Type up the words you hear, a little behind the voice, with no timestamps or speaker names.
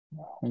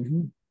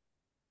Mhm.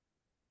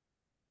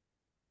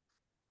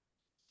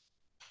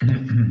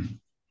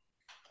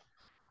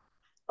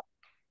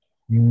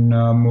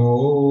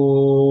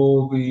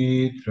 Namo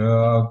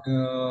Vidragaya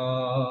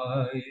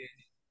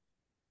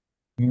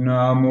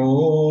Namo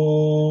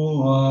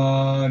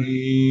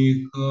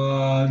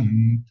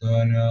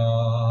Arihantana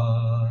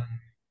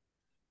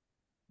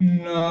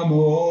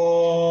Namo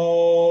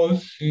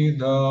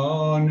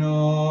Siddhana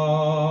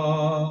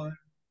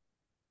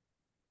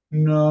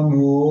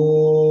Namo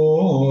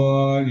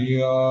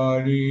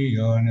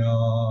Aryariyana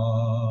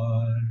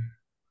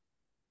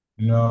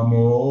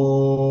Namo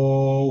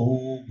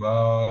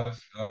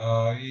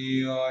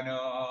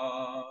Vasayana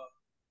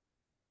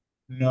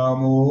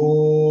Namo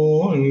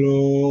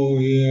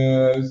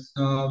Loye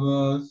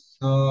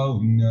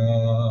Savasauna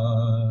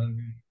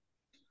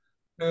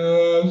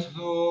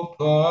Eso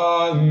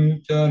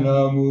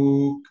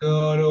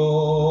Panchanamukaro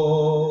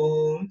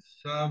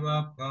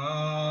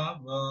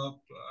Samapava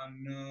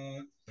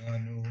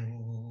Panasano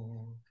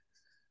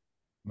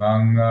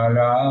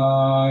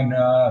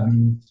Mangalanam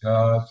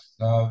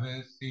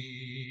Chastavesi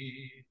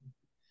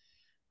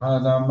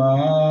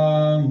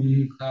Padamam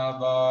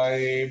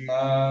Kavai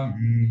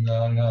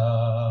Mangalan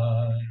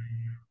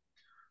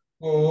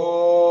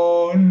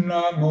Om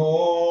Namo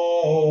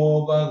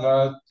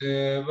Bhagate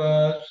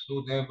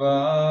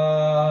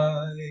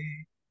Vasudevaya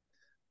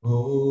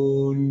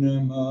Om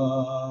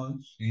Namah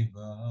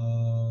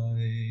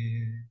Shivaya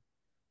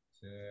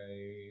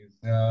Jai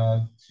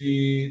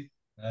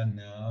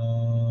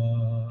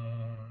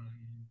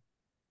Satchitanand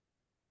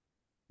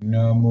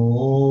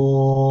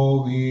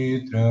Namo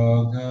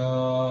Vidragaya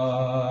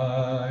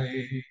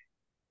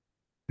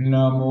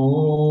Namo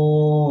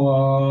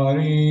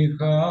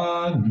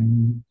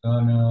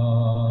Arihantana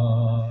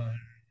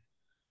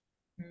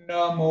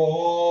Namo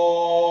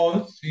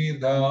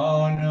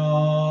Siddhana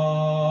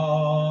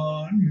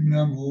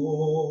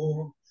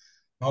Namo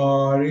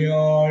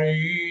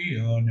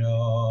Haryariyana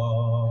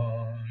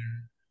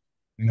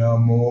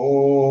Namo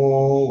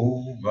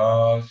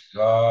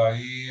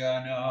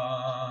Vasayana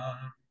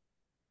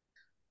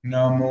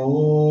Namo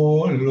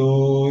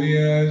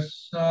Loye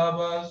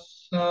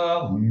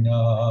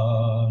Savasauna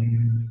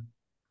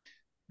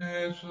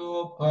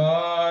Eso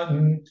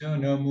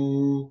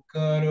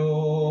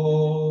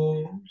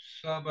Panchanamukaro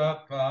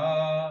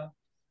Sabapa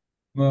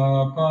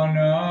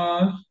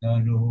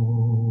Vapanasano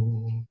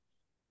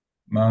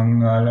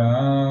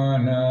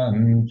Mangalanam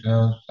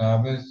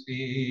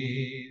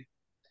Sabasi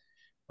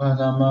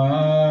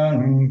Padaman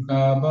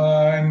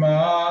Kabai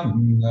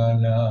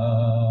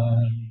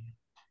Mangalan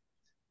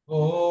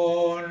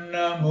Om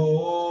Namo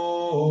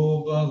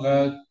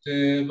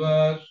Bhagate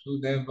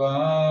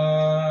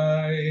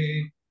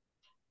Vasudevaya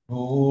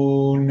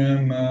Om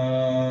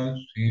Namah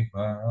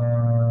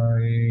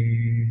Shivaya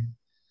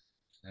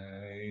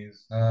Jai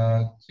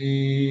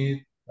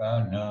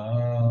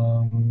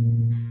Satchitanand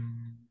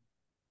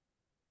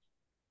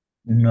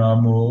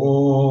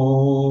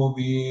Namo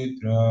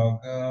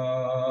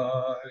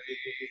Vidragaya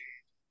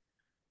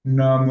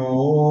Namo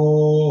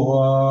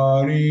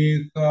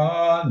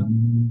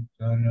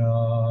Arihantana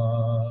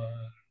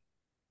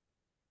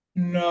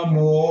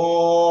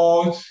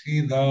Namo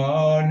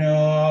Siddhana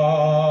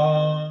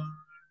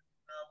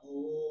Namo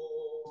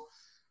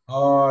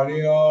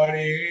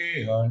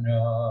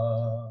Haryariyana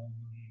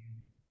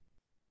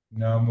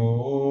Namo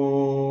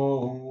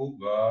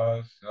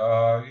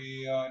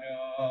Vasayana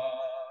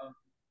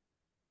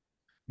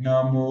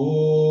Namo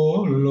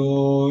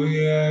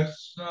Loye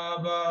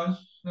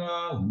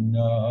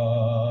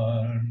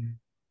Savasanan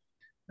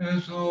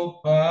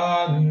Eso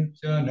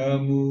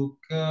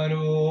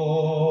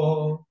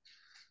Panchanamukaro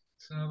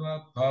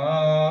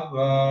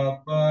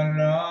Savapava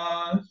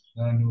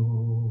Panasano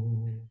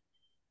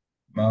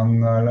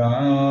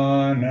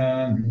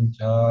Mangalanam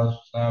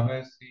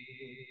Chasavasi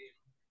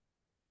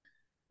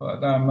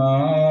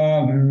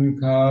Padamam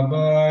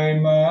Kabai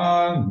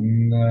Mangalam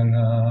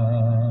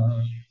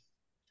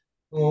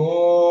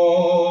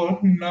Om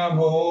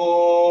Namo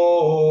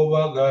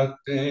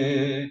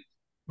Bhagate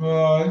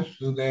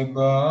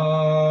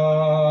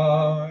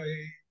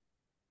Vasudevaya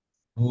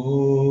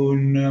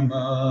Om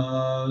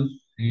Namah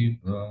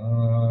Shivaya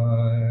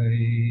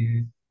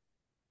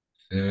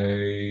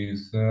Jai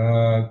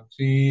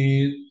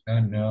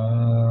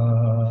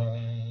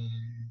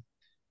Satchitanand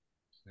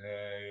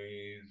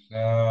Jai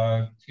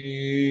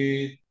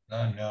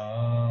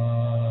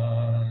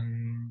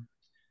Satchitanand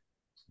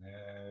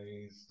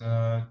Jai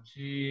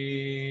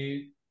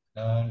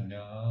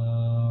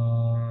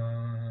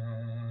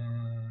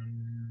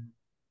Satchitanand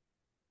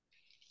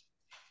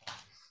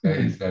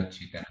Jai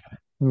Satchitanand.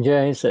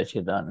 Jai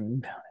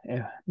Sachidanand. Yeah,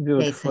 Jai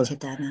beautiful,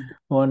 Satchidanand.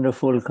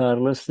 wonderful,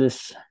 Carlos.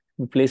 This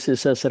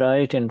places us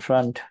right in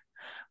front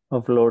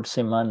of Lord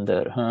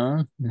Simandar,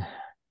 huh?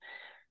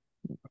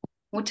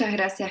 Muchas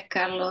gracias,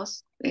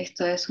 Carlos.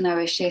 Esto es una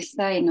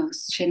belleza y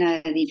nos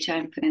llena de dicha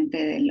en frente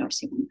del Lord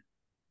Sigmund.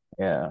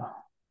 Yeah,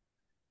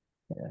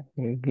 yeah.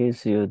 It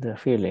gives you the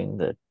feeling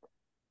that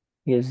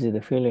this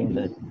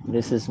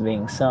is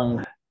being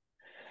sung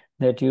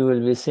that you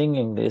will be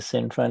singing this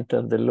in front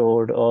of the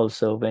Lord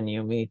also when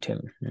you meet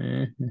him.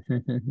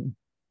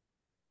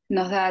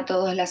 Nos da a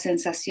todos la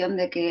sensación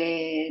de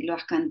que lo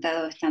has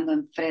cantado estando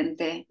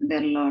enfrente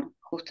del Lord,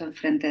 justo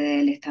enfrente de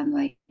él, estando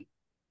ahí.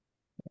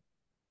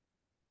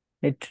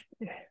 It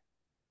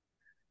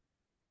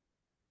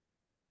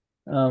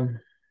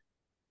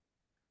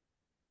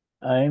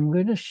I'm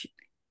going to,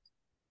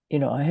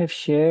 I have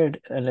shared,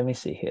 let me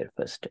see here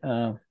first.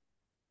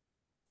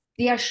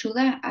 Dear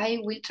Shuddha, I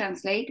will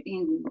translate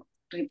in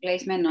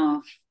replacement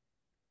of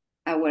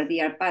our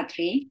dear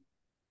Patri,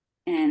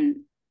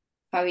 and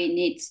Fabi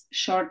needs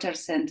shorter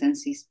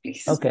sentences,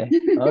 please. Okay,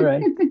 all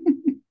right.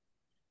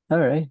 All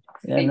right.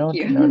 Yeah, Thank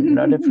you.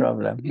 not a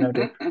problem.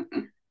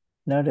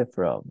 Not a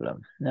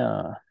problem.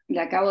 No. Le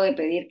acabo de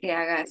pedir que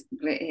hagas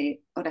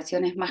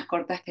oraciones más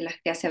cortas que las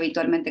que hace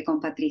habitualmente con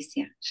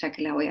Patricia, ya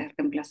que la voy a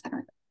reemplazar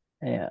hoy.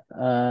 Yeah.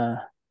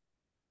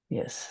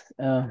 Yes.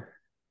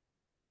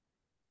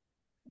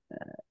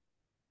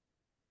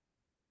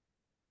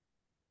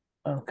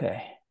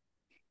 Okay.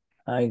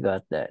 I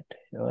got that.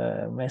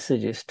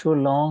 Message is too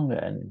long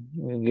and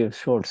you give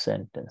short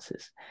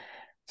sentences.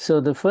 So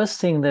the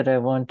first thing that I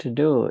want to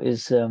do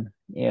is,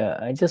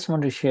 I just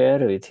want to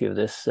share with you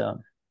this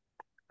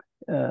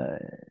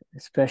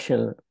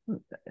special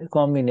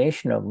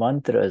combination of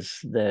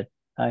mantras that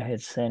I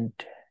had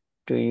sent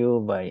to you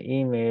by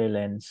email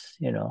and,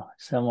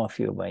 some of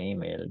you by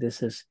email.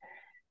 This is...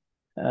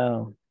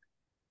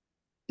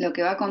 Lo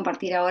que va a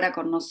compartir ahora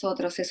con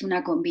nosotros es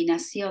una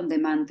combinación de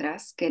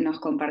mantras que nos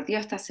compartió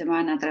esta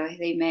semana a través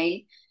de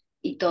email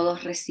y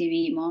todos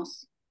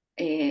recibimos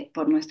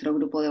por nuestro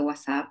grupo de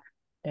WhatsApp.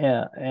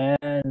 Yeah,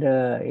 and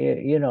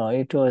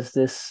it was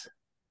this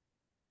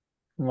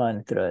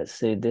mantra.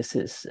 See, this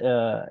is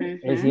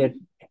as yet,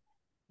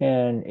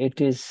 and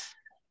it is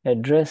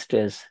addressed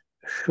as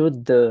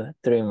Shuddha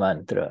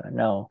Mantra.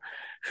 Now,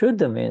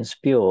 Shuddha means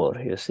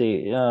pure. You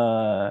see,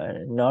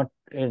 not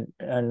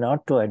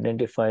to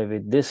identify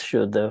with this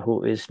Shuddha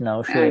who is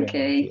now sharing with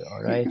you.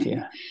 Right?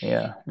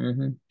 Yeah.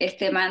 Mm-hmm.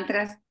 Este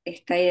mantra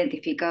está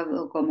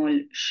identificado como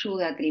el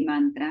Shuddha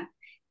Trimantra.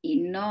 Y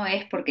no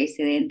es porque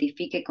se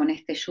identifique con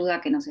este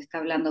Shuddha que nos está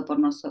hablando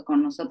con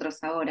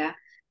nosotros ahora,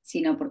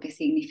 sino porque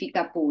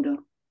significa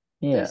puro.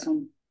 Entonces,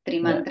 un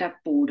trimantra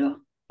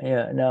puro.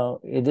 Yeah,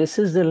 now this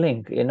is the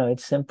link,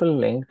 it's simple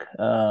link,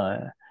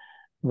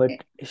 but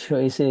so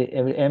you say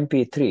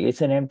MP3,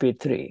 it's an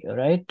MP3,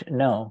 right?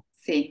 No.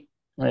 Sí.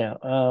 Yeah,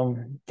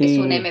 es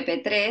un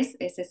MP3,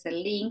 ese es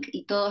el link,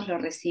 y todos lo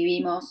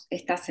recibimos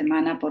esta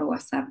semana por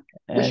WhatsApp.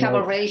 We have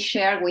already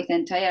shared with the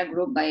entire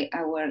group by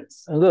our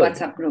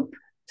WhatsApp group.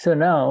 So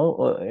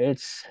now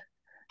it's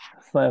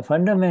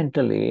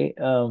fundamentally,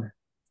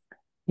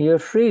 you're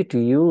free to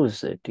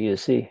use it, you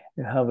see,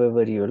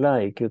 however you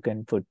like. You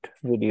can put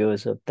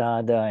videos of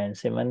Sada and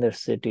Simandar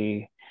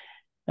City,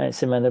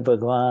 Simandar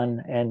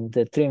Bhagwan, and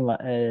the three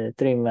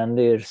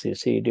mandirs, you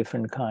see,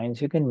 different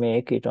kinds. You can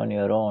make it on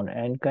your own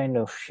and kind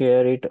of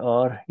share it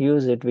or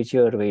use it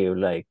whichever way you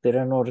like. There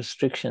are no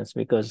restrictions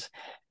because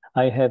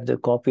I have the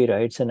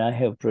copyrights and I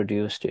have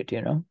produced it,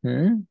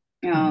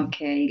 Ok,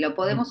 lo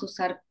podemos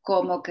usar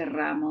como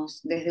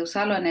querramos, desde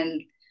usarlo en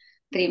el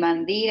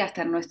Trimandir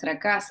hasta en nuestra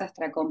casa,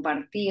 hasta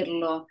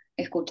compartirlo,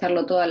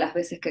 escucharlo todas las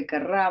veces que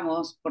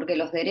querramos, porque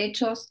los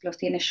derechos los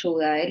tiene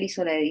Shuddha, él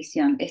hizo la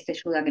edición, este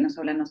Shuddha que nos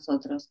habla a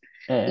nosotros,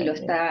 y lo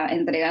está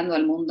entregando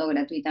al mundo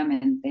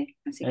gratuitamente,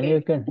 así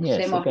que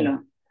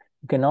usémoslo.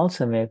 You can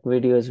also make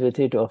videos with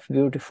it of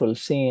beautiful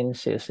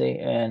scenes, you see,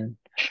 and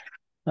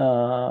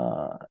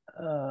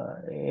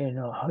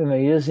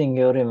using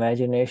your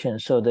imagination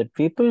so that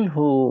people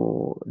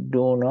who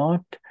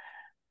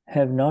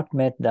have not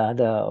met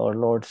Dada or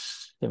Lord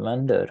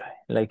Simandar,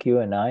 like you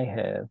and I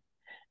have,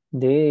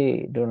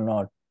 they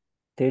will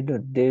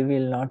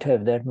not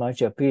have that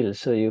much appeal.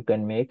 So you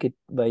can make it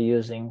by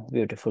using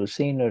beautiful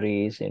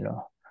sceneries,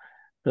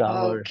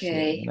 flowers,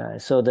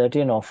 so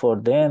that, for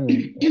them,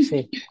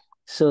 see,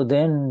 so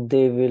then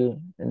they will,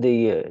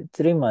 the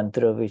Tri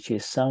Mantra, which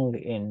is sung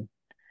in,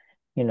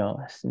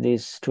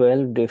 these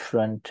 12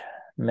 different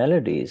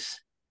melodies.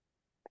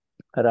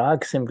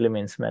 Rag simply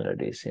means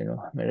melodies,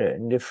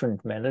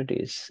 different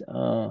melodies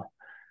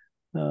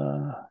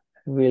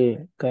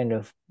will kind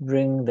of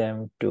bring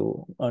them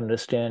to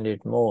understand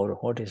it more.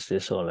 What is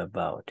this all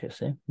about, you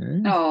see?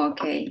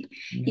 Ok,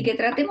 y que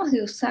tratemos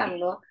de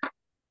usarlo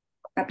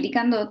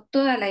aplicando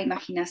toda la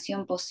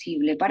imaginación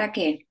posible. ¿Para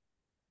qué?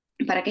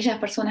 Para aquellas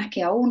personas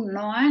que aún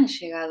no han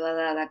llegado a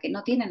Dada, que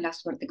no tienen la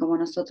suerte como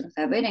nosotros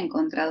de haber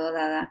encontrado a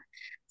Dada.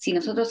 Si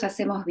nosotros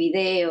hacemos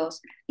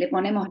videos, le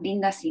ponemos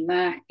lindas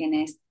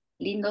imágenes,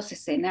 lindos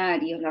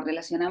escenarios, lo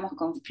relacionamos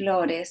con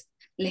flores,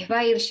 les va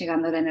a ir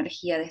llegando la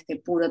energía de este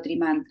puro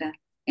trimantra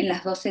en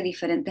las 12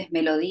 diferentes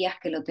melodías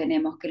que lo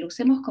tenemos, que lo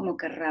usemos como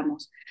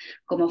querramos,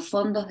 como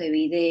fondos de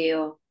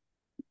video,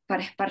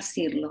 para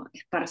esparcirlo,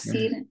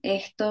 esparcir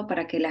esto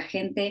para que la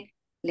gente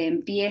le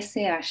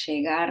empiece a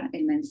llegar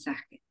el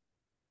mensaje.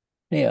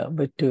 Yeah,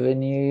 but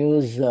when you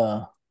use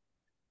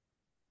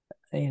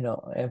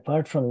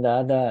apart from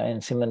Dada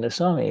and Simanda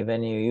Swami,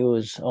 when you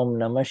use Om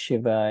Namah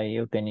Shivaya,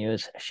 you can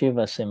use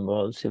Shiva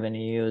symbols. When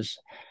you use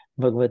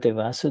Bhagavate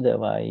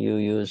Vasudeva, you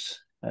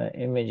use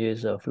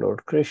images of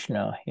Lord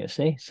Krishna, you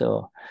see.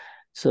 So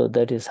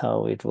that is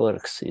how it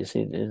works, you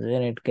see.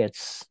 Then it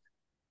gets,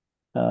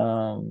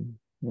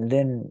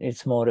 then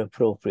it's more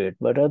appropriate.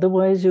 But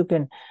otherwise, you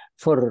can,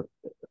 for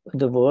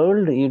the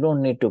world, you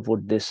don't need to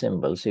put these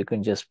symbols. You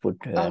can just put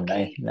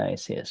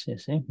nice, yes, you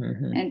see.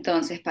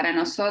 Entonces, para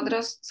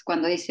nosotros,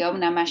 cuando dice Om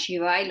Namah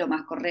Shivaya, lo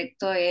más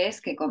correcto es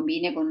que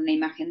combine con una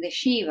imagen de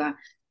Shiva.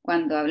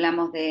 Cuando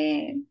hablamos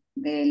de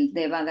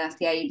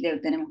Devadasi, ahí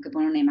tenemos que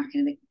poner una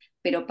imagen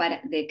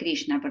de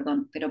Krishna,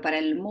 perdón. Pero para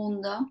el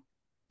mundo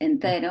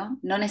entero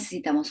no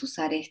necesitamos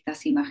usar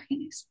estas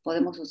imágenes.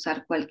 Podemos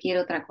usar cualquier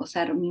otra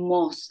cosa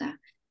hermosa,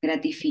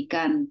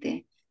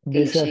 gratificante, que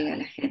le llegue a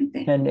la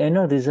gente.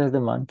 And these are the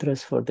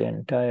mantras for the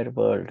entire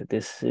world.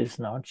 This is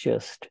not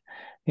just,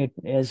 it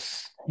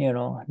is,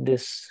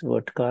 this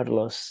what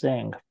Carlos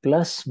sang,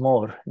 plus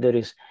more. There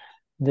is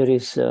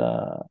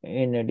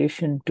in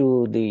addition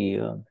to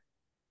the,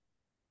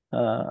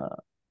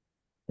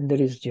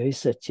 there is Jai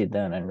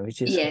Satchidanand,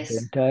 which is for the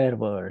entire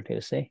world,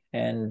 you see.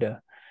 And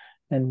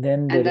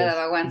then there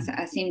is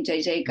Asim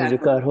Jai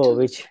Karho,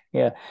 which,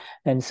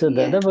 and so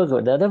Dada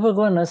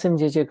Bhagwan Asim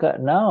Jai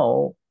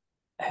now,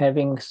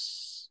 having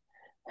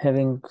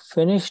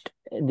finished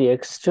the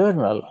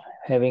external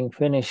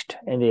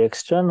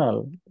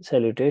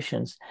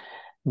salutations,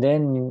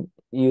 then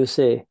you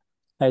say,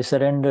 I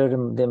surrender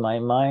my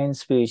mind,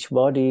 speech,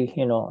 body,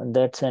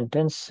 that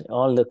sentence,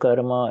 all the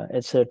karma,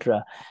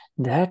 etc.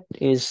 That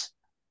is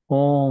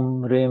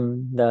Om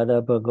Rim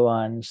Dada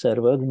Bhagwan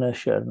Sarvagna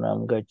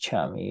Sharnam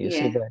Gacchami. You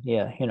see that?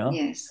 Yeah,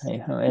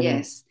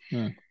 Yes.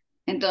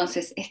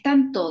 Entonces,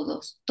 están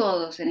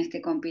todos en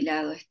este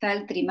compilado. Está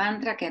el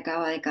trimantra que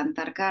acaba de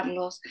cantar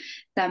Carlos,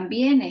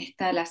 también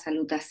está la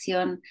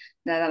salutación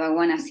Dada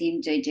Bhagwan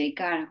Asim Jai Jai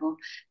Karho,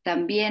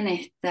 también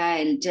está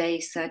el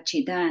Jai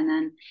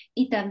Satchidanand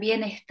y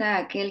también está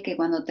aquel que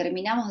cuando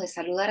terminamos de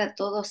saludar a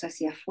todos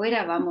hacia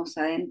afuera, vamos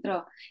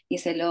adentro y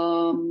es el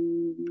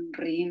Om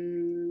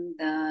Rim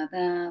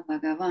Dada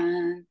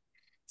Bhagwan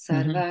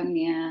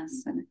Sarvagna.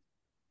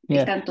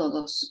 Están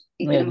todos.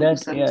 Y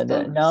tenemos que usarlos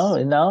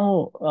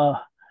todos.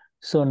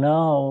 So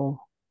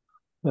now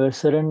we're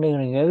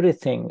surrendering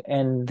everything,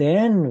 and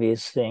then we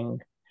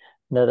sing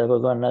Dada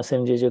Bhagwan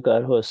Asim Jai Jai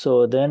Karho.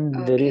 So then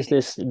there is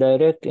this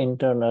direct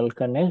internal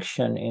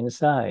connection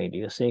inside,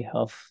 you see,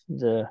 of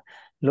the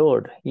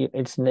Lord.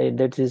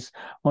 That is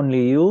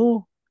only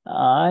you,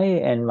 I,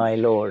 and my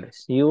Lord.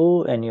 It's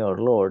you and your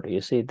Lord.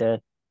 You see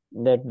that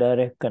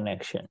direct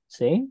connection.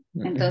 See?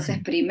 Entonces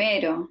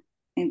primero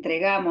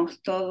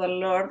entregamos todo al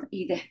Lord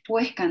y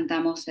después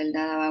cantamos el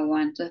Dada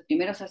Bhagwan. Entonces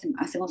primero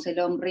hacemos el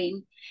Om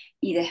Rim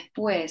y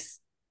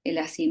después el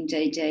Asim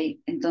Jai Jai.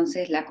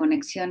 Entonces la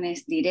conexión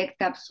es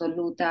directa,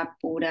 absoluta,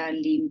 pura,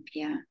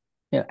 limpia,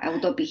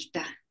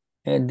 autopista.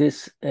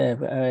 This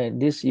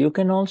you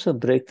can also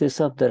break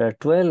this up. There are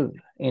 12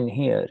 in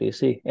here, you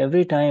see.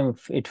 Every time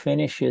it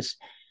finishes,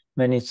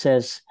 when it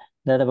says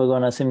Dada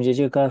Bhagwan Asim Jai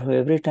Jai Karho,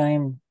 every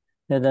time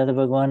the Dada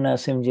Bhagwan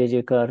Asim Jai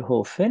Jai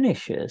Karho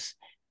finishes,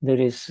 there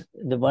is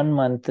the one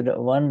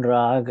one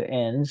rag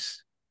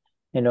ends,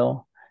 and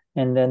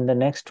then the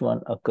next one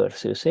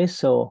occurs, you see.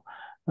 So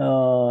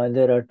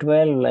there are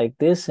 12 like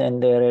this,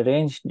 and they are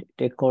arranged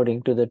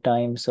according to the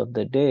times of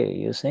the day,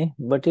 you see.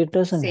 But it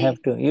doesn't have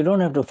to, you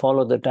don't have to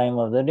follow the time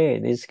of the day.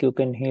 You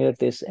can hear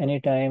this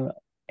anytime,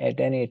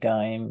 at any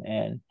time,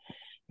 and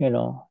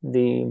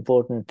the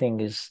important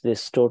thing is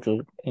this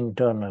total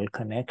internal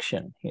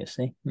connection, you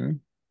see.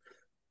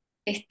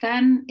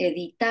 Están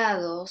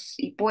editados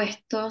y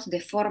puestos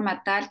de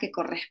forma tal que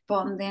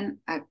corresponden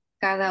a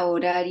cada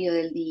horario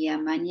del día,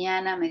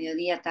 mañana,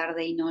 mediodía,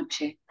 tarde y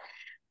noche.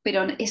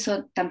 Pero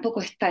eso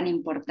tampoco es tan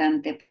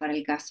importante para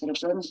el caso. Lo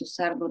podemos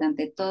usar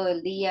durante todo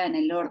el día en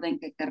el orden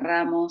que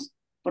querramos,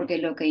 porque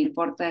lo que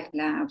importa es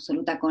la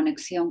absoluta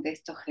conexión que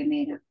esto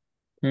genera.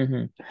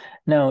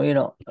 Now,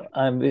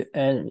 I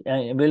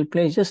will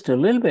play just a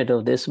little bit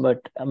of this,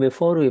 but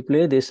before we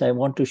play this, I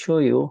want to show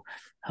you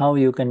how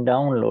you can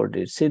download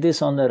it. See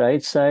this on the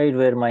right side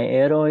where my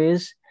arrow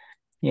is?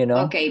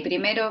 Ok,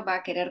 primero va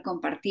a querer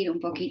compartir un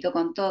poquito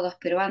con todos,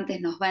 pero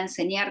antes nos va a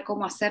enseñar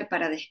cómo hacer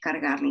para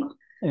descargarlo.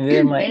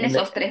 ¿Ven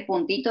esos tres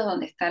puntitos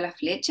donde está la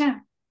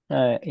flecha?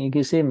 You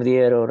can see the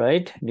arrow,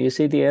 right? Do you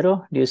see the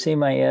arrow? Do you see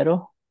my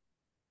arrow?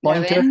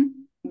 Pointer?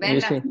 ¿Ven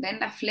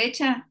la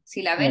flecha?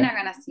 Si la ven,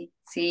 hagan así.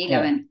 Sí,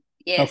 la ven.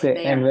 Yes,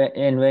 okay,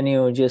 and when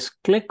you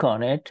just click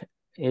on it,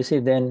 you see,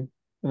 then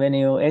when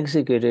you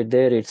execute it,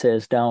 there it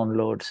says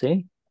download,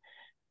 see?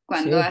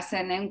 Cuando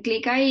hacen un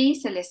clic ahí,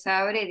 se les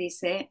abre y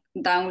dice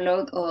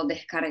download o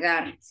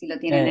descargar, si lo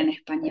tienen en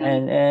español.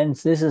 And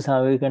this is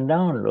how you can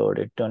download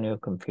it on your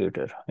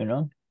computer,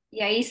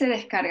 Y ahí se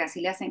descarga.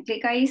 Si le hacen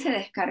clic ahí, se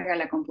descarga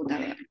la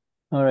computadora.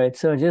 All right,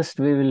 so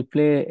we will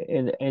play,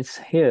 it's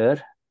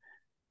here.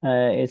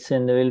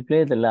 We'll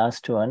play the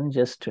last one,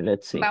 just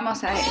let's see.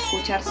 Vamos a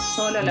escuchar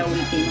solo la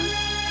última.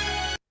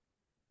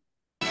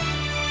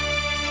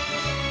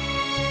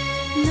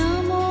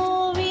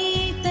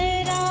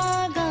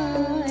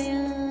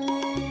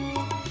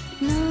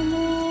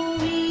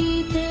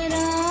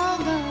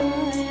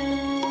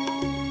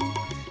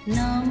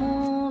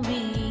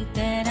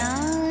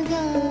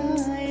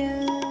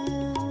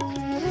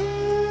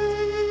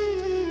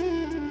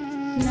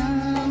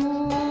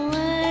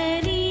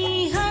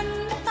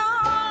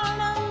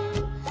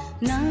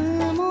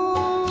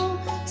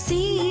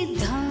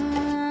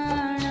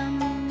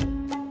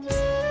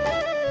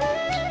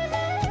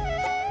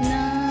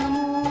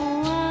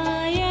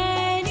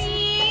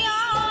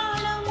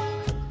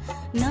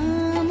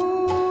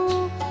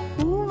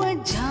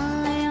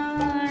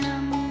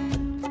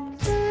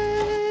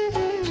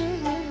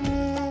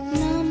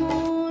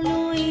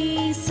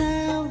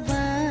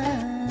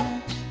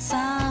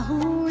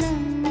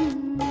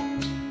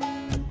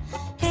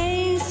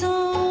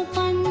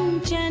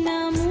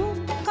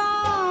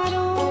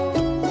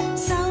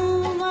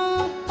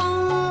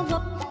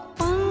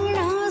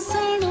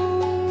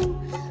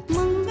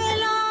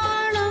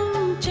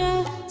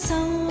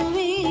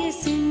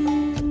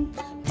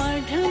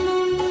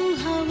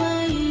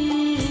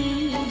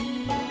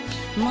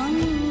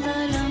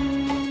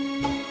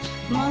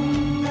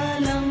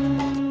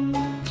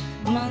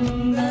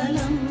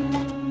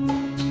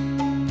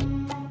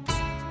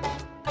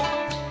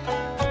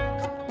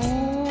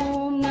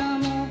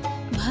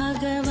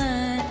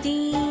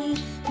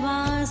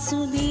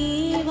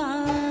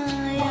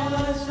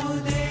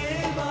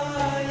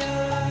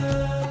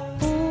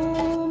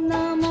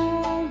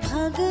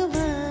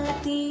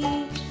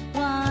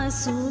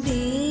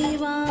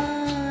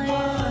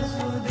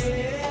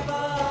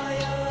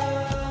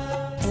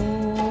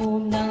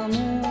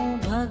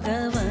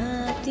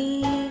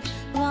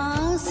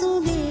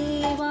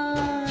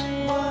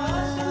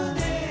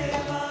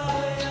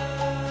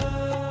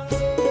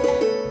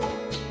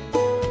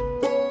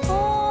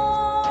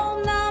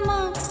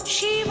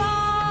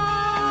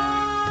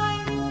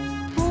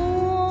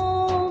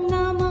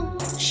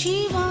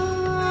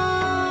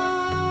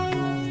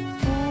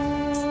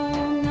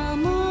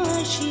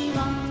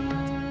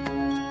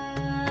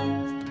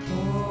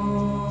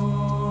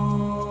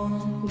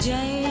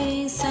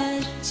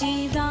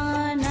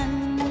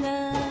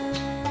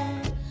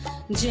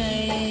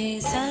 जय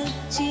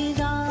सच्चिदानंद,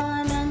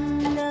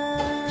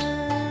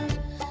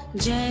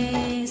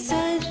 जय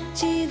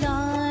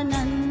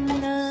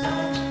सच्चिदानंद,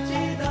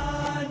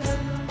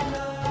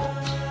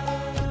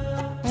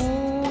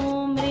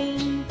 ओम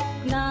ह्रीं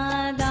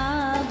दादा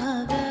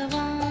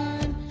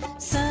भगवान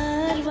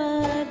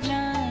सर्वज्ञ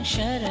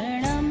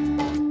शरणं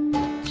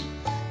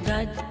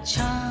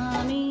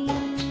गच्छामि।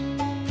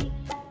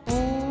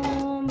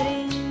 ओम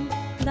ह्रीं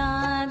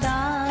दादा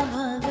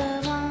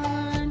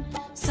भगवान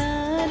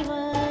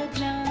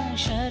सर्वज्ञ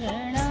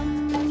शरणं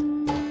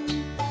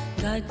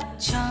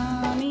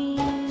गच्छामि।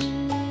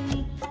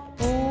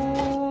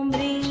 ओम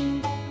ह्रीं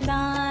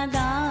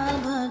दादा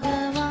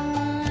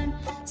भगवान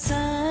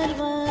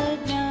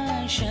सर्वज्ञ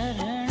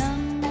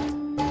शरणं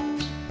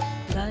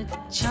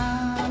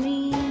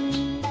गच्छामि,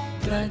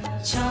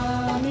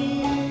 गच्छामि,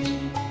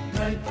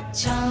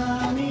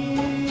 गच्छामि।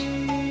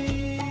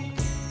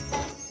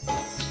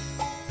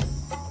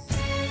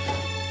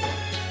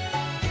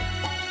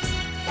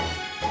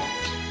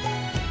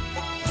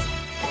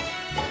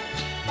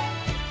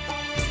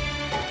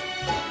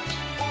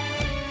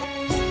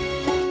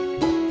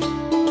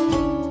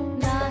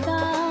 दादा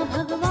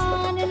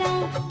भगवानना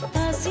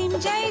असीम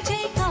जय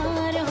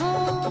जयकार हो।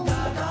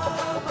 दादा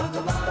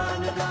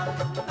भगवानना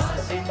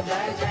असीम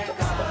जय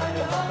जयकार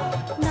हो।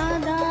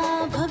 दादा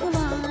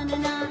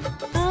भगवानना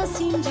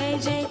असीम जय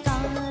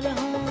जयकार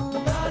हो।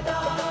 दादा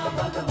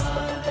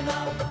भगवानना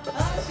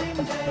असीम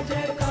जय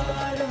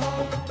जयकार हो।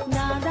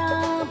 दादा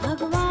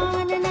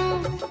भगवानना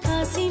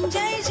असीम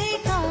जय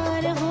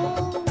जयकार हो।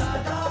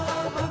 दादा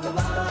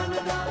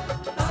भगवानना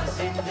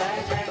असीम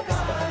जय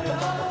जयकार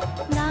हो।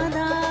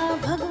 दादा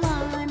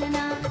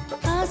भगवानना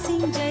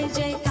असीम जय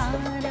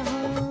जयकार हो।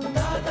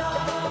 दादा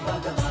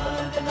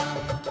भगवानना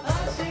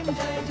असीम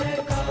जय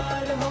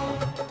जयकार हो।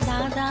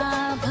 दादा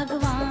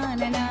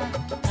भगवानना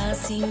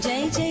असीम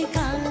जय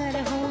जयकार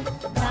हो।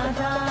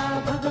 दादा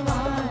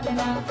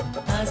भगवानना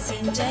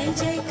असीम जय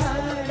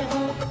जयकार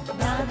हो।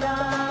 दादा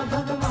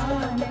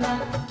भगवानना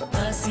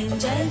असीम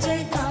जय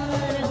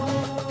जयकार हो।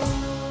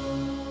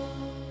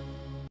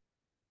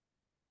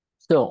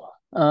 So,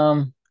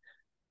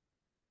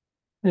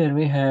 there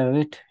we have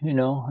it.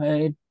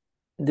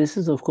 This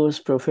is of course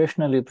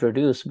professionally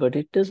produced, but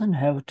it doesn't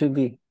have to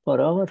be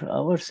for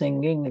our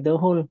singing. The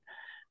whole,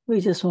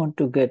 we just want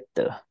to get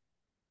the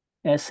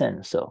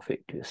essence of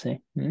it. You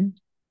see,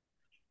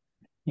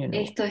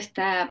 Esto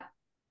está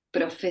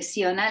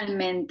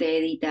profesionalmente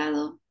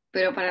editado,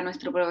 pero para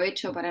nuestro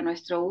provecho, para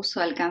nuestro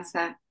uso,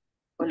 alcanza,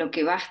 o lo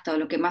que basta, o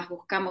lo que más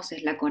buscamos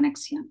es la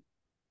conexión.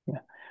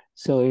 Yeah.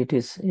 So it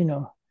is,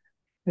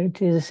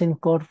 it is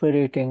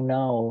incorporating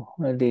now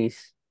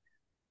this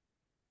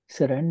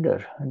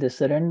surrender. The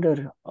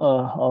surrender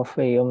of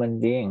a human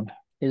being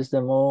is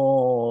the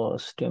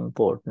most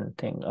important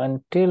thing.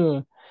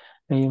 Until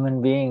a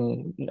human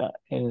being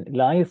in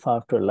life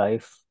after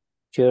life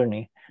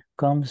journey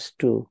comes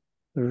to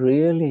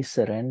really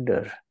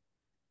surrender,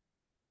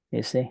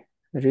 you see,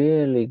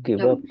 really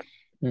give up.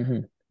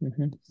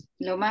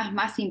 Lo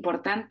más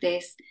importante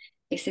es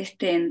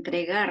este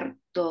entregar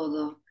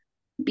todo,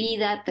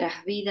 vida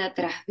tras vida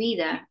tras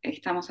vida,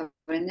 estamos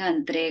aprendiendo a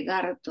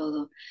entregar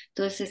todo.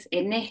 Entonces,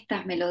 en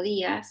estas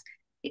melodías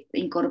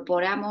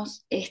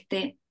incorporamos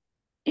este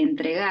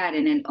entregar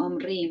en el Om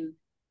Rim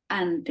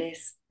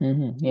antes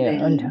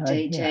del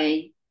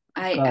JJ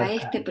a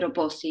este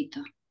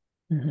propósito.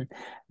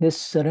 This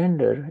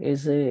surrender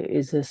is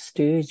a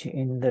stage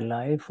in the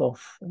life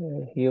of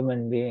a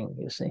human being,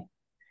 you see.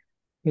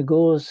 He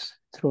goes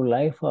through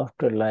life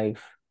after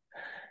life,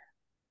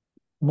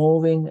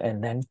 moving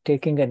and then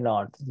taking a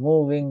knot,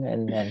 moving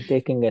and then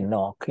taking a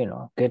knock,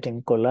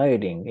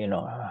 colliding,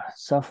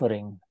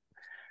 suffering,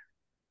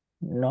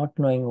 not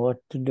knowing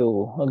what to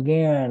do,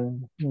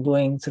 again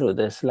going through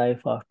this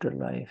life after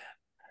life.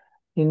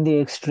 In the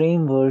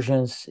extreme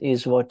versions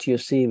is what you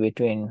see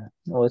between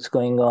what's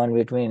going on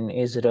between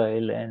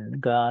Israel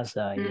and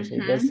Gaza. You see,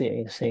 that's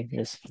you see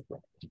this.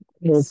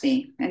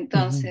 Sí,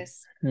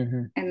 entonces,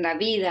 en la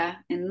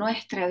vida, en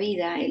nuestra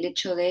vida, el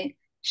hecho de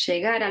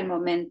llegar al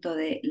momento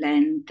de la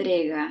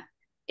entrega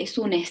es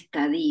un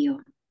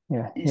estadio.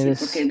 Es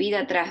decir, porque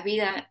vida tras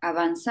vida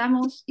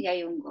avanzamos y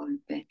hay un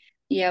golpe,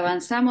 y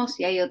avanzamos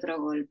y hay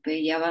otro golpe,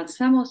 y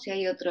avanzamos y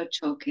hay otro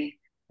choque.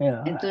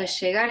 Entonces,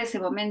 llegar a ese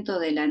momento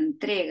de la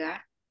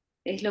entrega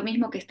es lo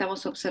mismo que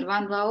estamos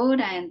observando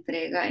ahora en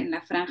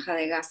la franja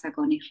de Gaza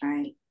con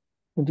Israel.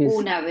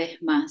 Una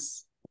vez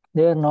más.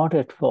 They are not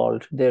at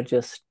fault. They're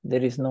just,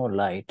 there is no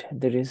light.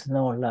 There is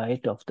no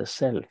light of the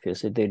self, you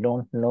see. They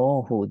don't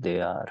know who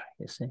they are,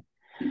 you see.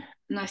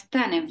 No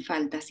están en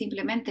falta,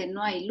 simplemente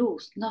no hay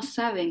luz. No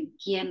saben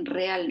quién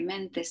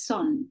realmente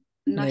son.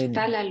 No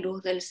está la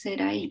luz del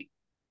ser ahí.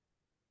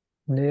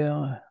 They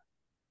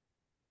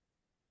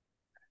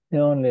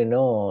only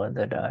know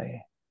that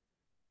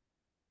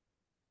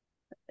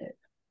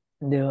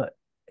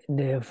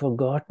they have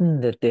forgotten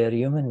that they are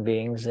human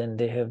beings, and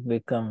they have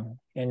become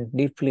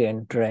deeply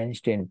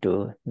entrenched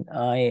into,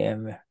 I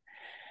am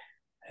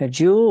a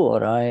Jew,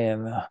 or I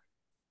am a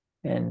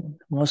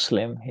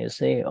Muslim, you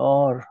see,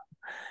 or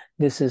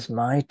this is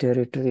my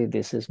territory,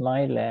 this is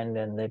my land,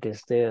 and that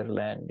is their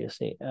land, you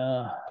see.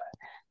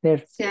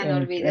 They're Se han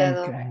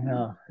olvidado,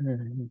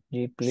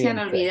 deeply se han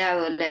entrenched.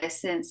 olvidado la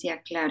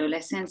esencia, claro, la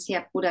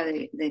esencia pura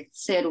del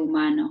ser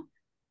humano.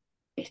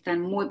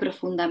 Están muy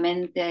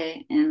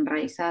profundamente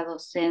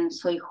enraizados en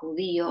soy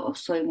judío o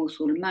soy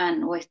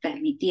musulmán, o esta es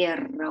mi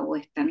tierra o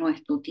esta no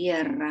es tu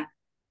tierra.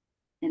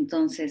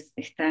 Entonces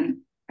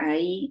están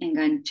ahí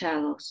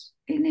enganchados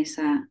en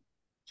esa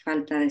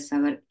falta de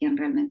saber quién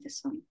realmente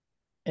son.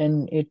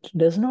 And it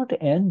does not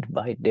end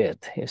by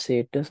death. You see,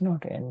 it does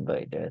not end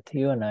by death.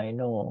 You and I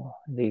know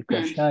the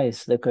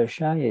Kashais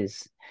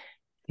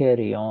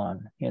carry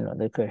on. You know,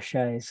 the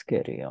Kashais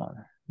carry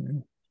on.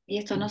 Y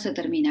esto no se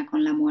termina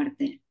con la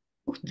muerte.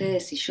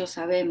 Ustedes y yo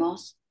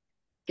sabemos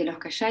que los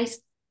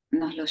Kashais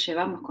nos los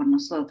llevamos con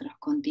nosotros,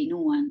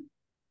 continúan.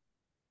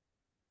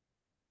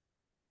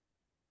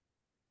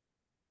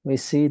 We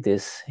see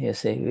this, you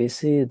see, we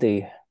see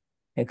the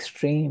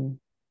extreme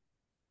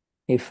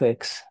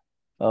effects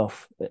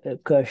of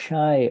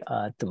Kashai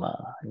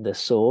Atma, the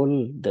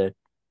soul that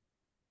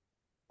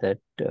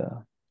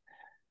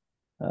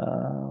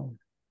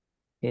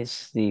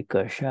is the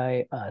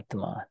Kashai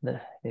Atma,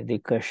 the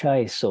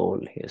Kashai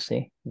soul, you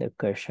see, the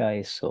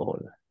Kashai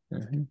soul.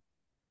 Mm-hmm.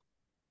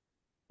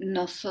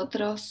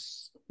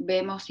 Nosotros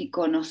vemos y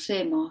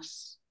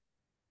conocemos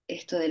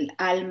esto del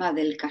alma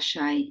del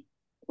Kashai.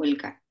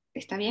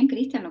 ¿Está bien,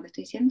 Cristian, lo que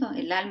estoy diciendo?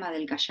 ¿El alma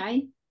del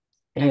Kashai?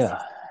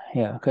 Gracias.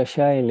 Yeah,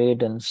 Kashai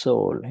laden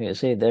soul. You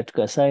see, that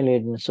Kashai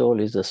laden soul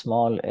is the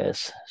small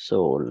s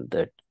soul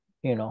that,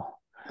 you know.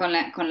 Con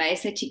la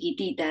S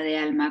chiquitita de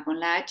alma, con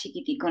la A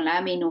chiquitita, con la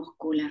A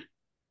minúscula.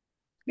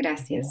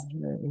 Gracias.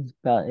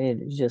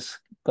 It just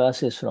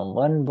passes from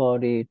one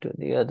body to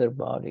the other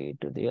body,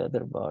 to the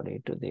other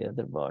body, to the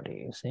other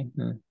body, you see.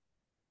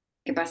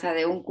 Que pasa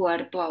de un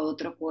cuerpo a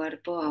otro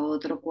cuerpo, a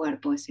otro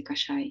cuerpo, ese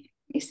Kashai,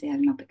 ese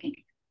alma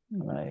pequeña.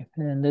 Right,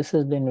 and this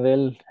has been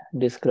well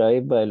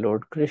described by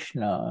Lord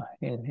Krishna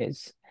in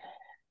his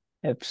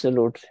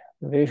absolute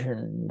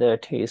vision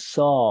that he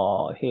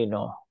saw, you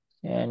know,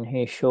 and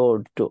he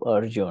showed to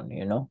Arjun,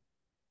 you know.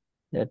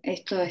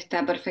 Esto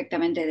está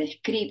perfectamente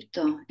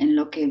descrito en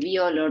lo que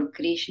vio Lord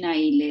Krishna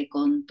y le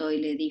contó y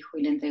le dijo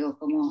y le entregó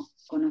como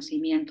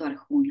conocimiento a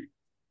Arjuna.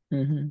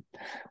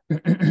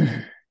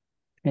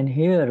 And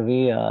here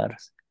we are,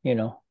 you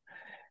know,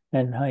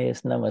 and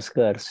highest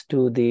namaskars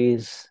to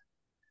these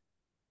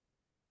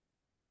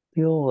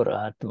pure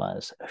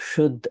Atmas,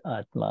 Shuddha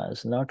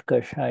Atmas, not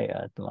Kashai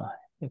Atma,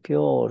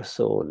 pure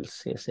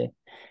souls, you see,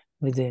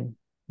 within,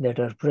 that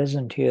are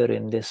present here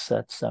in this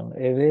satsang.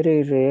 A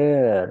very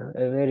rare,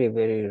 a very,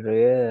 very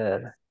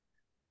rare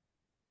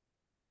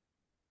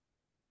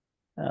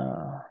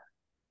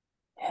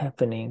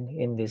happening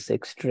in this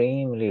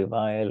extremely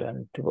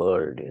violent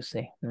world, you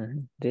see.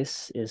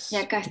 This is... Y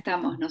acá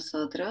estamos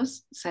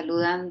nosotros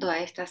saludando a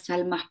estas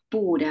almas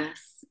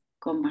puras,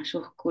 con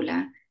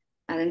mayúscula,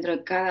 adentro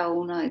de cada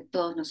uno de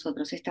todos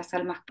nosotros, estas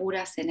almas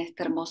puras en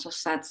este hermoso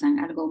satsang,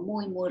 algo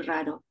muy, muy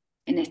raro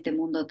en este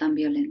mundo tan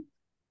violento.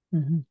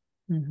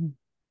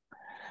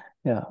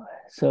 Yeah,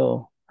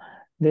 so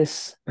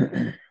this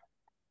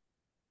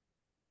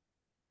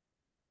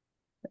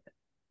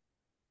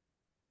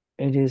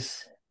it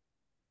is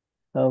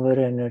our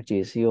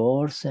energies,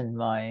 yours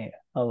and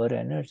our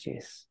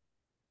energies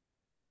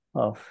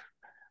of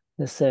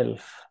the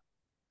self,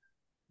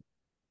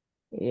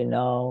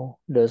 now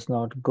does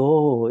not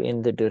go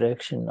in the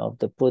direction of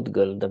the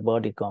Pudgal, the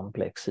body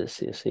complexes,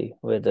 you see,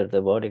 whether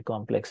the body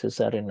complexes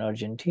are in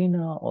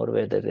Argentina or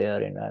whether they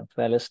are in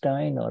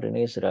Palestine or in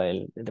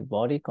Israel, the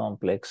body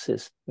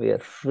complexes, we are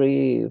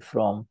free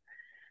from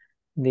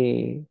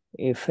the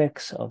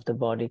effects of the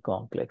body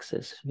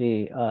complexes.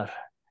 We are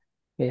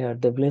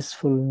the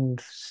blissful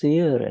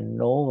seer and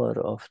knower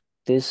of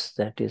this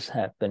that is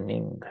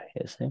happening,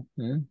 you see.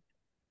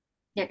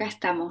 Y acá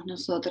estamos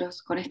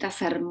nosotros con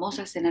estas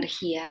hermosas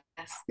energías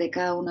de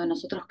cada uno de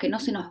nosotros que no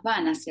se nos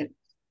van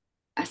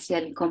hacia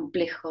el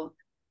complejo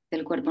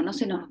del cuerpo, no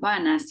se nos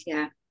van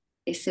hacia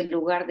ese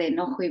lugar de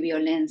enojo y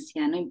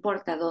violencia, no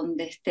importa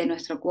dónde esté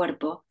nuestro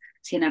cuerpo,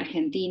 si en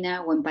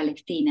Argentina o en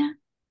Palestina,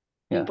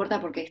 no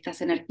importa porque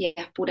estas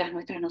energías puras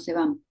nuestras no se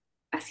van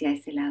hacia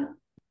ese lado.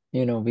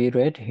 You know, we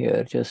read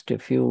here just a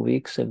few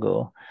weeks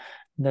ago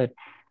that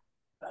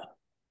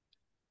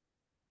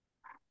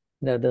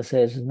Dada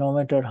says, no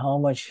matter how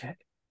much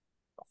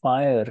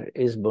fire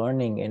is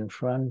burning in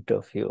front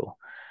of you,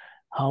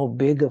 how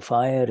big a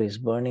fire is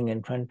burning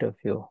in front of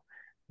you,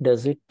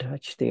 does it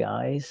touch the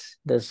eyes?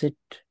 Does it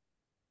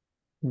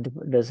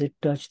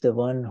touch the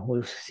one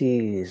who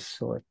sees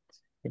what?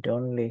 It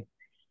only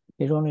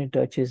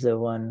touches the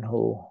one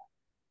who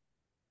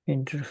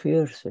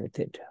interferes with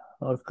it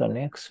or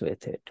connects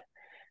with it.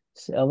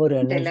 So our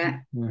energy.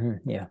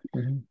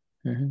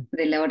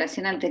 De la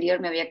oración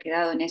anterior me había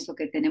quedado en eso,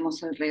 que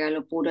tenemos el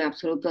regalo puro y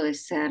absoluto de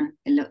ser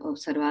el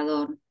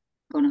observador,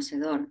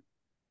 conocedor.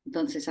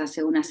 Entonces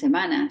hace unas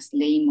semanas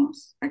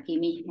leímos aquí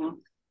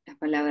mismo las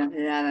palabras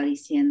de Dada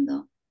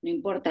diciendo, no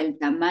importa el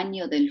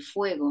tamaño del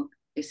fuego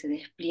que se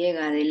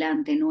despliega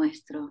delante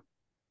nuestro,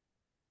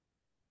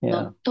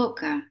 no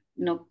toca,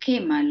 no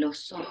quema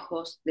los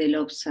ojos del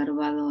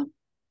observador.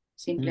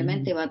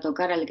 Simplemente va a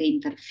tocar al que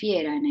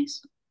interfiera en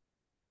eso.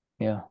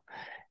 Yeah.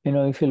 You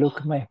know, if you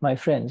look, my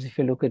friends, if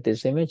you look at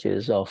these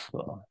images of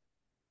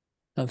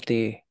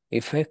the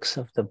effects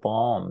of the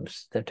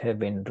bombs that have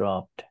been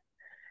dropped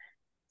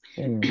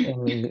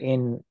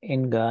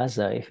in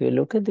Gaza, if you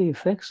look at the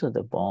effects of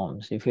the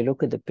bombs, if you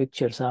look at the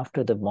pictures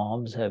after the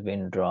bombs have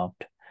been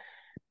dropped,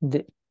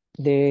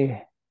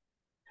 there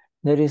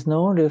is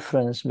no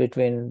difference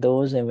between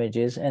those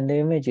images and the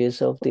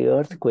images of the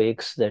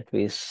earthquakes that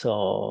we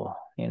saw,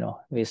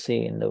 we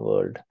see in the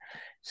world.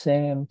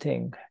 Same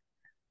thing.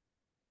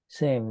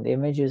 Same. The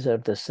images are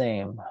the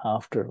same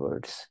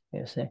afterwards,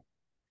 you see.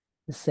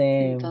 The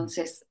same.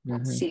 Entonces,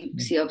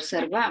 si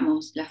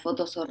observamos las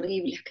fotos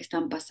horribles que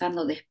están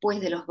pasando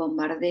después de los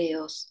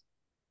bombardeos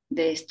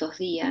de estos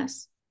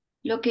días,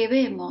 lo que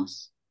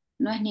vemos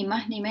no es ni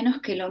más ni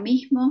menos que lo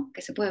mismo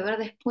que se puede ver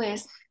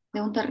después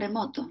de un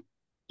terremoto.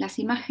 Las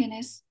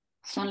imágenes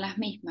son las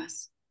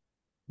mismas.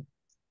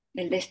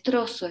 El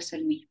destrozo es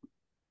el mismo.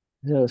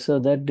 So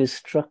that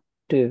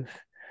destructive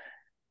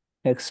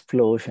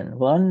explosion,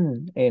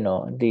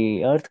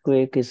 the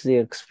earthquake is the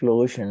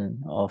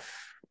explosion of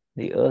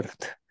the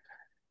earth,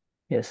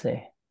 you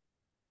see,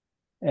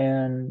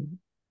 and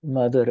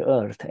Mother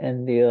Earth,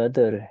 and the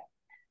other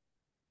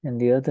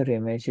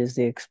image is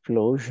the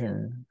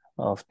explosion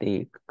of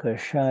the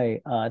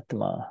Kashai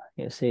Atma.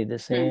 You see the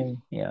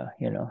same,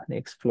 the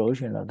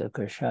explosion of the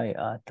Kashai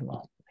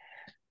Atma.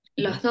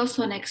 Los dos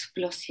son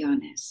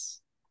explosiones.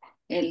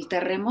 El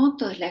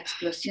terremoto es la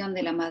explosión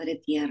de la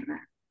madre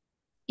tierra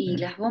y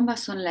las bombas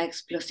son la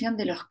explosión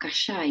de los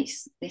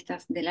kashais,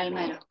 del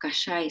alma de los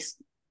kashais.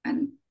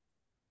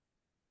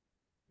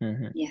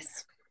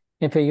 Yes.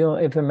 If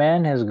a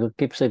man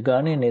keeps a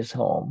gun in his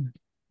home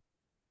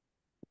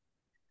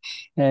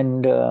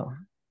and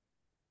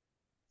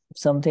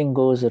something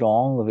goes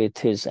wrong with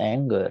his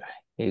anger,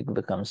 he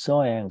becomes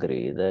so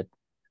angry that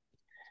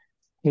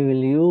he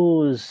will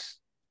use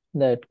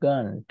that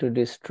gun to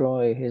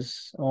destroy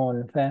his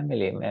own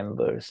family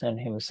members and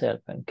himself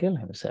and kill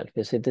himself.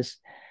 You see,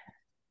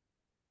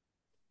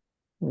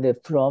 the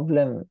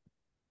problem,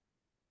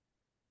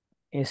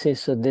 you see,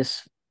 so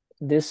this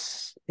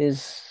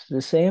is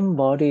the same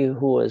body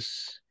who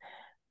was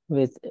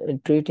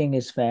treating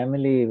his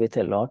family with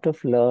a lot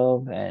of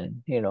love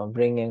and,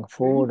 bringing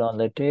food on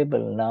the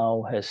table,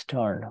 now has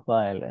turned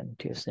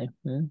violent, you see.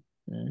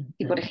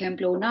 Si, por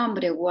ejemplo, un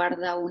hombre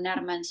guarda un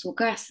arma en su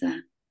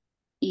casa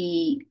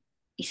y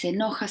se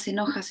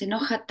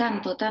enoja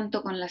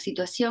tanto con la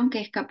situación que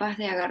es capaz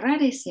de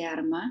agarrar ese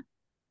arma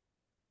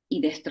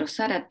y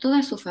destrozar a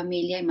toda su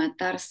familia y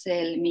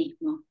matarse él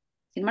mismo.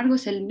 Sin embargo,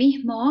 es el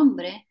mismo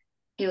hombre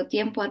que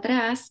tiempo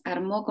atrás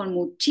armó con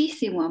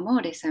muchísimo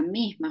amor esa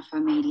misma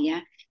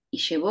familia y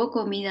llevó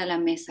comida a la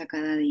mesa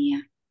cada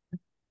día.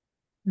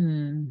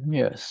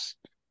 Yes.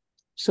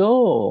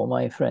 So,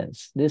 my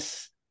friends,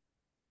 this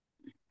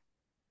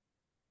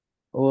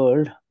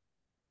world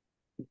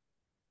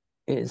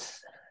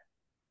is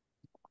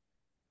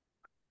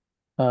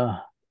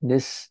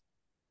this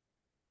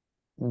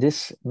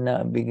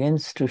now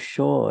begins to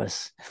show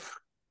us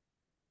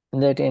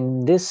that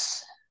in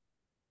this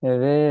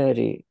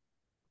very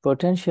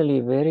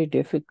potentially very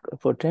difficult,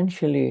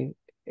 potentially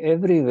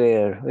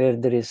everywhere where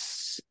there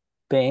is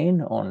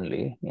pain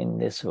only in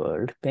this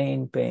world,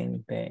 pain,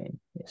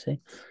 you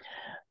see,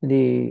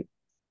 the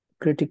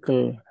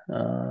critical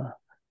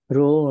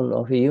role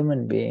of a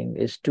human being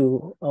is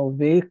to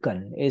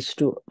awaken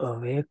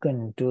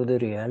to the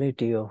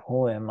reality of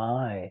who am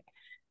I.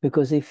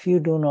 Because if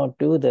you do not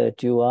do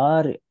that, you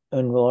are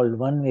involved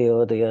one way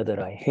or the other.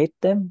 I hate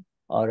them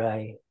or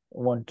I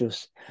want to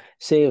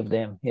save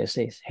them. Yes,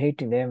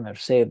 hate them or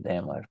save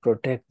them or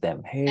protect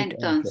them. Hate.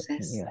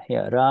 Entonces,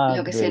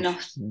 lo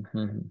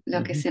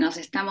que se nos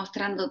está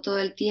mostrando todo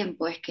el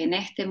tiempo es que en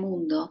este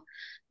mundo,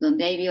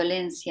 donde hay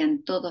violencia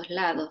en todos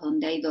lados,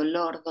 donde hay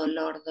dolor,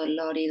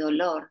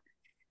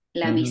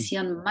 la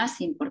misión más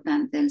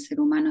importante del ser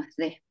humano es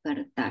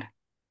despertar.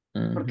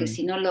 Porque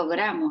si no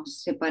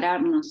logramos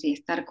separarnos y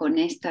estar con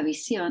esta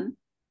visión,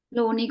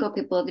 lo único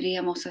que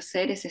podríamos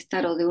hacer es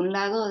estar o de un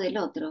lado o del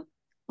otro,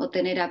 o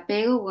tener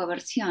apego o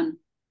aversión,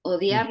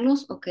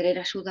 odiarlos o querer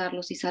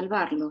ayudarlos y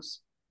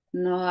salvarlos.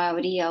 No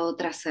habría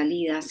otra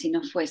salida si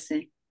no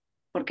fuese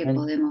porque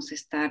podemos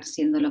estar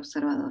siendo el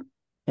observador.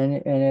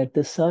 And at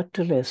the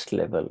subtlest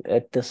level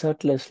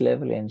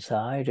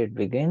inside, it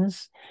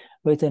begins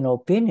with an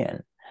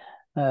opinion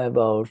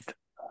about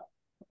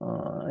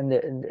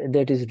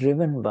that is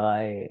driven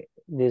by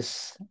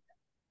this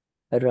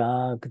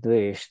rag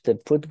dvesh. The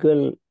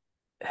Pudgal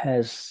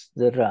has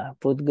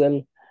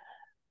the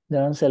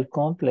non-self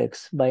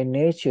complex by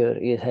nature.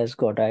 It has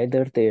got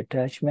either the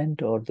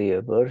attachment or the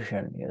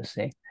aversion, you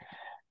see,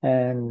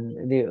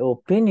 and the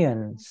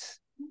opinions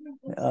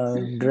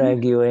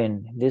drag you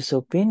in. This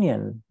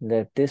opinion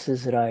that this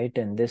is right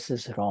and this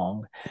is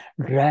wrong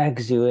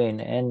drags you in,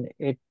 and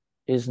it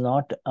is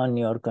not in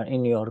your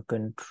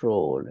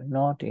control,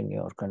 not in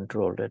your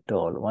control at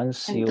all.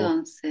 Once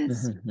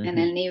Entonces, en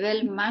el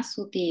nivel más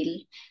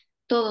sutil,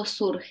 todo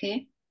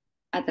surge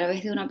a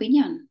través de una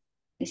opinión.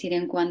 Es decir,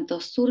 en cuanto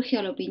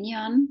surge la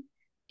opinión,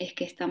 es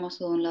que estamos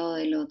de un lado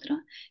del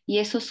otro. Y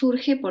eso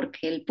surge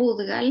porque el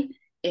pudgal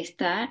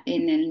está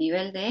en el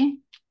nivel de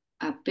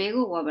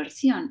apego o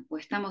aversión. O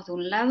estamos de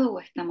un lado o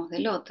estamos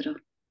del otro.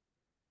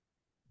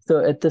 So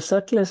at the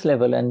subtlest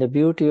level, and the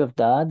beauty of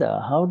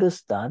Dada, how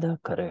does Dada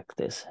correct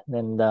this?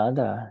 Then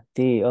Dada,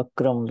 the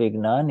Akram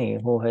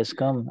Vignani, who has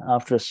come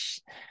after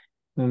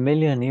a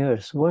million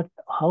years,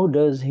 how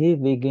does he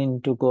begin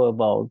to go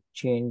about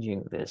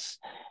changing this?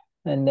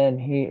 And then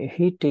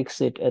he takes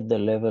it at the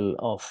level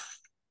of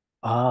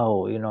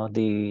how, he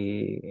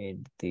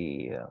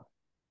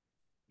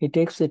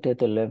takes it at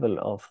the level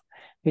of,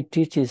 he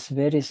teaches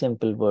very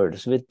simple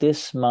words with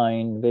this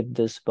mind, with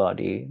this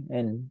body,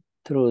 and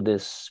through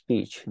this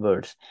speech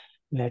words,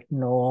 let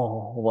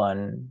no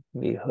one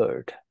be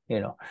hurt,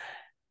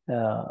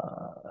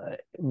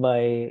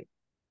 by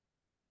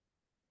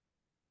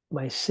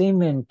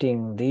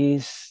cementing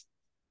this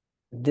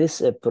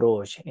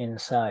approach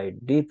inside,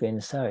 deep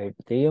inside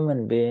the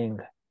human being,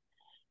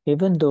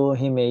 even though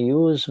he may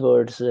use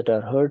words that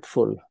are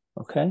hurtful,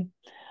 okay,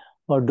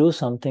 or do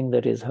something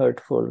that is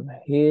hurtful,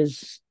 he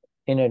is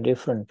in a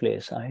different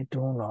place. I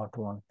do not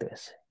want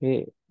this.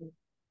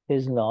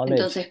 His knowledge.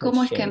 Entonces,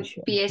 ¿cómo es que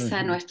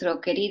empieza nuestro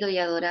querido y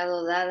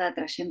adorado Dada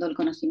trayendo el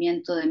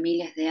conocimiento de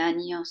miles de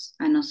años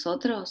a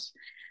nosotros?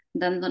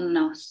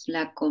 Dándonos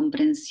la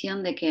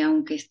comprensión de que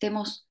aunque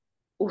estemos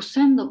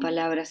usando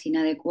palabras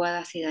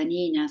inadecuadas y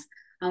dañinas,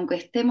 aunque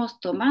estemos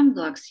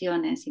tomando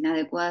acciones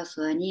inadecuadas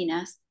o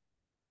dañinas,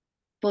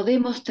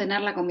 podemos tener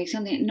la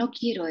convicción de no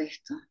quiero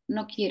esto,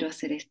 no quiero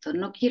hacer esto,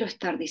 no quiero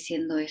estar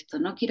diciendo esto,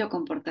 no quiero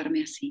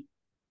comportarme así.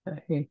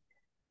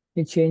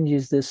 He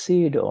changes the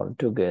seed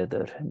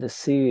altogether, the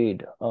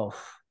seed of.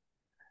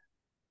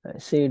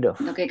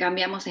 Lo que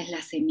cambiamos es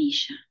la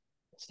semilla.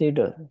 Seed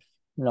of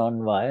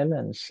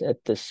non-violence,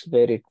 at this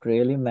where it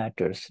really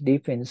matters,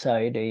 deep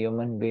inside a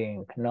human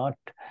being, not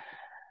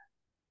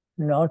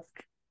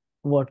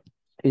what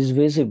is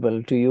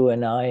visible to you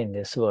and I in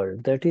this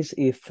world. That is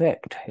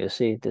effect. You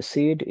see, the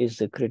seed is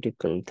the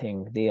critical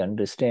thing. The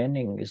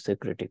understanding is the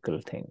critical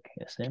thing.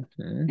 You see?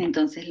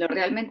 Entonces, lo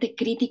realmente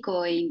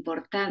crítico e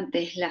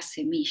importante es la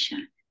semilla.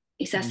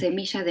 Esa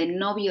semilla de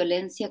no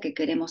violencia que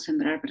queremos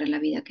sembrar para la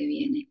vida que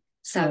viene.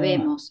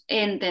 Sabemos,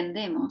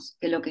 entendemos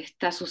que lo que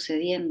está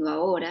sucediendo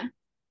ahora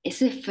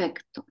es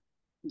efecto.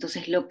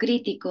 Entonces, lo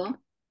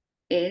crítico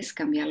es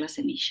cambiar la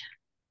semilla.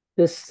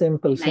 This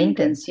simple la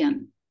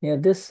intención. Yeah,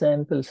 this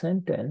simple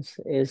sentence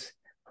is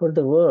for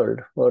the world,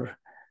 for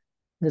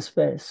the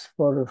space,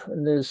 for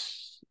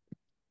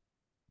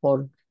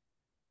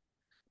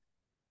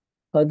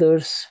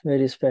others,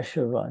 very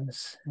special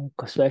ones.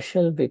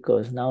 Special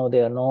because now they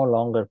are no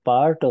longer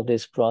part of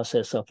this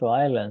process of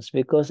violence,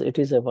 because it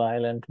is a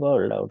violent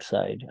world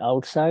outside.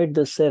 Outside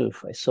the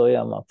self,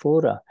 Soyama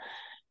Pura,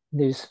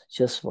 there's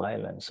just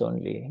violence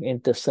only. In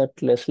the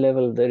subtlest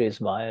level, there is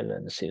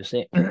violence, you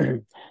see.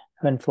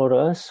 And for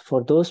us,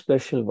 for those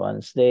special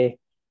ones, they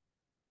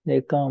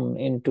come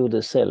into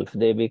the self,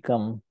 they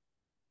become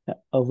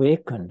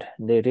awakened.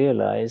 They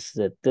realize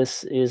that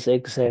this is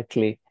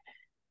exactly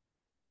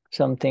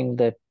something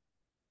that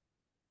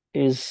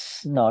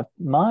is not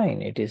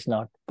mine. It is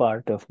not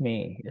part of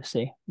me, you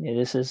see.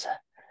 This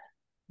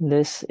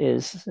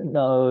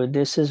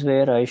is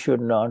where I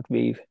should not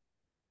be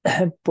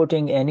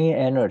putting any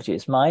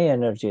energies. My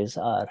energies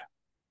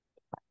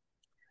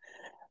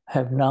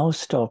have now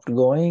stopped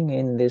going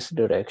in this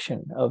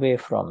direction away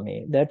from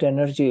me. That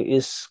energy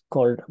is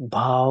called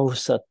Bhaav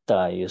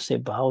Satta. You say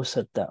Bhaav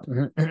Satta.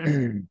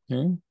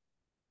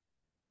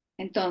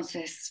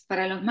 Entonces,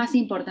 para los más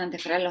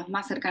importantes, para los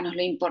más cercanos,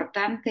 lo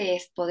importante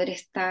es poder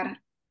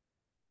estar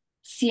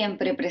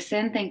siempre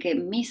presente en que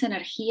mis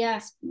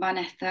energías van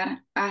a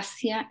estar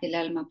hacia el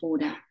alma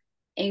pura.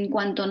 En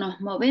cuanto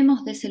nos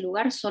movemos de ese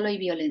lugar, solo hay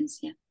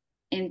violencia.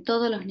 En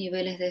todos los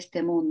niveles de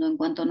este mundo, en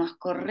cuanto nos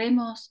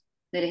corremos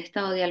del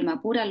estado de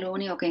alma pura, lo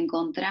único que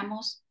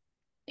encontramos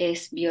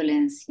es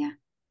violencia.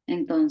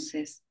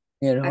 Entonces,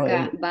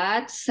 acá,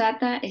 Bhaav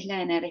Satta es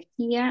la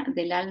energía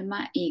del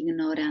alma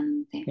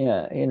ignorante.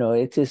 Yeah,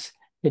 it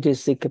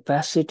is the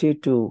capacity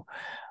to,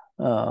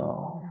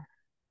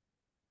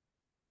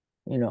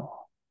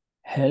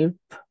 help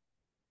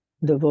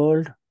the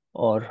world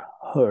or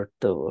hurt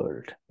the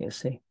world. You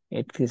see,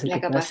 it is la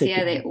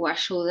capacidad de o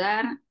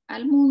ayudar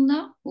al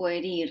mundo o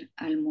herir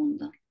al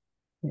mundo.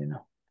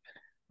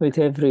 With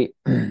every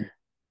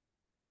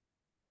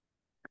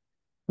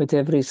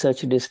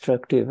such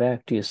destructive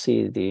act, you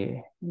see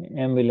the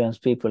ambulance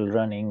people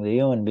running, the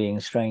human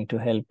beings trying to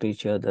help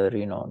each other,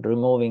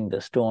 removing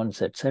the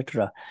stones,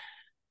 etc.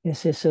 You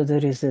see, so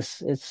there is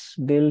this, it's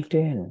built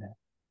in.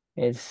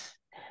 It's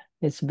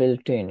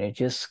built in. It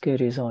just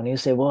carries on. You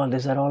say, well,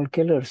 these are all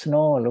killers.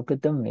 No, look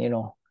at them,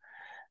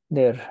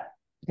 they're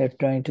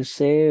trying to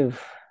save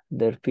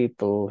their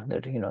people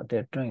that,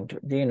 they're trying to,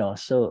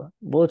 so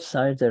both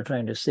sides are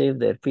trying to save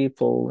their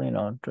people,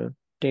 to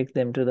take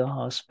them to the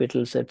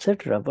hospitals,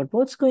 etc. But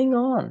what's going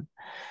on?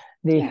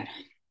 Claro.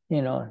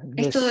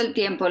 Es todo This, el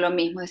tiempo lo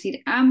mismo, es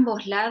decir,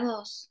 ambos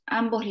lados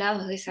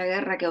de esa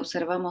guerra que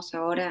observamos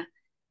ahora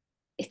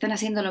están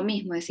haciendo lo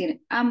mismo, es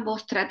decir,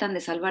 ambos tratan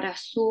de salvar a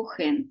su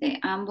gente,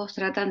 ambos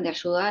tratan de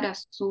ayudar a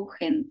su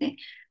gente,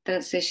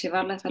 de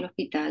llevarlas al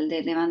hospital,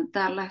 de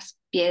levantar las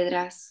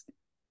piedras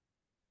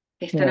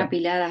que están yeah.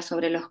 apiladas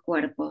sobre los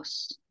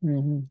cuerpos.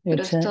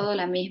 Pero es todo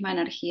la misma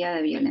energía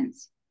de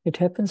violencia.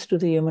 It happens to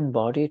the human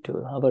body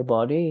too. Our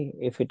body,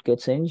 if it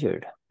gets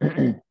injured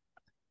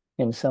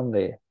in some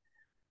way,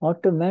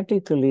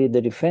 automatically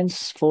the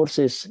defense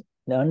forces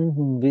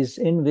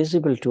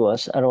invisible to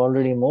us are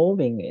already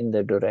moving in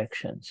the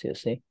directions, you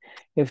see.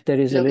 If there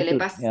is Lo a que little, le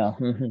pasa, yeah,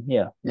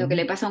 yeah. Lo que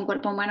le pasa a un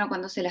cuerpo humano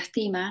cuando se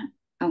lastima,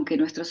 aunque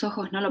nuestros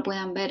ojos no lo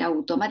puedan ver,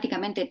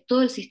 automáticamente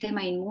todo el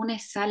sistema inmune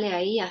sale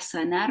ahí a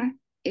sanar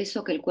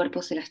eso que el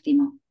cuerpo se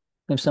lastimó.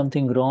 If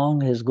something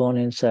wrong has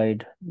gone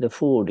inside the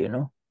food,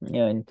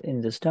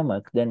 in the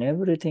stomach, then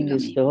everything Lo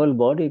is, the mismo. whole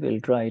body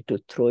will try to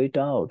throw it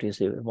out. You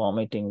see,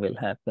 vomiting will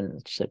happen,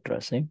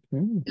 etc. See?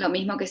 Lo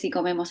mismo que si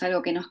comemos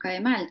algo que nos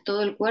cae mal,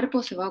 todo el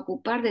cuerpo se va a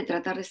ocupar de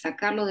tratar de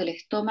sacarlo del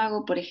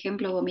estómago, por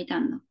ejemplo,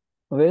 vomitando.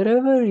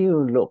 Wherever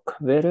you look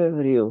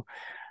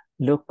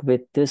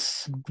with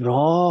this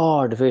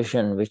broad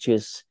vision, which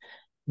is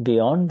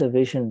beyond the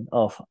vision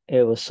of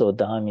I was so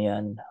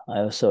Damian,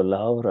 I was so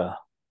Laura.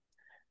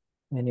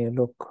 When you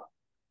look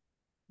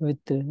with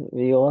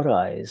your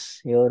eyes,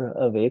 your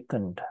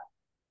awakened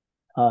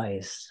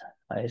eyes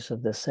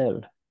of the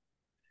self,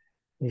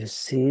 you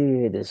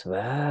see this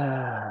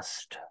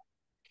vast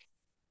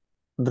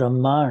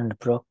Brahmand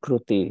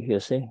Prakriti, you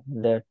see,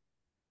 that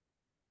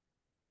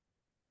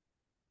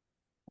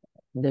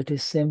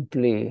is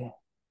simply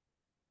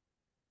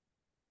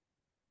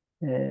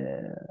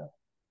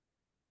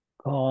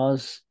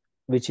cause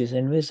which is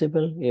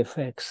invisible,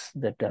 effects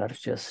that are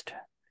just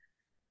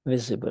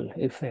visible,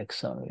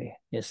 effects only,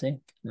 you see?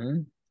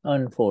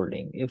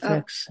 Unfolding,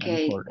 effects,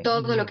 unfolding.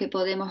 Todo lo que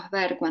podemos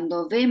ver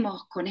cuando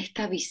vemos con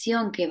esta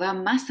visión que va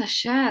más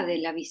allá de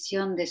la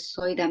visión de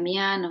soy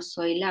Damián o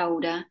soy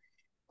Laura,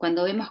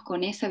 cuando vemos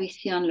con esa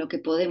visión lo que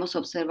podemos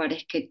observar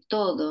es que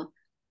todo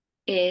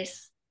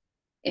es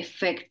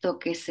efecto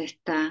que se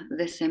está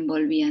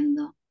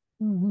desenvolviendo,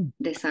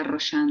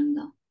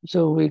 desarrollando.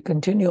 So we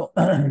continue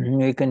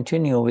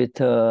with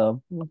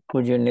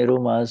Pujya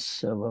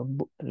Niruma's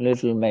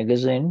little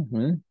magazine.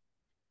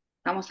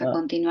 Vamos a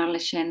continuar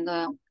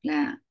leyendo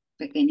la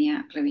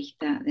pequeña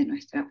revista de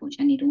nuestra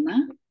Pujya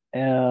Niruma.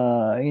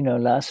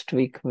 Last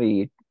week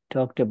we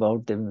talked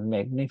about the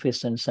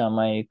magnificent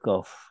Samaik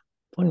of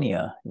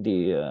Punya,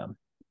 the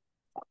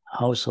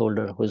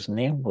householder whose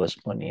name was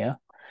Punya.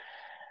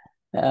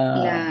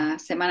 La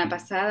semana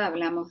pasada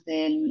hablamos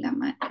del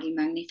el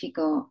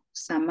magnífico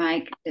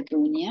Samaik de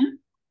Punya.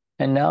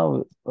 And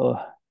now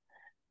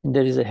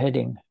there is a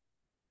heading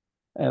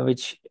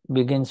which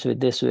begins with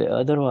this way.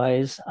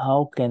 Otherwise,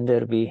 how can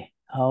there be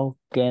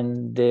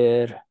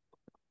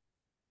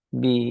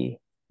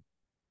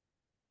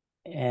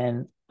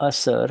an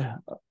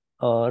asar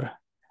or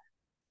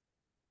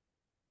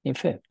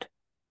effect?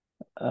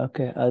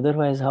 Okay,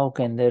 otherwise, how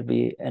can there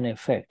be an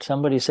effect?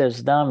 Somebody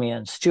says,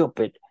 Damian,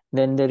 stupid.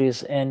 Then there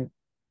is an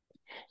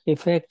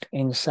effect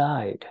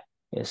inside.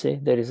 You see,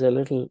 there is a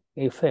little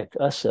effect,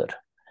 asar.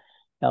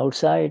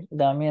 Outside,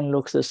 Damian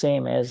looks the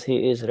same as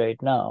he is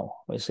right now.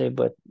 We say,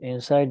 but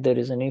inside there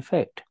is an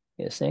effect.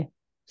 You see,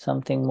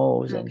 something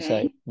moves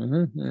inside.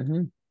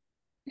 El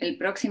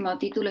próximo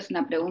título es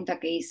una pregunta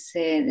que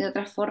hice de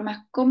otras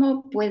formas.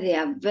 ¿Cómo puede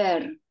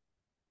haber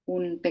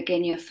un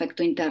pequeño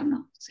efecto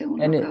interno,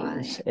 según And lo acaba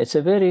de... it's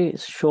a very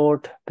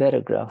short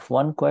paragraph.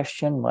 One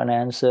question, one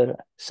answer,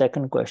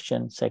 second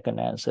question, second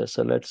answer.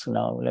 So let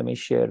me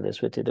share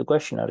this with you. The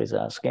questioner is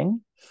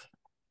asking,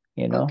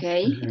 Ok,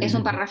 es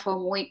un párrafo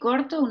muy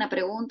corto, una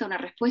pregunta, una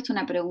respuesta,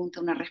 una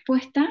pregunta, una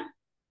respuesta.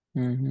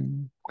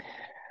 The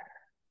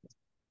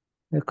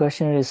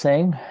questioner is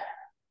saying,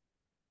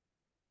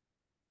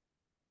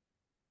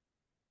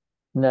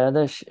 the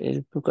other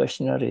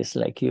questioner is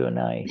like you and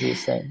I.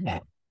 He's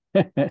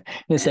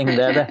saying,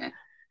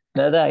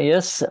 Dada,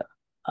 yes,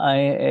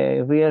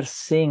 we are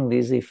seeing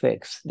these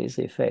effects,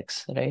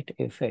 right?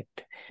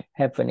 Effect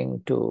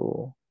happening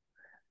to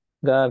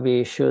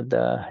Gavi,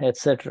 Shuddha,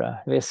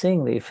 etc. We're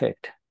seeing the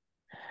effect.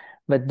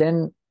 But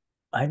then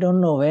I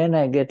don't know when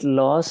I get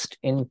lost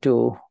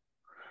into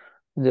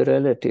the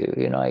relative,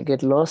 I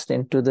get lost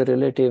into the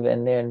relative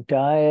and the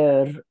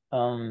entire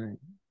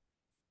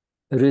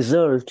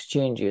result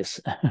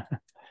changes.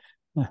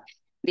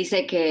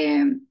 Dice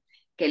que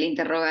el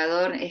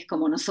interrogador es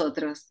como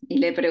nosotros y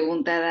le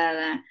pregunta a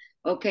Dada,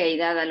 ok,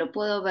 Dada, lo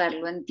puedo ver,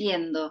 lo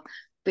entiendo,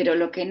 pero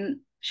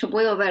yo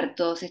puedo ver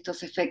todos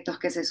estos efectos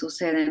que se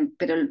suceden,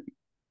 pero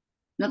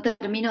no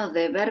termino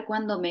de ver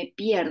cuando me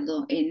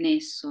pierdo en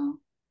eso,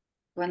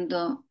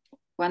 cuando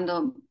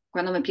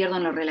me pierdo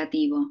en lo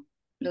relativo.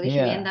 ¿Lo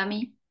dije bien,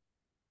 Dami?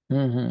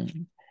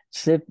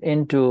 slip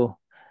into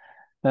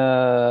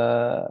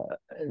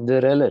the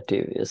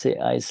relative. You see,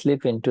 I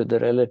slip into the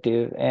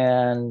relative,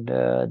 and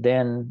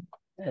then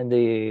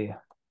the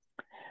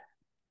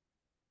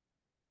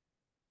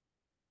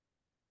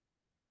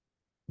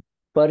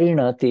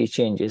parinati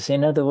changes.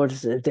 In other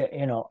words,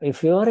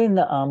 if you're in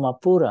the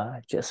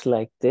amapura, just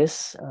like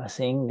this,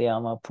 seeing the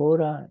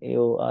amapura,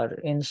 you are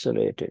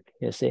insulated,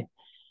 you see.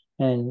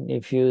 And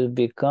if you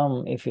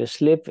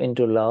slip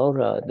into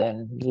Laura,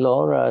 then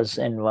Laura's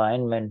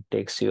environment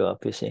takes you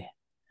up, you see.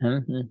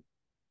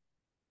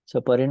 So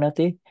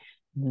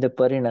the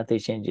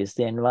parinati changes,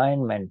 the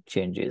environment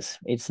changes.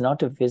 It's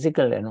not a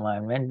physical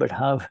environment, but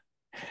how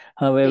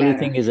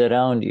everything is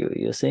around you,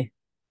 you see.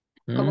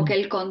 Como que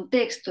el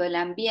contexto, el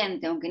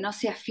ambiente, aunque no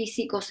sea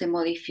físico, se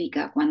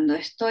modifica. Cuando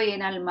estoy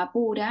en alma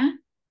pura,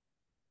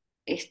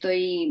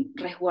 estoy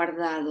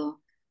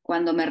resguardado.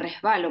 Cuando me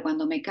resbalo,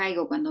 cuando me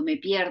caigo, cuando me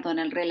pierdo en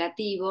el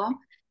relativo,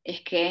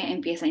 es que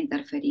empieza a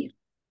interferir.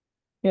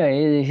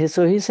 Yeah,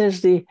 so he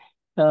says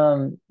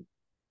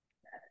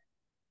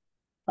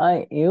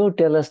you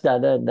tell us,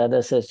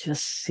 Dada says,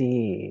 just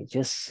see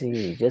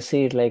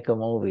it like a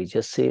movie,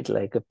 just see it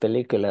like a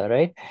película,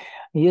 right?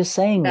 You're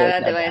saying Dada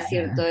that. te va a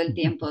decir todo el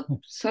tiempo,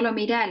 solo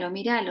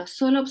míralo,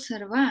 solo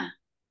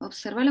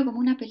observalo como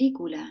una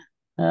película.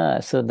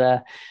 So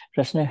the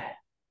Prashna,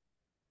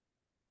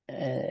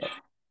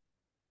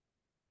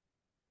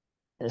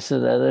 so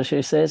the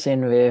Dadashri says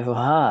in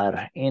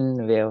vyavaahaar,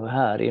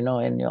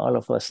 and all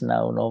of us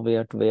now know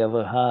what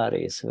vyavaahaar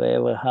is.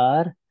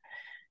 Vyavaahaar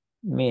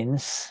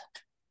means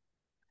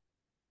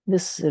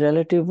this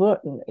relative word.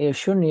 You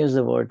shouldn't use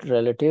the word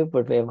relative,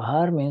 but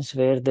vyavaahaar means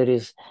where there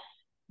is.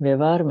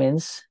 Vyavaahaar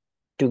means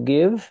to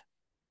give,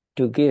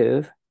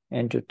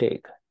 and to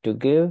take. To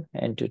give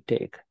and to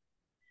take.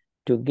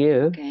 To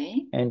give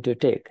and to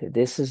take.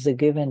 This is the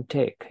give and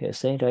take. You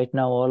see, right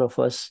now all of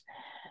us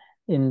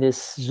in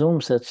this Zoom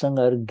satsang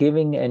are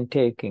giving and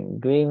taking.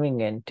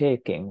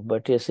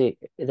 But you see,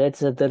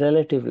 that's at the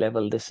relative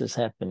level this is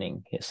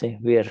happening. You see,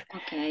 we are...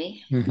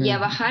 Okay.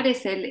 Vyavaahaar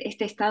es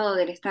este estado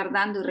del estar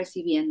dando y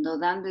recibiendo,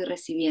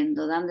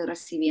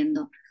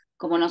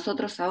 como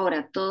nosotros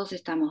ahora todos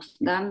estamos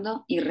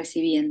dando y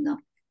recibiendo.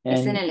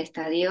 Es en el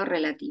estadio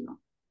relativo.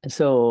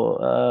 So,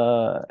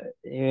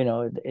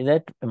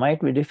 that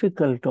might be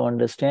difficult to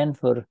understand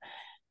for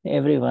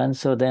everyone,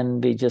 so then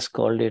we just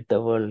called it the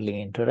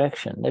worldly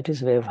interaction. That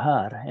is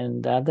vyavaahaar.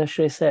 And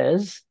Dadashri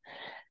says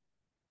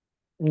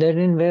that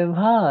in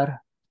vyavaahaar,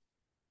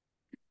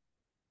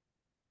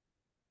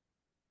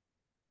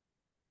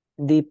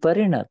 the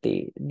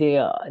parinati,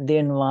 the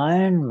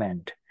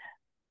environment,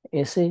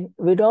 you see,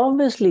 would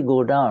obviously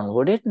go down,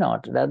 would it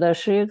not?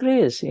 Dadashri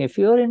agrees. If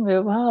you're in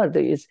vyavaahaar,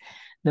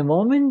 the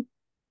moment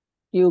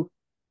you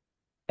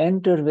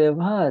enter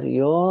vyavaahaar,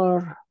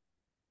 your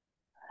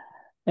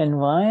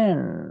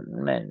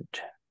environment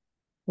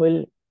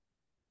will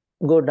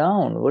go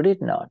down, would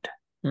it not?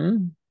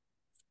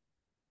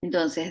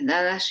 Entonces,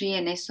 Dadashri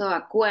en eso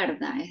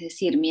acuerda, es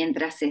decir,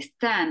 mientras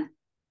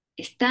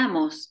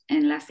estamos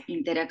en las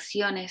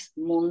interacciones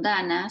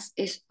mundanas,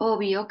 es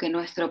obvio que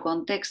nuestro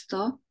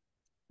contexto,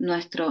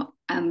 nuestro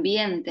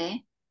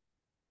ambiente,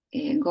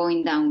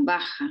 going down,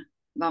 baja,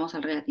 vamos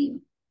al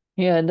relativo.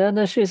 Yeah,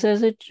 Dadashri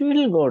says it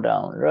will go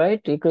down,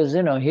 right? Because,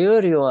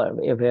 here you are,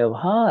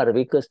 vyavaahaar,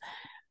 because,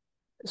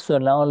 so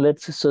now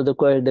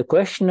the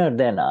questioner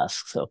then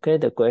asks, okay,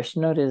 the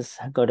questioner has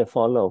got a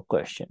follow-up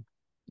question.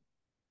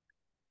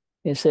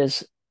 He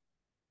says,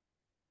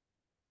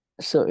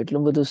 so it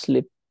will be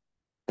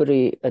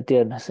slippery,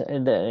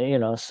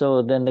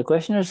 so then the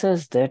questioner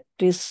says, that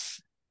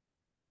is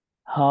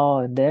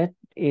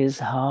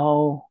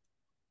how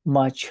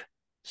much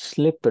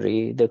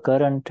slippery the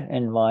current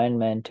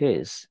environment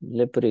is.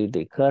 Slippery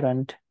the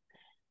current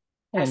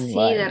Así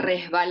de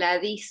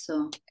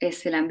resbaladizo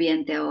es el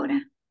ambiente ahora.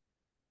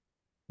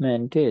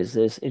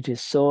 It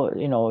is so,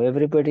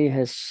 everybody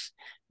has,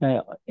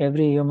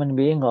 every human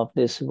being of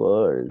this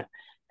world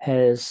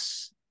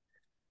has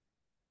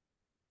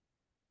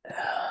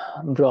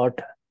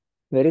brought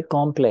very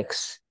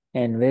complex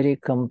and very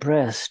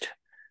compressed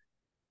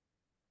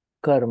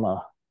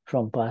karma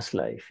from past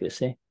life, you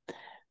see.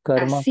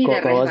 Karma así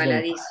de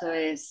resbaladizo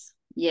es,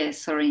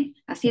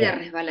 así de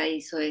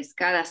resbaladizo es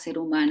cada ser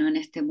humano en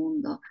este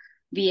mundo.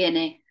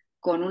 Viene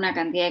con una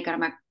cantidad de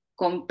karma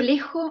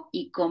complejo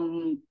y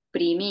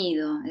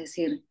comprimido, es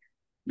decir,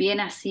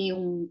 viene así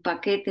un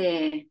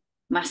paquete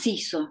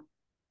macizo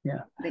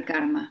de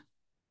karma.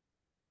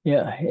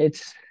 Yeah,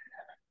 it's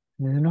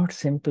not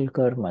simple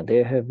karma.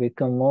 They have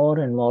become more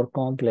and more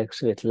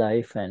complex with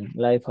life and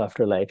life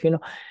after life.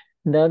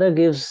 Dada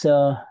gives,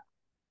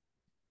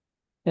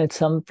 at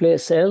some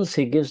place else,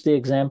 he gives the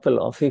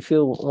example of if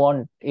you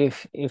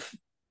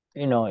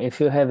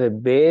have a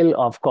bale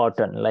of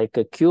cotton, like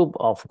a cube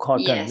of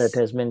cotton that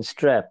has been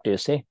strapped, you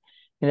see,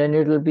 and then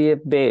it will be a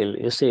bale,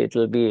 you see, it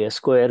will be a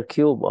square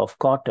cube of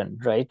cotton,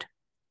 right?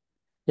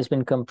 It's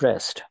been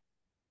compressed.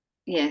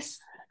 Yes.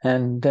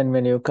 And then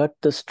when you cut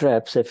the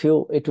straps, it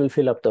will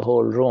fill up the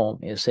whole room,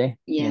 you see?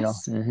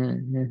 Yes. You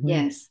know?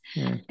 Yes.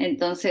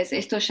 Entonces,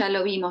 esto ya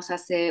lo vimos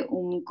hace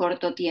un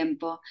corto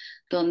tiempo,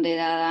 donde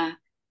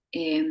Dada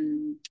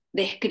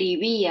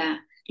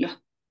describía los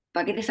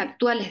paquetes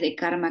actuales de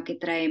karma que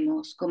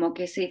traemos, como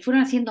que se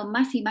fueron haciendo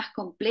más y más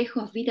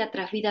complejos vida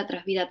tras vida,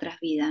 tras vida, tras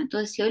vida.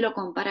 Entonces, si hoy lo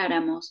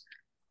comparáramos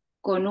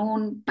con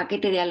un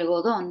paquete de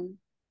algodón,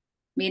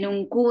 viene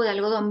un cubo de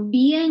algodón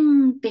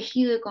bien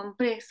tejido y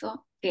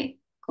compreso, que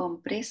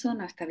compreso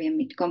no está bien,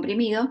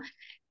 comprimido,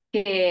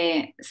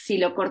 que si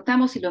lo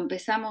cortamos y lo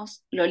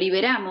empezamos, lo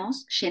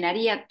liberamos,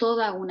 llenaría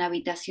toda una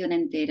habitación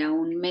entera,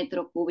 1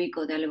 metro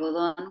cúbico de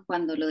algodón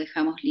cuando lo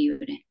dejamos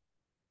libre.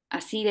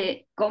 Así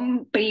de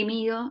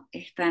comprimido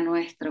está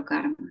nuestro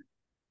karma.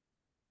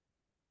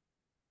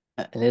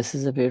 This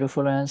is a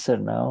beautiful answer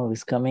now.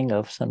 It's coming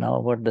up. So now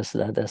what does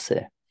Sada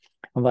say?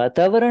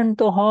 વાતાવરણ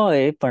તો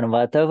હોય, પણ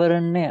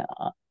વાતાવરણને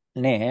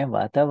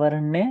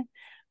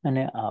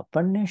અને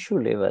આપણને શું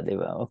લેવા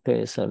દેવા?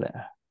 Okay, so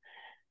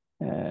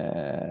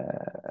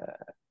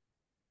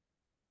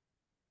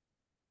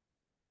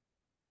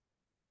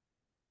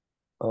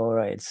all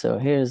right, so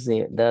here's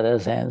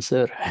Dada's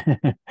answer.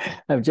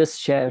 I've just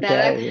shared.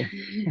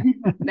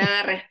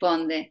 Dada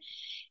responde,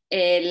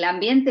 el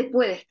ambiente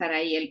puede estar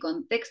ahí, el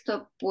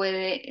contexto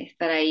puede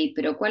estar ahí,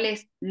 pero ¿cuál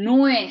es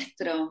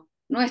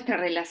nuestra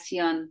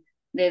relación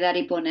de dar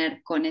y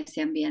poner con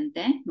ese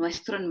ambiente?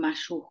 Nuestro en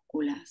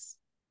mayúsculas.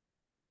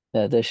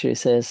 Dadashri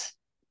says,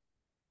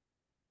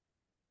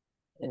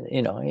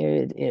 you know,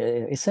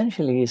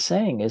 essentially he's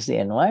saying is the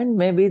environment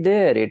may be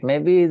there, it may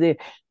be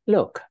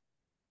look,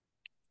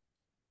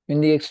 in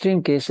the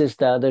extreme cases,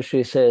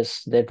 Dadashri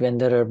says that when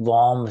there are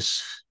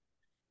bombs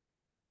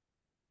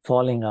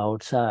falling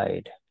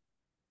outside,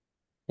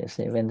 you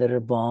see, when there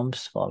are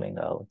bombs falling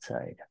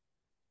outside,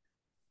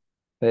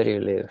 where you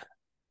live,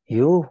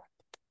 you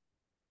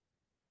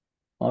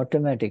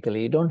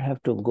automatically, you don't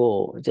have to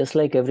go, just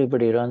like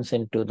everybody runs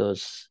into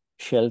those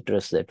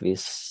shelters that we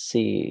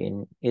see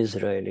in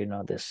Israel, you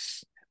know,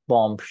 this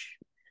bomb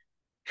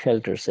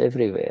shelters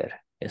everywhere,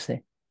 you see.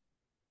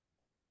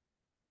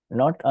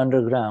 Not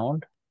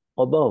underground,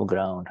 above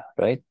ground,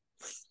 right?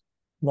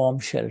 Bomb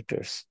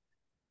shelters,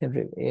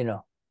 you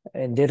know,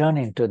 and they run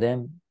into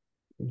them.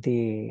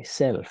 The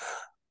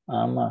self,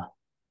 alma,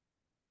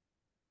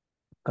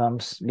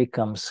 comes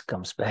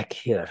back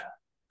here,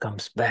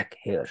 becomes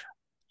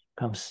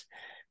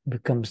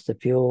the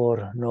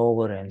pure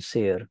knower and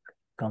seer,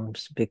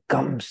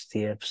 becomes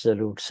the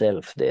absolute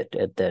self that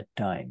at that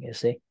time, you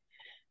see.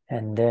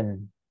 And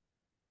then,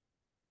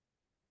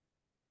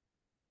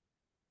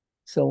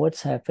 so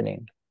what's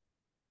happening?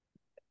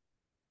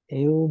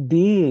 You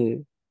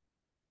be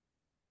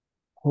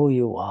who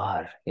you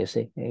are, you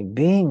see.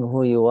 Being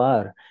who you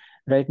are.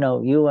 Right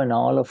now, you and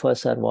all of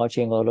us are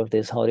watching all of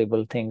these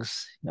horrible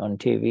things on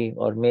TV,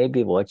 or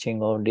maybe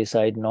watching or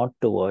decide not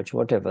to watch,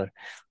 whatever.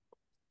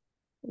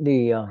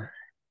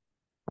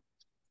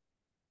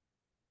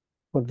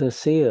 For the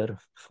seer,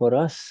 for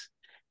us,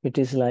 it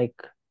is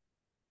like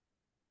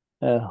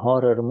a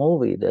horror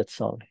movie,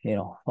 that's all, you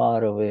know,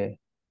 far away.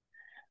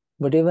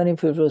 But even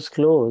if it was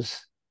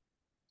close,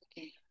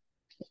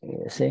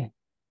 you see,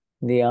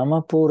 the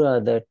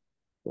Amapura that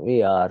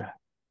we are,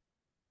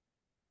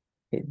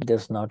 it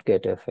does not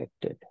get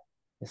affected,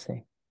 you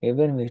see.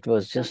 Even if it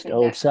was just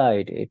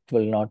outside, it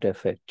will not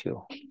affect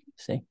you,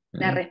 see.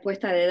 La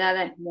respuesta de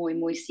Dada es muy,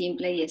 muy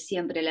simple y es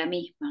siempre la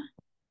misma.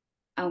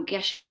 Aunque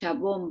haya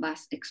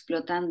bombas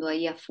explotando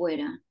ahí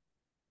afuera,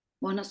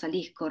 vos no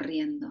salís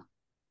corriendo.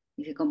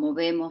 Dice, como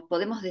vemos,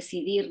 podemos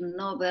decidir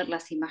no ver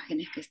las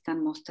imágenes que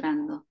están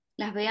mostrando.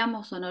 Las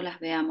veamos o no las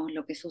veamos,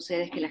 lo que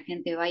sucede es que la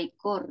gente va y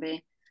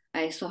corre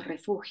a esos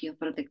refugios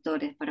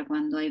protectores para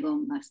cuando hay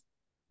bombas,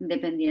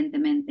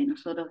 independientemente.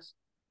 Nosotros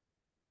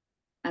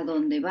a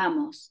donde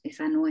vamos es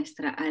a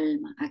nuestra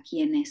alma, a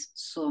quienes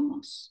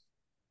somos.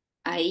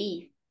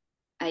 Ahí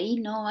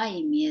no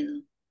hay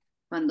miedo.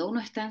 Cuando uno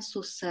está en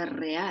su ser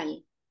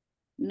real,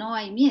 no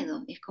hay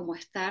miedo. Es como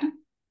estar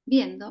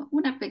viendo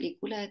una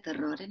película de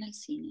terror en el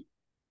cine.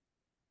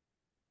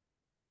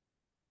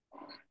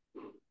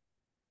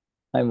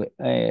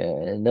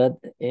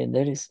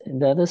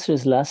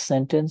 Dadashri's last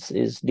sentence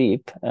is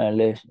deep.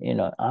 You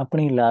know,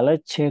 આપણી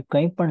લાલચ છે,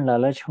 કંઈ પણ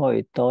લાલચ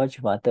હોય તો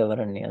જ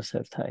વાતાવરણની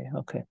અસર થાય.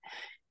 Okay.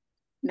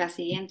 La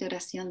siguiente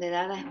oración de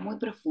Dada es muy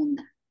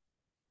profunda.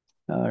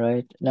 All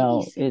right.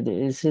 Now,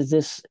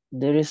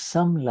 there is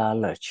some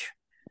lalach.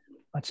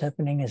 What's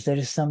happening is there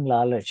is some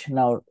lalach.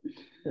 Now,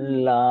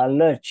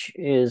 lalach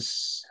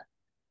is,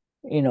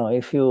 you know,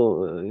 if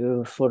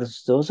you for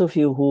those of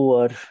you who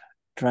are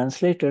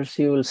translators,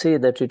 you will see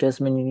that it has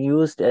been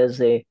used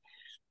as a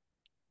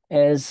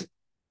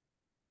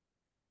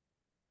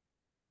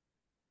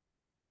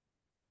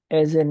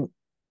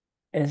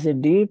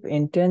deep,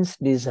 intense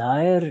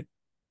desire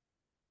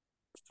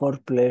for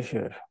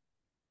pleasure.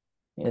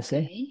 You see?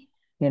 Okay.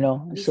 You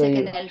know, dice so que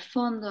en el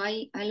fondo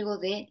hay algo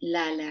de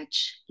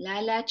lalach.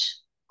 Lalach,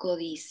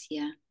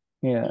 codicia.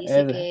 Yeah, y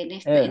dice que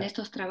en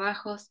estos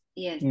trabajos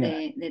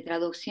de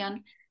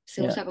traducción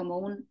se usa como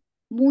un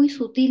muy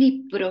sutil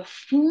y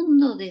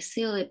profundo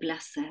deseo de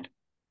placer.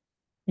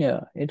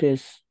 Yeah, it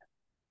is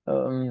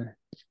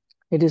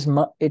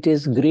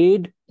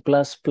greed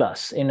plus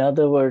plus. In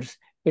other words,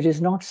 it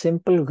is not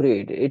simple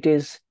greed. It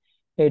is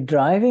a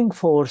driving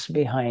force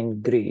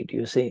behind greed.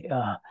 You see,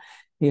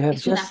 you have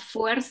Es una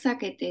fuerza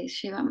que te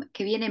lleva,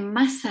 que viene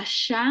más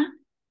allá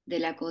de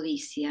la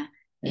codicia.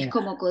 Es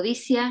como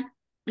codicia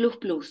plus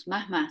plus,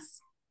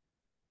 más.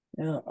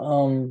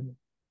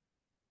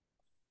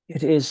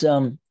 It is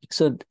so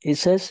it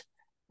says,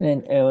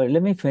 and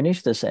let me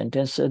finish the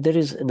sentence. So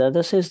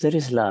Dada says there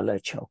is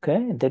lalach,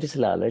 okay? There is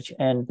lalach,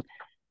 and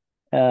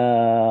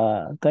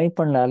કંઈ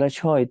પણ લાલચ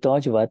હોય તો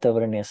જ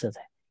વાતાવરણની અસર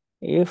થાય.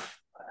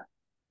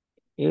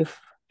 If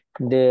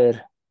there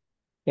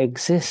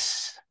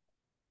exists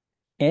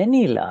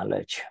any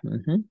lalach,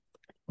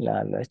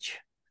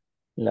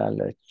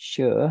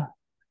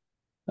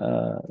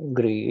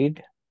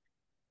 greed,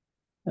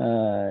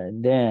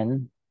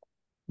 then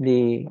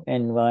the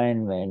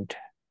environment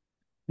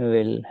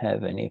will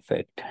have an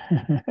effect.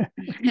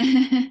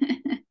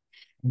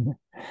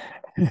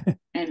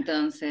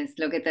 Entonces,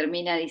 lo que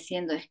termina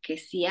diciendo es que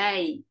si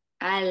hay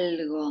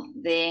algo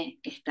de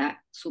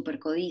esta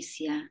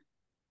supercodicia,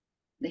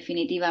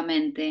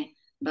 definitivamente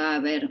va a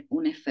haber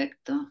un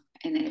efecto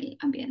en el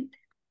ambiente.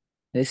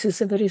 This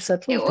is a very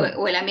subtle thing.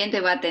 O el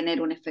ambiente va a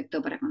tener un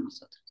efecto para con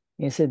nosotros.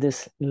 You see,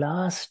 this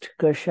last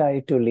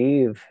kashai to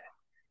leave,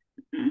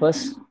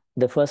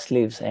 the first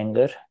leaves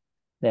anger,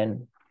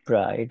 then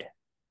pride,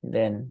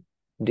 then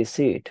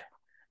deceit,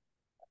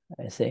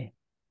 I say.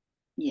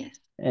 Yes.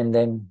 And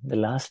then the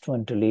last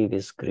one to leave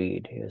is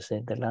greed. You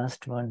say the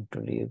last one to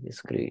leave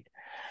is greed.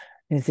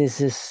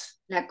 This is...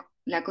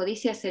 La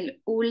codicia es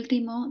el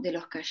último de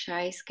los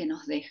kashais que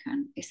nos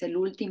dejan. Es el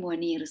último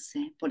en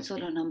irse. Por eso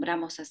lo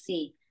nombramos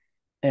así.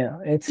 Yeah,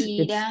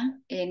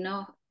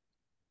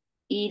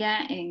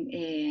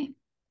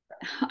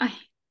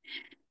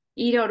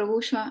 ira,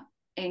 orgullo,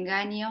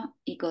 engaño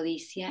y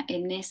codicia,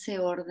 en ese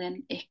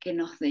orden es que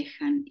nos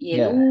dejan. Y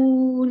el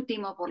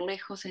último por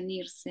lejos en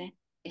irse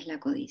es la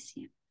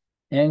codicia.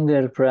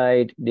 Anger,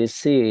 pride,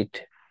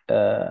 deceit.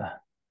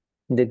 The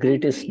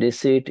greatest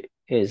deceit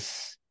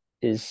is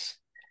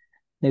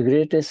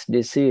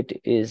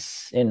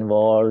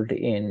involved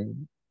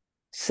in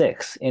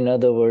sex. In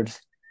other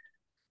words,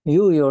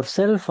 you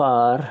yourself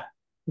are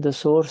the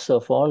source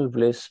of all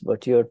bliss,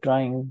 but you're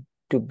trying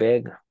to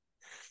beg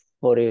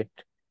for it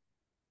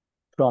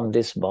from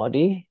this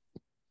body.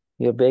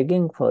 You're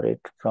begging for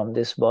it from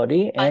this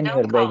body, and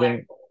you're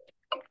begging,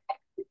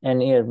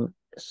 and you're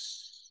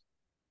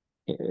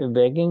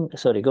begging.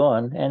 Sorry, go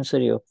on. Answer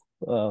your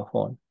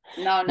phone.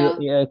 No.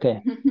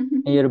 Okay.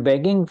 You're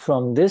begging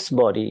from this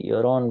body,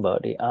 your own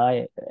body.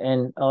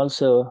 And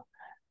also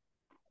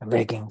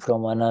begging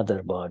from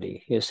another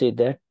body. You see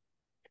that?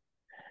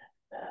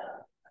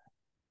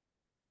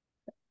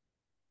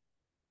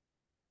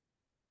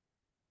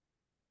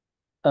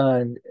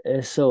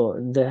 So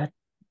that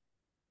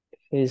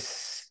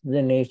is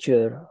the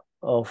nature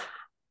of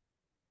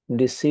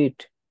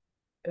deceit,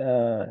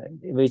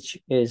 which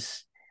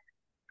is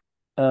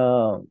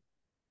the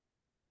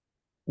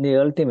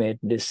ultimate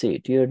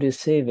deceit. You're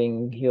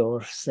deceiving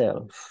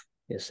yourself,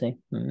 you see.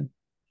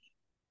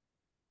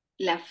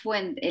 La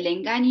fuente, el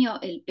engaño,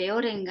 el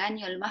peor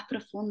engaño, el más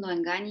profundo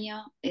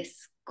engaño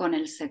es con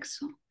el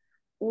sexo.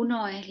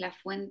 Uno es la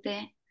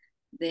fuente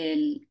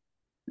de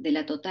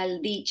la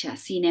total dicha.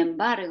 Sin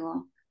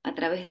embargo, a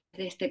través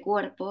de este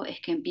cuerpo es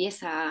que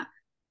empieza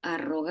a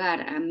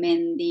rogar, a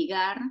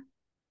mendigar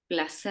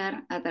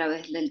placer a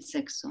través del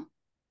sexo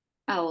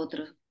a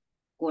otro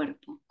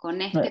cuerpo,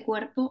 con este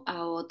cuerpo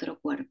a otro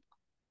cuerpo.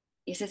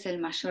 Ese es el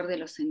mayor de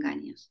los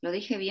engaños. ¿Lo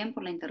dije bien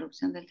por la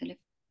interrupción del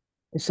teléfono?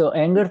 So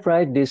anger,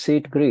 pride,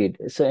 deceit, greed.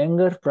 So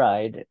anger,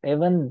 pride,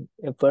 even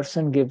a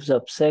person gives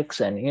up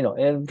sex and,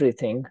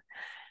 everything,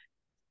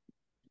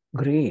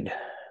 greed.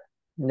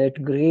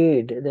 That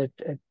greed, that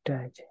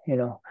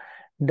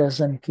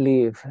doesn't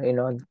leave.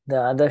 The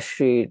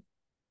Dadashri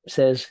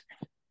says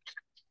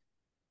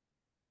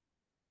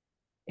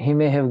he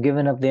may have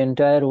given up the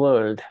entire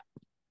world,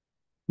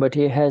 but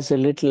he has a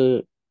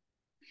little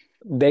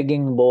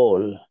begging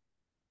bowl,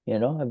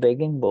 a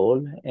begging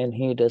bowl, and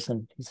he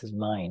says,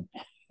 mine.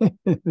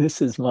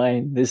 This is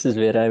mine. This is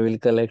where I will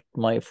collect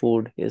my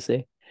food, you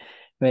see.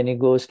 When he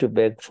goes to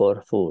beg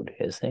for food,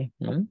 you see.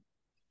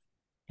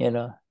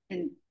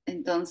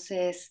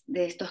 Entonces,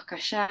 de estos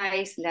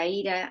kashais, la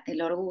ira,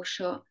 el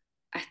orgullo,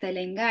 hasta el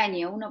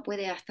engaño, uno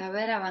puede hasta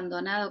haber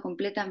abandonado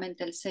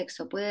completamente el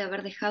sexo, puede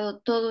haber dejado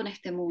todo en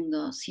este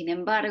mundo. Sin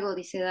embargo,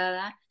 dice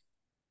Dada,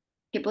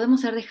 que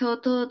podemos haber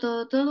dejado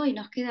todo y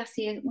nos queda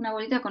así una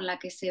bolita con la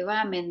que se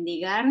va a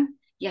mendigar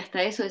y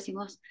hasta eso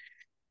decimos,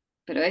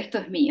 pero esto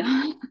es mío.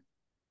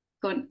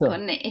 Con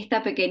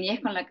esta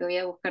pequeñez con la que voy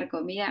a buscar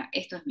comida,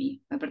 esto es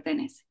mío, me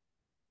pertenece.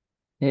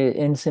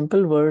 In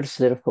simple words,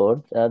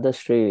 therefore,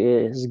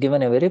 Dadashri is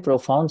given a very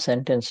profound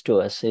sentence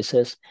to us. He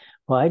says,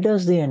 why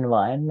does the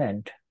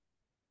environment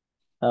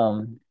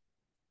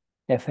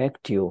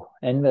affect you,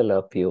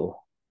 envelop you?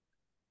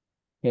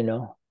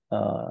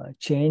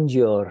 change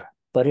your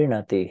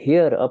parinati.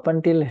 Here, up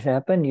until it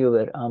happened, you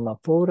were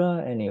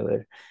amapura and you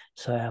were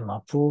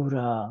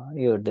swayamapura,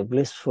 you're the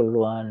blissful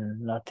one,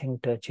 nothing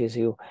touches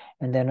you.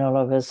 And then all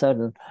of a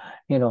sudden,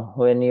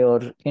 when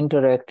you're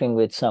interacting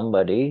with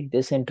somebody,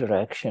 this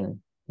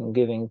interaction,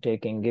 giving,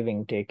 taking,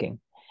 the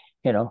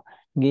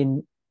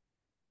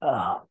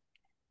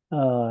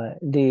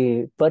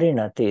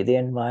parinati, the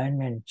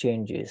environment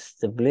changes,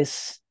 the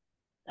bliss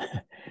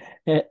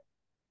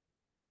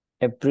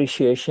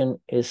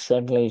appreciation is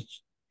suddenly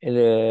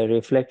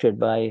reflected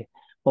by,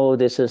 oh,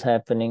 this is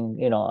happening,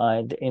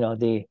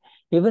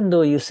 even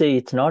though you say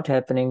it's not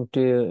happening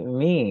to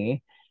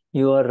me,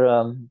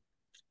 your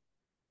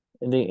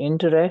the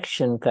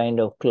interaction kind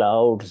of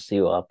clouds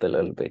you up a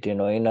little bit,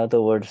 in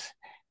other words,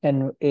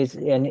 and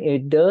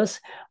it does.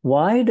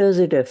 Why does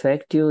it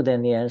affect you?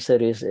 Then the answer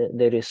is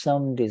there is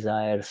some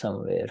desire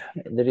somewhere.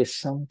 There is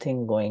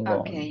something going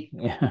on.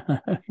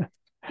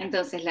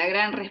 Entonces, la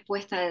gran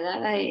respuesta de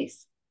Dada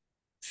es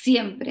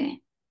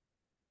siempre,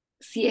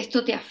 si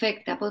esto te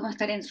afecta, podemos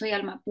estar en soy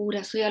alma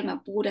pura, soy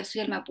alma pura,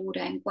 soy alma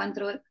pura. En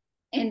cuanto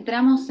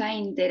entramos a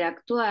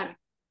interactuar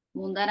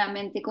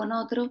mundanamente con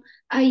otro,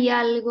 hay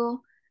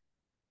algo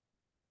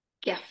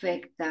que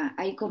afecta,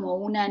 hay como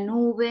una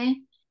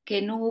nube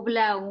que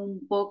nubla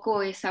un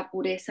poco esa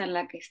pureza en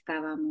la que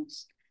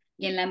estábamos.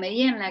 Y en la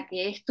medida en la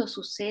que esto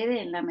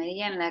sucede, en la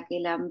medida en la que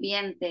el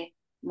ambiente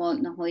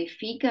nos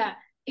modifica,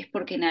 es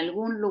porque en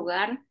algún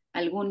lugar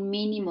algún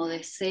mínimo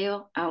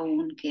deseo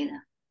aún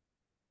queda.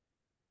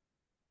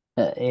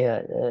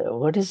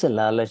 What is the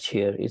lalach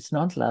here? It's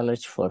not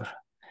lalach for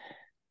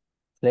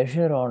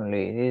pleasure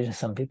only.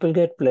 Some people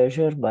get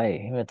pleasure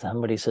by when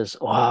somebody says,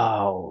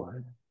 wow,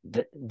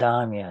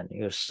 Damian,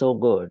 you're so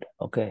good.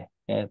 Okay,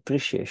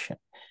 appreciation.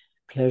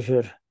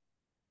 Pleasure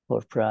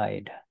for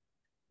pride,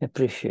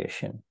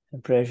 appreciation,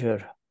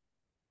 pleasure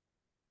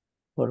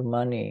for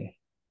money,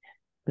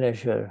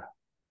 pleasure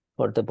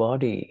for the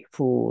body,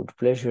 food,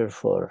 pleasure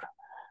for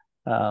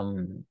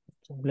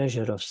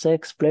pleasure of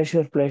sex,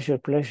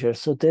 pleasure.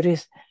 So there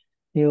is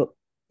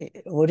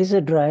what is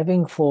the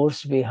driving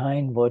force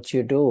behind what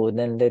you do?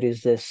 Then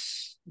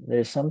there's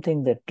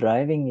something that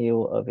driving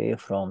you away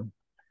from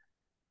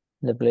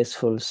the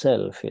blissful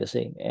self, you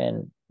see.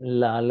 And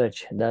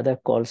lalach, Dada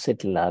calls it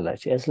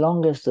lalach. As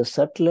long as the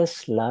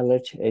subtlest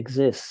lalach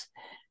exists,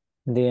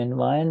 the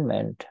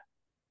environment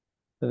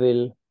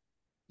will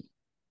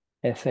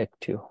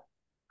affect you.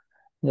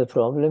 The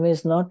problem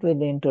is not with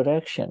the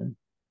interaction.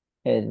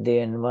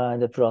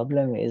 The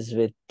problem is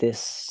with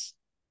this.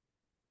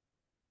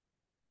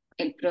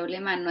 El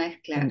problema no es,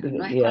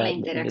 no es con la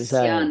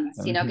interacción,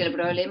 sino que el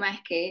problema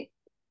es que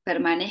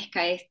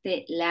permanezca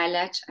este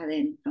lalach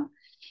adentro.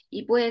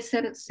 Y puede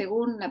ser,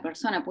 según la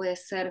persona, puede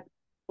ser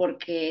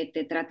porque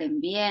te traten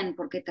bien,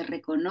 porque te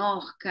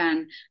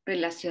reconozcan,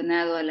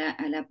 relacionado a la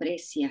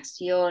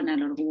apreciación,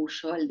 al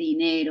orgullo, al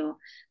dinero,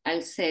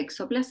 al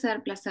sexo,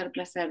 placer,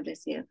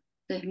 decir.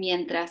 Entonces,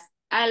 mientras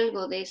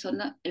algo de eso,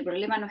 el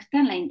problema no está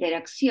en la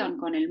interacción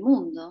con el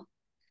mundo,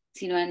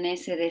 sino en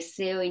ese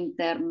deseo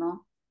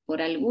interno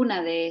por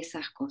alguna de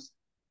esas cosas.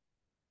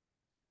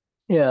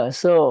 Yeah,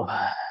 so,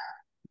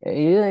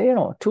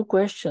 two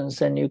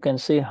questions and you can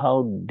see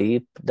how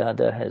deep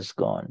Dada has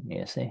gone,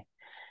 you see.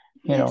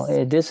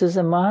 This is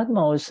a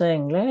Mahatma who's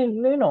saying,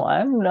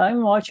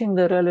 I'm watching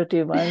the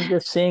relative, I'm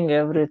just seeing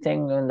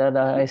everything that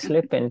I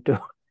slip into.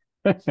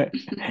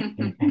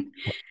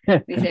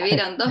 Dice,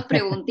 vieron dos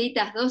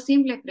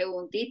simples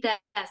preguntitas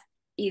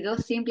y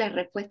dos simples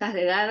respuestas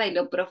de Dada y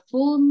lo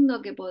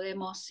profundo que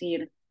podemos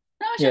ir.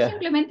 No, yo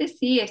simplemente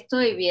sí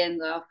estoy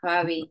viendo a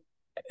Fabi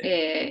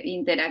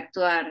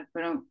interactuar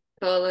con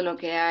todo lo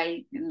que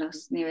hay en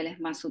los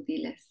niveles más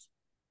sutiles.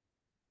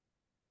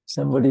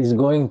 Somebody's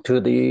going to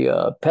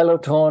the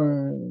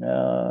Peloton,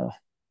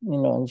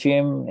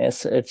 gym,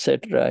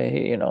 etc.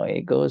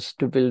 He goes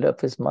to build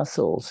up his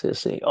muscles. You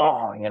say,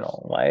 oh,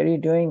 why are you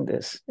doing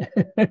this?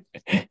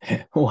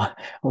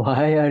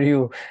 why are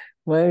you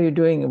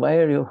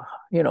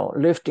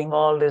lifting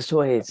all these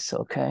weights?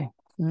 Okay.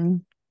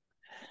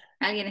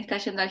 Alguien está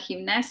yendo al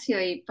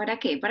gimnasio y ¿para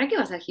qué? ¿Para qué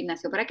vas al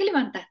gimnasio? ¿Para qué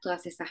levantas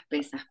todas esas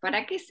pesas?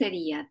 ¿Para qué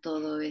sería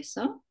todo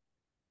eso?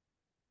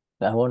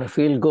 I want to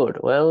feel good.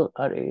 Well,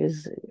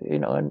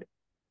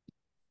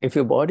 if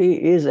your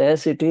body is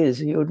as it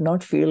is, you would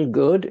not feel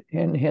good.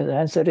 And his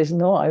answer is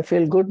no, I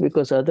feel good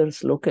because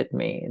others look at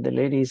me. The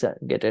ladies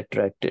get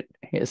attracted,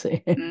 you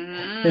see.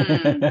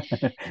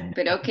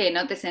 Pero que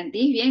no te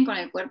sentís bien con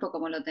el cuerpo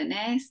como lo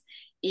tenés.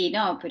 Y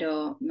no,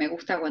 pero me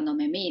gusta cuando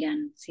me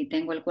miran. Si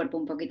tengo el cuerpo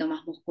un poquito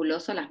más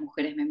musculoso, las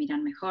mujeres me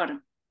miran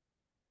mejor.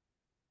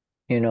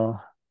 It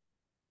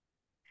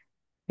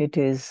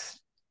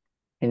is,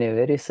 in a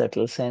very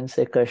subtle sense,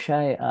 a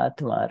Kashai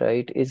Atma,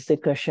 right? It's the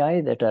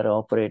Kashai that are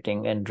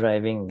operating and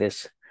driving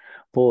this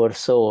poor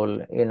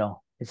soul,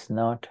 it's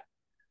not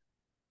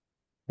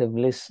the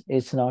bliss,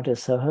 it's not a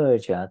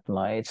Sahaj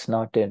Atma, it's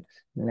not a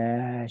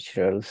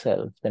natural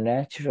self. The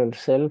natural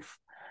self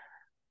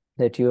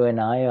that you and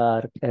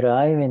I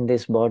arrive in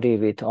this body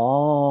with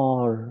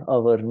all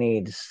our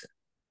needs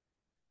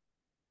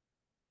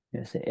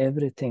You see,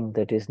 everything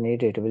that is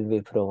needed will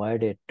be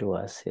provided to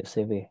us. You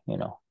see,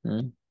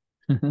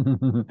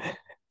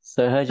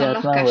 Son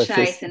los Sahajatma kashais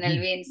versus. en el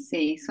bien,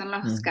 sí, son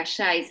los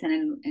kashais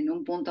en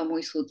un punto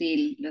muy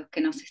sutil, los que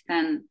nos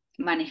están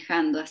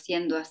manejando,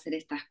 haciendo hacer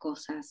estas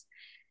cosas.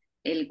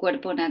 El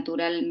cuerpo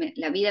natural,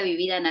 la vida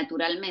vivida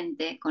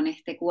naturalmente con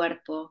este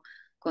cuerpo,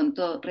 con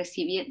todo,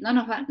 recibiendo,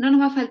 no nos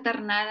va a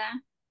faltar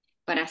nada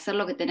para hacer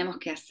lo que tenemos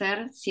que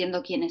hacer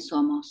siendo quienes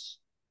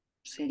somos,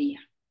 sería.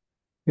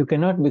 You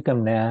cannot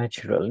become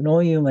natural. No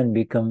human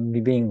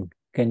being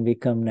can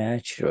become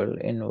natural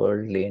in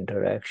worldly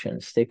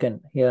interactions. They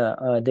can,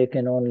 they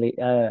can only,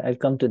 I'll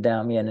come to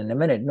Damian in a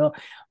minute. No,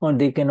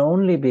 they can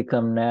only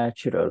become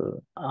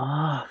natural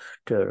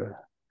after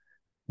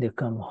they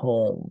come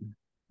home.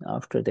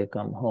 After they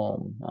come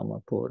home,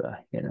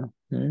 Amapura,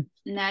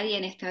 Nadie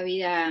en esta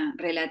vida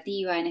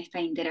relativa, en esta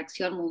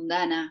interacción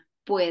mundana,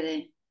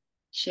 puede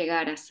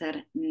llegar a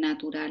ser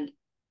natural.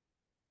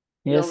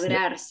 Yes.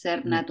 Lograr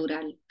ser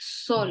natural.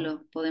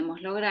 Solo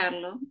podemos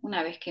lograrlo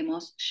una vez que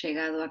hemos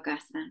llegado a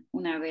casa,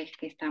 una vez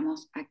que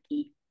estamos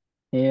aquí,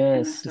 en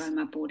nuestra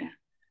alma pura.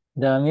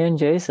 Damian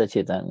Jai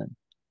Sachidanand.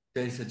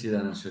 Jai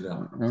Sachidanand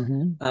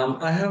Sudam.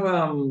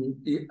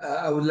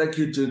 I would like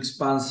you to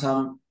expand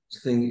something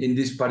in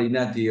this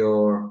parinati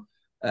or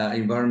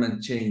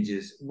environment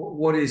changes.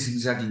 What is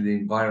exactly the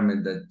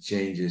environment that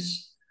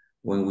changes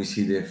when we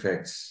see the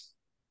effects?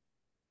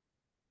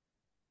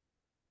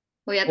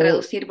 Voy a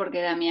traducir porque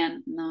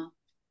Damián no.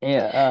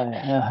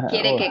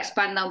 Quiere que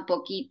expanda un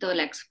poquito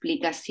la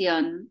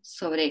explicación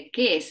sobre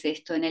qué es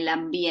esto en el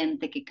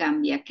ambiente que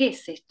cambia, qué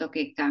es esto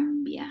que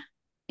cambia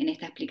en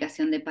esta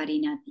explicación de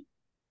Parinati.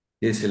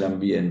 ¿Qué es el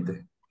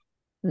ambiente?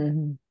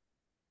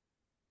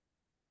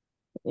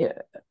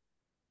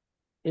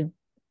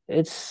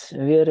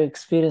 We are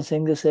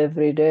experiencing this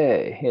every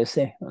day, you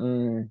see.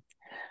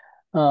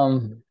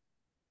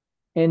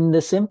 In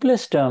the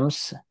simplest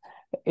terms,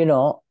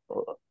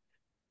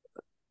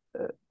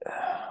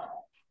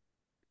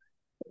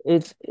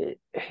 it's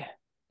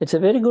a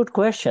very good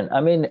question.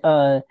 I mean,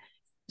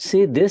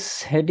 see,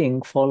 this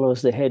heading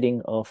follows the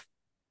heading of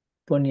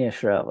Punya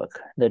Shravak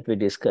that we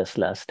discussed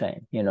last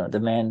time, the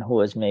man who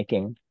was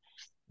making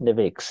the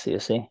wicks, you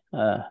see.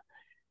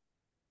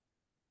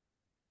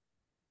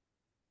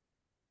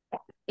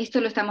 Esto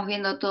lo estamos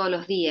viendo todos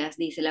los días,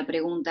 dice la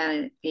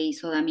pregunta que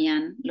hizo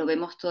Damián. Lo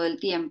vemos todo el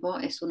tiempo,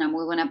 es una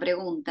muy buena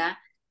pregunta.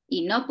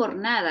 Y no por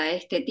nada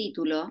este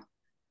título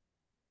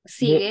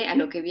sigue a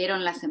lo que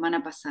vieron la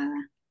semana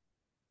pasada.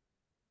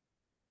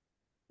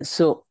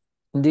 So,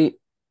 the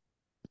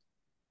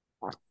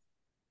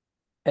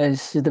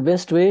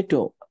best way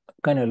to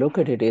kind of look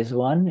at it is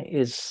one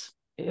is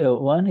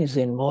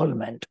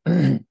involvement,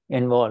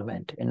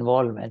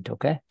 involvement,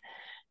 okay?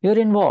 You're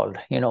involved,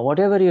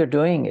 whatever you're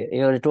doing,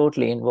 you're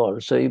totally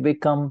involved. So you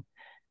become,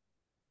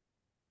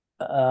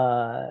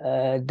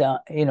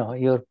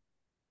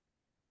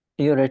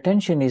 your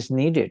attention is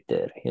needed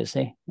there, you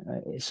see.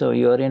 So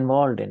you're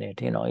involved in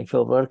it. If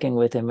you're working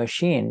with a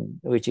machine,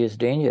 which is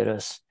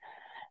dangerous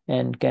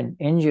and can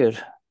injure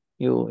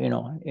you,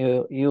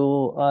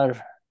 you are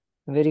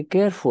very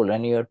careful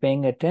and you're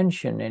paying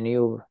attention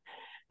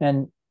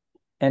and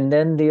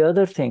then the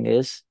other thing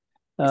is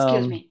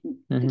Excuse me.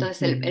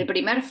 Entonces el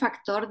primer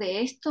factor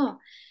de esto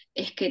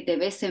es que te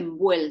ves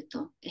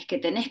envuelto, es que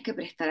tenés que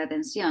prestar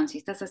atención. Si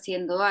estás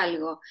haciendo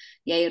algo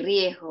y hay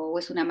riesgo o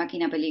es una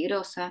máquina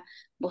peligrosa,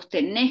 vos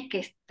tenés que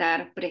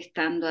estar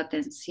prestando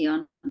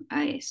atención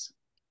a eso.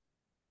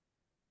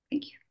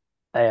 Thank you.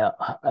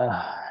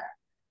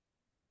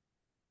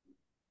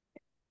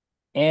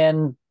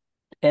 And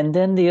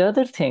then the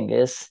other thing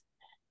is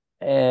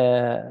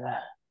the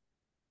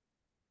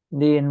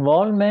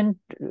involvement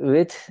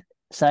with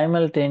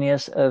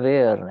simultaneous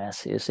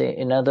awareness, you see.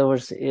 In other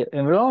words,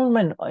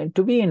 involvement,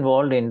 to be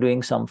involved in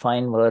doing some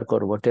fine work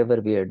or whatever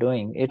we are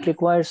doing, it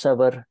requires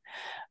our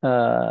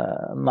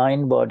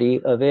mind-body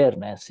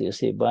awareness, you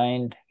see.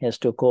 Mind has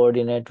to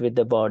coordinate with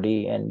the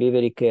body and be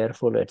very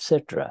careful,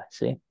 etc.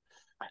 See,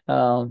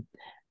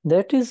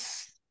 that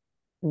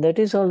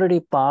is already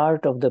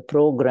part of the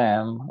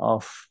program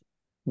of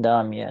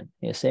Damian,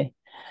 you see.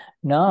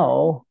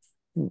 Now,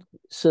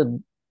 so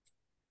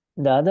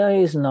Dada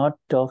is not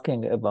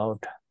talking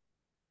about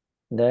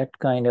that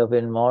kind of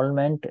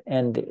involvement,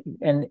 and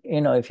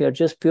if you're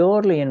just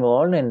purely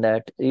involved in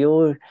that,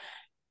 in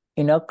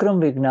Akram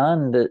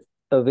Vignan, the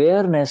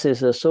awareness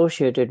is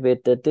associated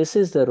with that. This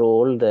is the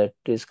role that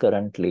is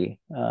currently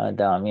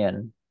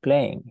Damian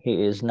playing.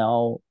 He is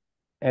now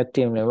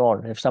actively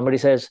involved. If somebody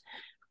says,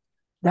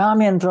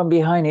 Damian from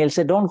behind, he'll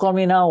say, don't call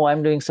me now,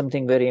 I'm doing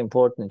something very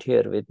important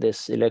here with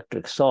this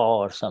electric saw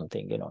or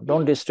something,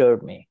 don't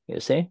disturb me, you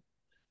see.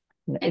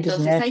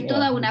 Entonces hay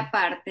toda una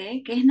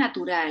parte que es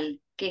natural,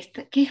 que es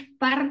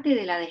parte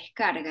de la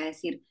descarga, es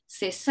decir,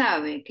 se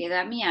sabe que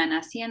Damián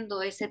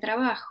haciendo ese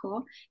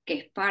trabajo, que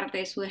es parte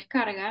de su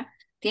descarga,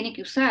 tiene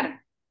que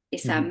usar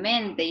esa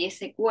mente y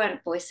ese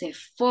cuerpo, ese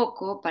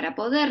foco para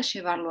poder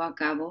llevarlo a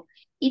cabo.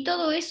 Y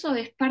todo eso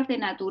es parte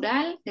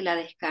natural de la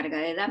descarga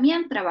de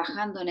Damián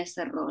trabajando en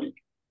ese rol.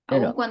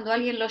 Aun cuando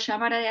alguien lo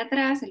llamara de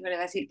atrás, él le va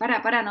a decir,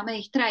 para, no me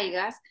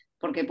distraigas,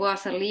 porque puedo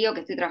hacer lío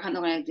que estoy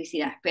trabajando con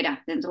electricidad.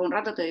 Espera, dentro de un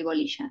rato te doy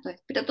bolilla.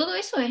 Entonces, pero todo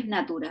eso es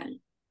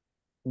natural.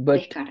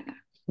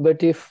 Descarga.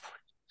 But if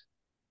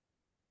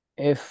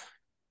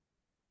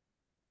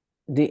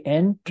the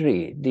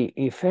entry, the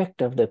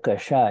effect of the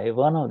kashai,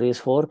 one of these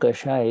 4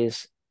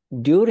 kashais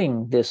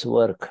during this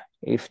work,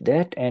 if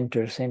that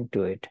enters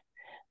into it,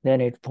 then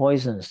it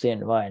poisons the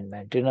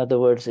environment. In other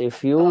words,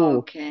 if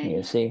you,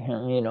 you see,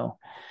 you know.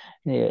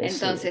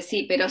 Yes. Entonces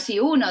sí, pero si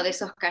uno de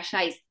esos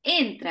kashais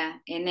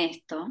entra en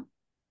esto,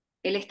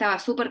 él estaba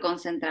súper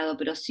concentrado,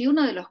 pero si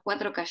uno de los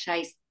 4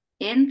 kashais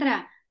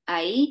entra,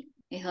 ahí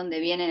es donde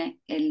viene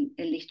el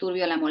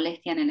disturbio, la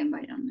molestia en el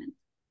environment.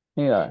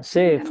 Yeah,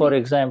 say for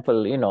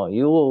example, you know,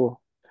 you're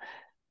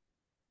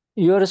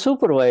a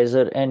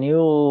supervisor and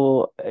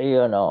you're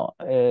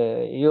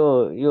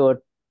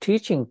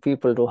teaching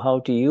people to how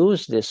to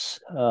use this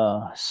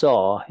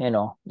saw, you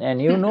know,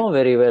 and you know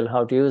very well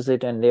how to use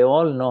it, and they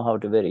all know how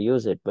to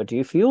use it. But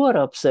if you are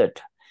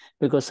upset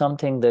because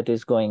something that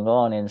is going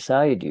on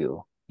inside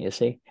you, you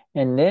see,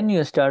 and then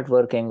you start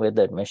working with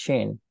that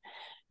machine,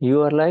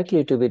 you are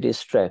likely to be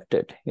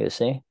distracted, you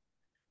see.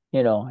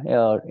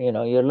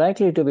 You're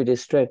likely to be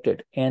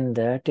distracted, and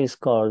that is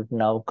called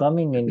now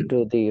coming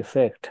into the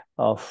effect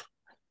of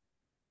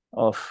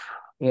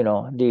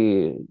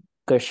the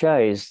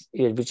kashais,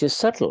 which is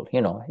subtle.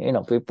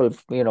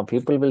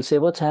 People will say,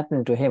 "What's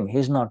happened to him?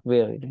 He's not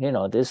very,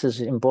 this is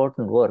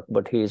important work,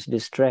 but he is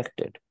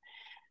distracted."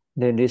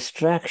 The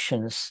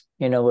distractions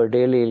in our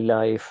daily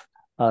life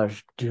are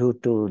due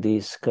to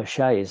these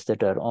kashais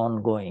that are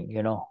ongoing.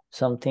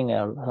 Something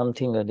or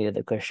the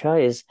other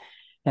kashais.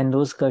 And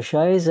those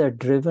kashais are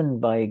driven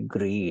by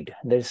greed.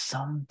 There's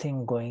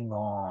something going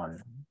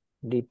on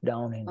deep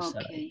down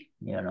inside,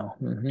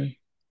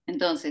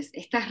 Entonces,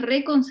 estás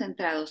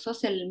reconcentrado,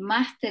 sos el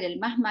máster, el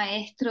más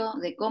maestro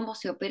de cómo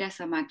se opera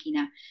esa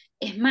máquina.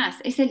 Es más,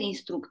 es el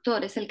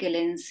instructor, es el que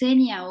le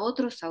enseña a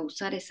otros a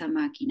usar esa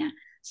máquina.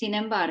 Sin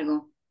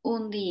embargo,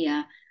 un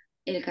día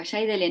el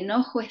kashai del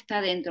enojo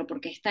está dentro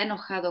porque está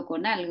enojado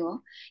con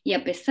algo, y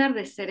a pesar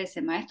de ser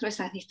ese maestro,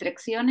 esas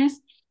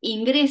distracciones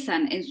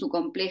ingresan en su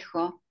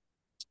complejo,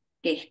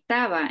 que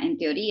estaba en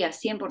teoría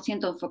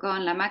 100% enfocado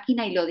en la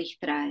máquina, y lo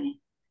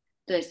distrae.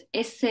 Entonces,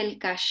 es el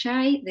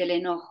kashai del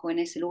enojo en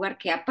ese lugar,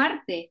 que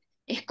aparte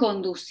es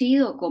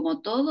conducido,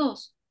 como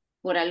todos,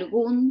 por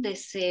algún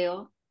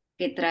deseo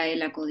que trae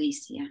la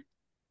codicia.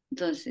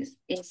 Entonces,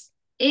 es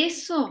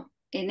eso,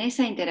 en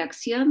esa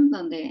interacción,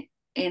 donde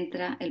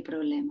entra el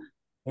problema,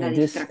 la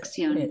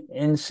distracción.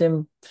 In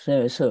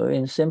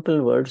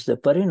simple words, the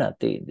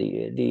parinati,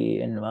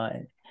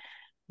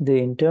 the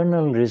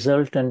internal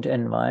resultant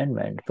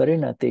environment,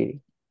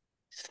 parinati,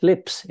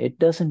 slips. It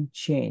doesn't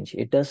change.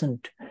 It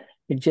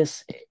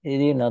just,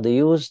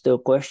 the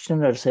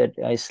questioner said,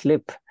 I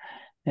slip.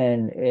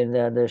 And in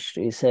the other,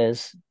 he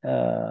says,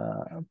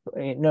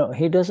 no,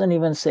 he doesn't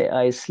even say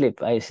I slip.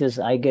 He says,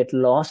 I get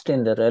lost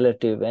in the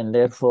relative, and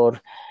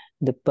therefore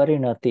the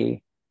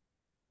parinati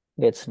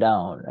gets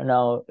down.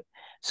 Now,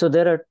 so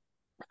there are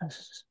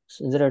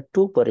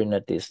 2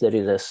 parinatis. There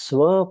is a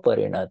swa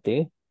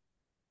parinati,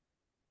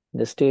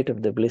 the state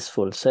of the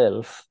blissful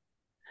self,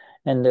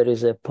 and there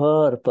is a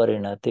par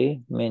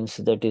parinati, means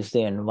that is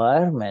the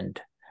environment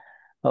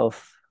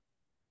of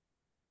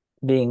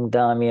being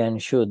Damian,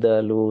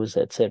 Shuddha, luz,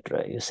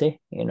 etc. You see,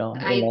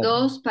 Hay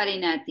 2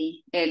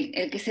 parinati,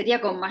 el que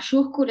sería con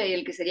mayúscula y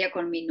el que sería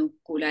con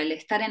minúscula, el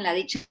estar en la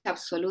dicha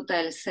absoluta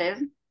del ser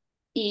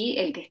y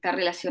el que está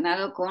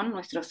relacionado con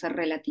nuestro ser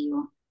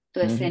relativo.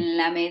 Entonces, en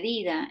la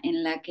medida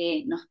en la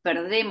que nos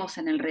perdemos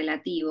en el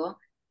relativo,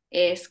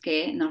 es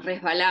que nos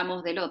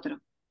resbalamos del otro.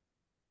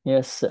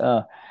 Yes,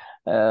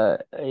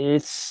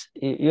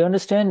 you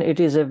understand, it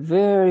is a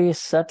very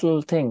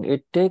subtle thing.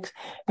 It takes,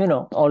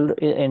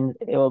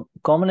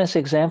 commonest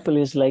example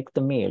is like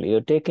the meal.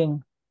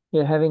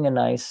 You're having a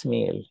nice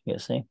meal, you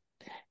see.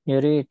 You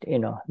eat,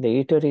 the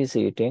eater is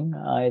eating,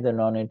 the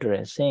non-eater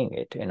is seeing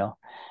it,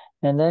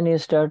 and then you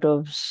start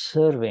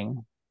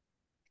observing.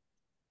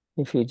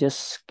 If you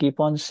just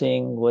keep on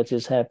seeing what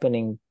is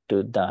happening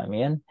to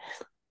Damian,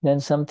 then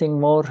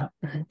something more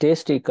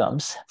tasty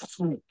comes.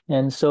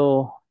 And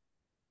so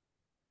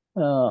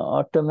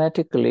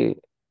automatically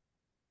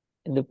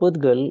the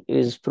Pudgal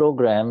is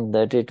programmed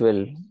that it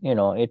will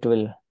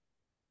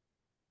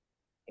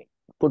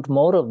put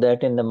more of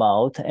that in the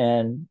mouth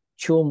and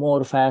chew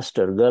more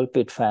faster, gulp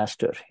it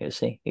faster, you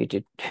see, eat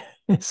it,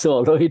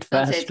 swallow it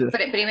faster.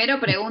 Entonces,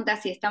 primero pregunta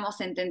si estamos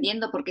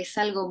entendiendo, porque es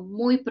algo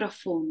muy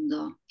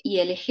profundo. Y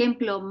el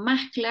ejemplo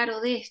más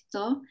claro de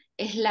esto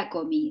es la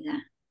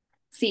comida.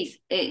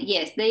 Sí,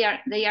 yes, they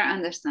are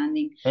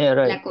understanding. Yeah,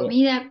 right, la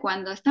comida,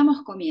 cuando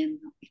estamos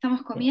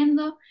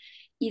comiendo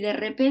y de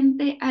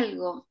repente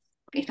algo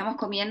que estamos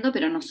comiendo,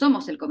 pero no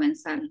somos el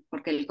comensal,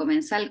 porque el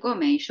comensal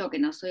come y yo, que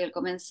no soy el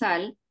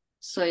comensal,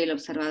 soy el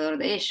observador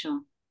de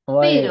ello.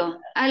 Pero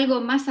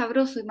algo más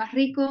sabroso y más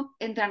rico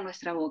entra en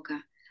nuestra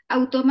boca.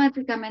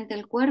 Automáticamente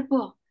el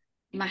cuerpo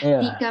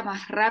mastica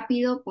más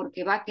rápido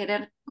porque va a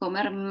querer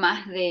comer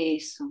más de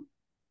eso.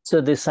 So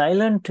the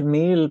silent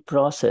meal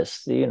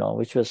process,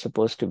 which was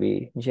supposed to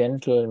be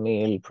gentle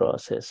meal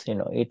process,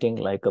 eating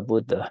like a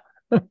Buddha,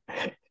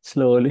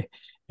 slowly,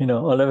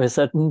 all of a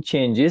sudden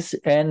changes,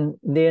 and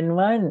the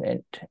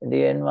environment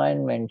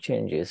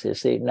changes. You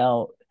see,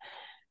 now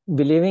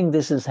believing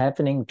this is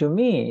happening to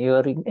me, you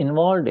are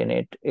involved in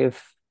it,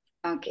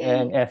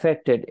 and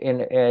affected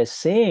in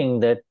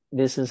saying that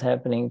this is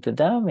happening to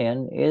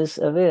Damian is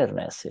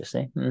awareness, you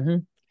see.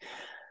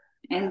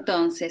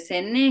 Entonces,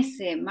 en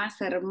ese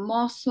más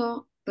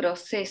hermoso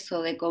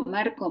proceso de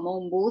comer como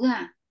un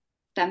Buda,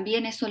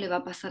 también eso le va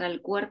a pasar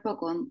al cuerpo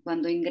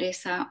cuando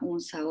ingresa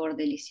un sabor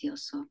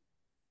delicioso.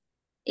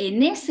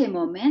 En ese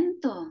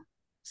momento,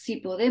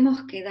 si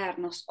podemos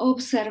quedarnos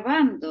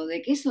observando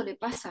de que eso le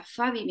pasa a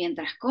Fabi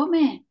mientras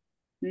come,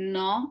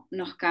 no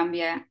nos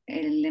cambia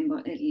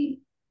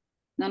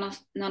no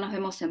nos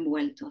vemos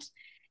envueltos.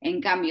 En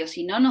cambio,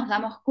 si no nos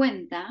damos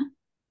cuenta,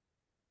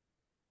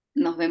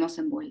 nos vemos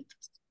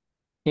envueltos.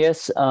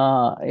 Yes,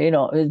 there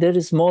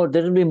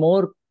will be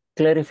more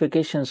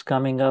clarifications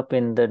coming up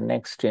in the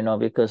next,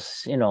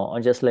 because,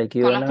 just like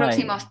you Con and los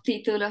próximos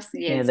títulos,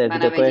 yes,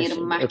 van a venir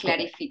más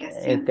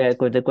clarificaciones.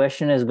 The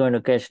question is going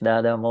to catch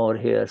Dada more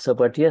here. So,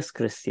 but yes,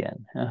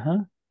 Christian.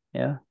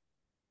 Yeah.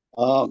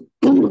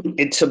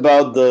 It's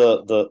about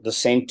the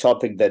same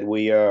topic that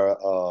we are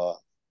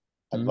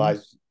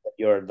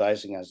you're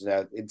advising us,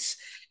 that it's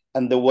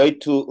and the way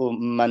to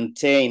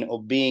maintain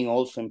or being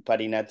also in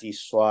parinati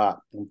swa,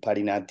 in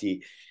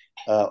parinati,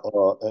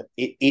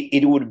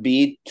 it would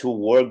be to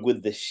work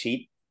with the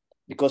cheat,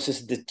 because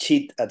it's the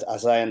cheat,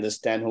 as I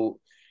understand,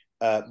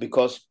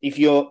 because if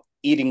you're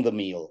eating the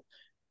meal,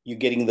 you're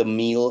getting the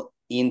meal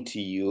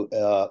into you,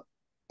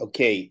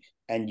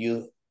 and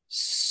you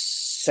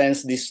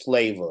sense this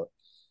flavor,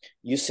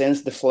 you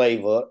sense the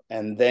flavor,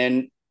 and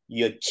then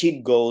your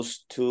cheat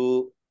goes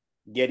to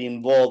get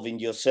involved in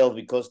yourself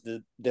because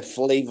the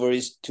flavor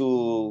is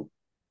too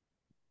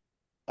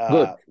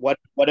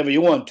whatever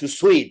you want, too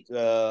sweet,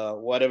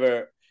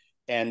 whatever,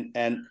 and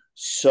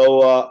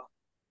so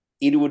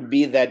it would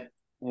be that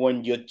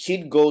when your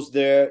cheat goes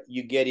there,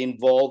 you get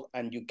involved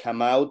and you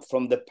come out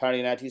from the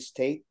parinati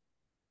state.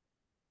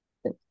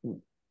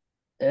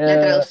 ¿La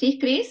traducís,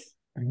 Chris?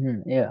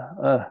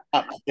 Yeah.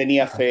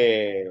 Tenía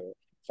fe,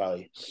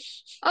 Fabi.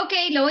 Ok,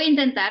 lo voy a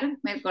intentar,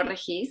 me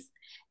corregís.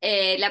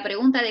 La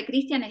pregunta de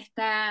Cristian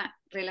está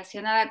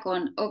relacionada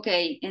con,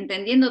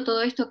 entendiendo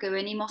todo esto que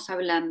venimos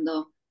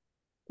hablando,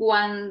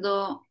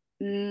 cuando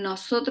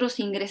nosotros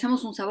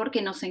ingresamos un sabor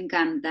que nos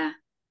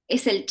encanta,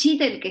 ¿es el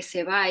cheat el que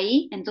se va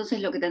ahí? Entonces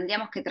lo que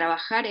tendríamos que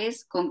trabajar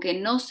es con que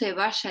no se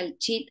vaya el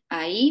cheat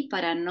ahí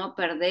para no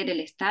perder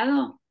el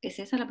estado. ¿Es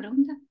esa la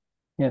pregunta?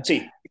 Yeah.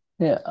 Sí.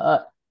 Yeah.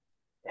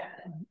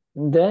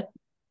 That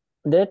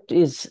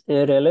is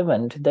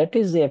relevant. That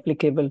is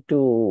applicable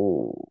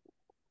to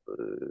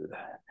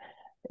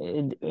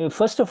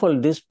first of all,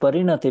 this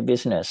parinati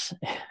business,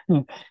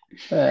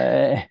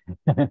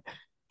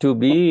 to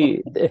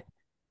be,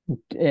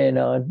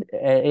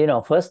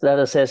 first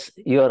Dada says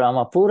you're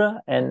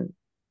Amapura and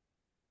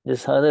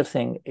this other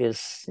thing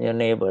is your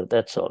neighbor,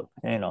 that's all,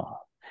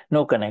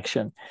 no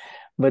connection.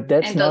 But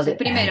that's Entonces,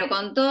 primero,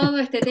 con todo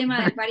este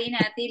tema del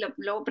parinati,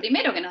 lo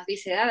primero que nos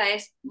dice Dada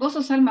es, vos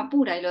sos alma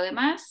pura y lo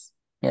demás...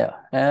 Yeah,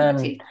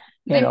 and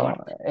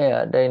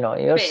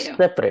you're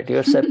separate.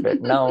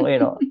 Now,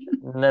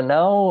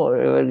 now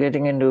we're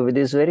getting into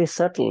this very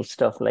subtle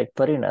stuff like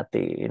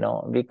parinati,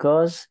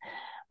 because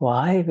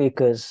why?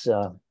 Because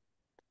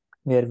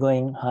we are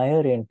going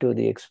higher into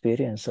the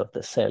experience of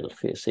the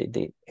self, you see,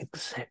 the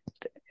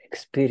exact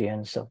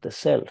experience of the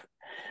self.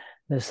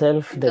 The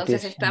self.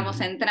 Entonces estamos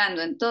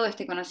entrando en todo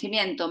este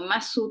conocimiento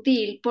más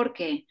sutil, ¿por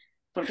qué?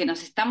 Porque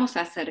nos estamos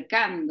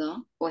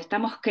acercando o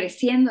estamos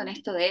creciendo en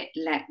esto de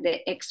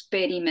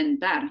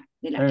experimentar,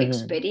 de la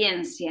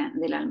experiencia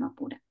del alma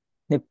pura.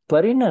 The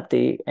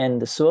parinati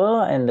and the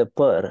swa and the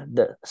par,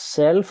 the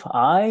self,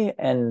 I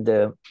and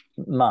the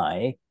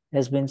my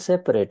has been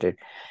separated.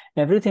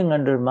 Everything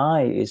under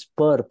my is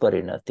par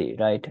parinati,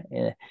 right?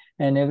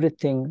 And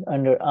everything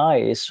under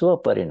I is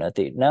swa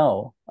parinati.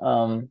 Now,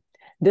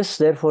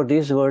 therefore,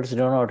 these words do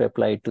not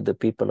apply to the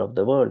people of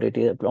the world.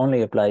 It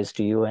only applies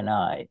to you and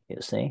I,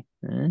 you see.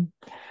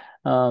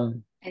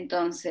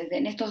 Entonces,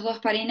 en estos dos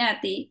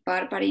parinati,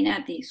 par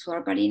parinati,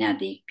 swar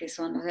parinati, que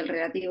son los del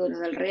relativo y los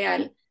del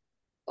real,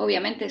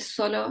 obviamente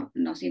solo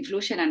nos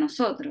influyen a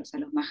nosotros, a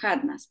los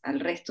mahatmas. Al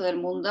resto del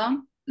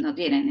mundo no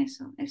tienen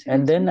eso.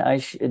 And then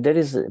there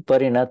is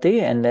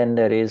parinati, and then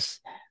there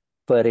is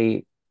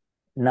parinam.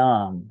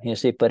 You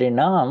see,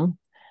 parinam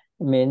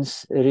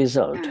means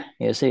result.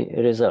 You see,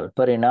 result.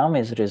 Parinam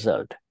is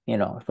result.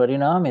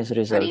 Parinam is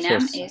result.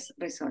 Parinam is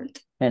result.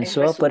 And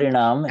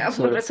swaparinam.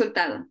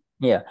 Resultado.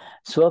 Yeah.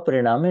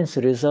 Swaparinam is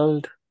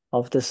result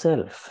of the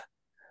self.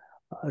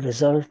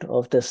 Result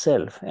of the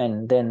self.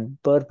 And then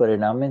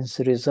parinam is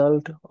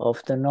result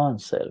of the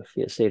non-self.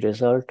 You see,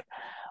 result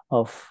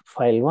of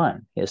file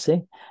 1. You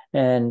see.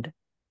 And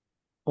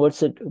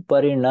what's it?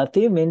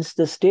 Parinati means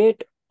the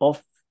state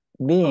of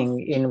being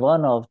in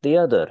one of the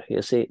other.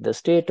 You see, the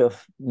state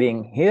of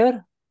being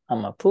here,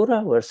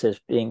 Amapura, versus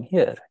being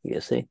here,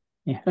 you see.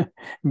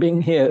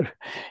 Being here.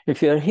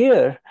 If you're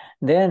here,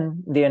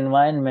 then the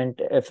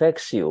environment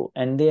affects you.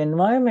 And the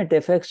environment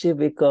affects you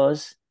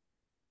because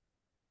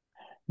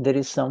there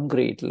is some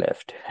greed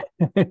left.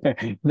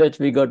 That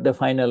we got the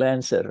final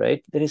answer,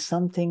 right? There is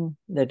something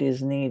that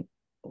is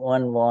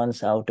one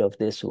wants out of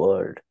this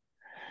world,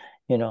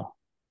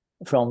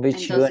 from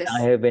which you and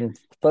I have been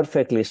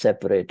perfectly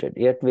separated,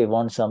 yet we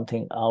want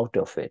something out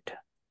of it.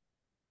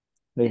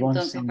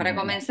 Entonces, para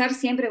comenzar,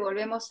 siempre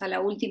volvemos a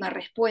la última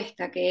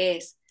respuesta, que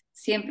es,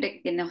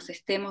 siempre que nos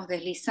estemos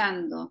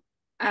deslizando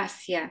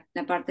hacia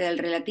la parte del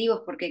relativo,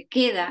 es porque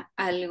queda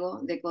algo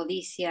de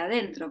codicia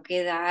adentro,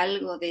 queda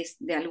algo de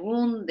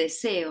algún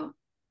deseo.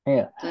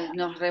 Yeah. Entonces,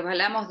 nos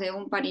resbalamos de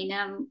un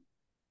parinam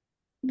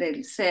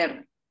del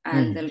ser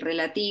al del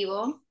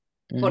relativo,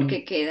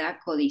 porque queda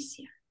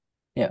codicia.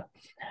 Yeah.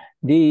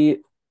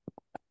 The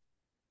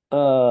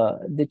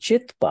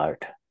chit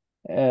part,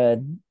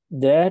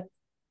 that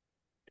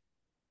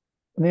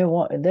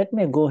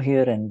may go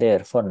here and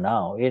there for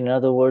now. In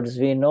other words,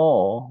 we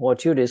know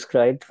what you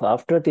described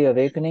after the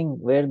awakening,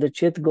 where the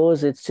chit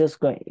goes, it's just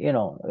going,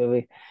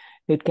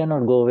 it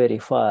cannot go very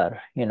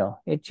far,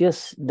 It's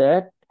just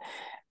that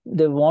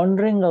the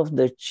wandering of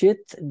the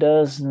chit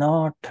does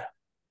not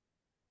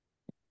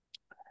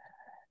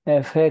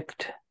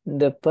affect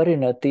the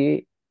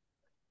parinati.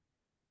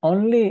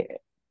 Only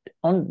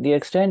on the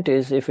extent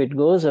is, if it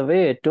goes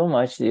away too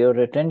much, your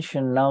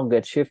attention now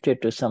gets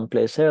shifted to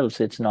someplace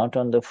else. It's not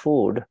on the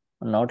food,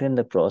 not in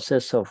the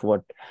process of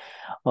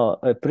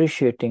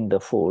appreciating the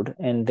food.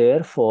 And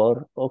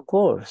therefore, of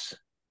course,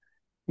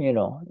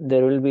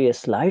 there will be a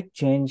slight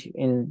change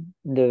in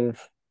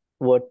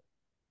what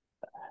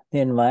the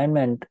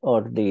environment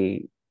or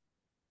the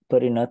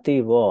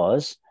parinati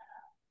was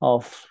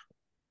of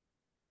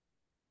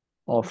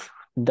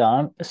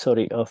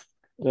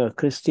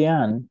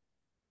Christian,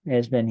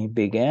 as when he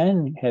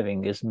began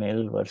having his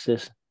meal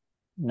versus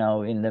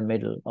now in the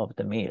middle of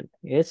the meal.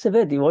 It's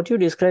what you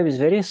describe is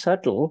very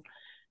subtle,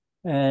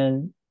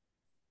 and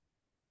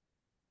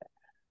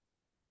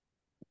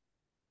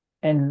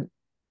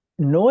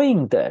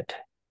knowing that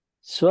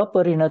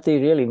swaparinati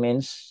really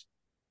means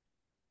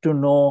to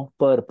know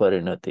per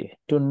parinati.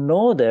 To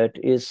know that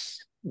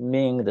is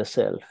being the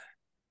self.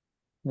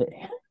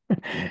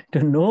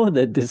 To know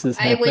that this is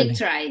happening.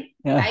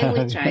 I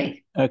will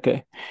try.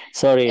 Okay.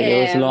 Sorry,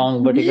 it was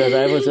long, but because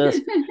I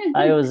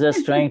was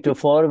just trying to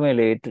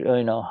formulate,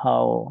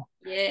 how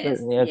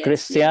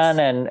Christian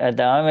and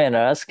Adame are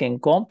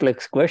asking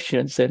complex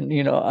questions, and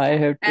I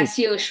have to. As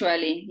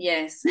usually,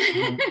 yes.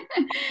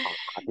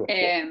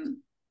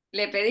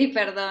 Le pedí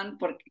perdón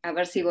a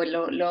ver si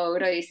lo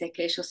logro, y dices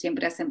que ellos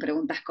siempre hacen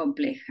preguntas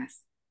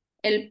complejas.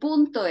 El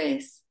punto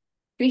es,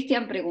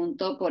 Cristian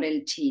preguntó por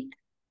el chit.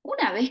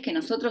 Una vez que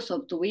nosotros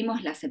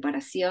obtuvimos la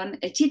separación,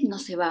 el chit no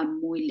se va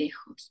muy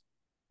lejos.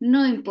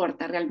 No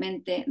importa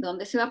realmente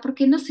dónde se va,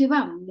 porque no se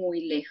va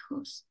muy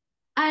lejos.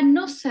 A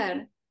no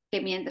ser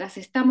que mientras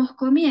estamos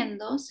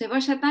comiendo se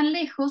vaya tan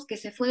lejos que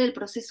se fue del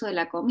proceso de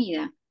la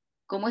comida.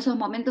 Como esos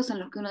momentos en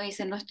los que uno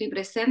dice no estoy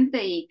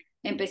presente y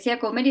empecé a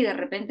comer y de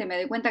repente me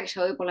doy cuenta que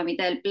ya voy por la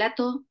mitad del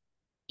plato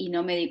y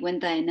no me di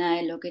cuenta de nada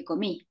de lo que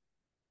comí.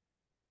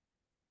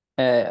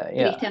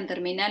 Cristian,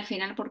 termina al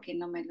final porque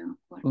no me lo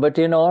acuerdo. But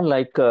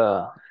like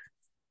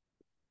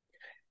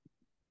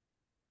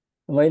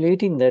while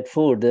eating that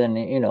food, then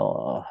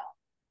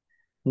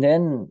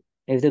then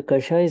if the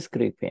kashais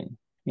creep in,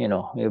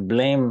 you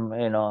blame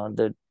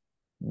the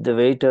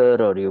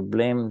waiter, or you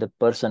blame the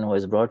person who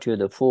has brought you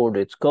the food.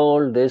 It's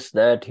cold, this,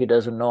 that, he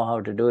doesn't know how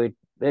to do it,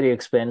 very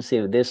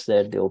expensive, this,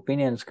 that, the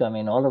opinions come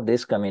in, all of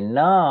this come in.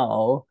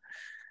 Now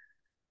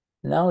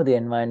the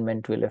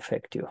environment will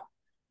affect you.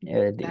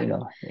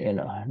 Claro.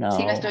 Now.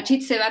 Si nuestro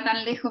chit se va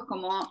tan lejos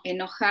como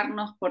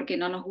enojarnos porque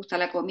no nos gusta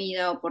la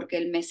comida, o porque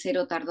el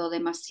mesero tardó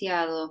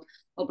demasiado,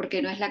 o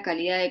porque no es la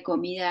calidad de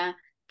comida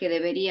que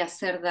debería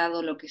ser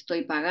dado lo que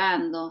estoy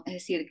pagando. Es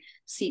decir,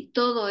 si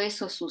todo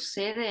eso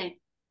sucede,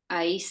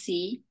 ahí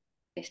sí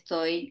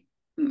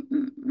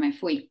me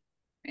fui,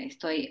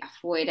 estoy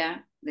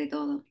afuera de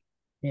todo.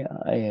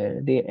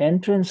 The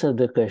entrance of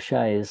the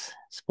kashais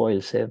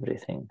spoils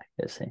everything,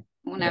 you see.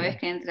 Una vez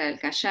que entra el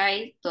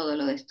kashai, todo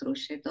lo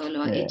destruye, todo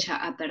lo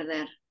echa a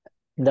perder.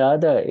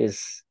 Dada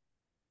is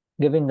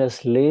giving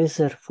us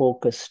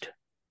laser-focused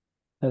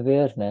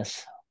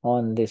awareness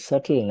on the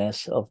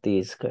subtleness of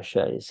these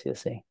kashais, you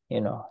see,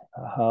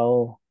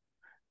 how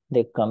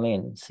they come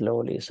in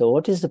slowly. So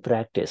what is the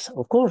practice?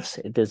 Of course,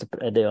 it is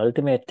the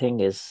ultimate thing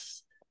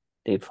is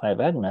the 5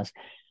 agnas,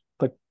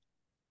 but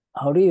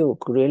how do you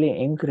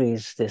really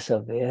increase this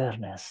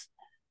awareness?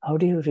 How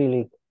do you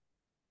really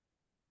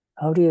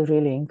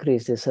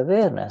increase this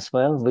awareness?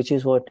 Well, which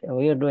is what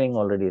we are doing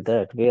already.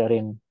 That we are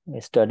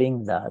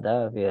studying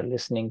Dada, we are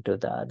listening to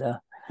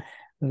Dada,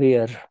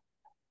 we're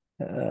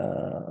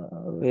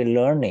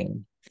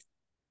learning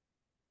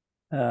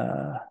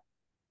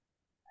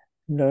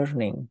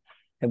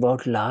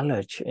about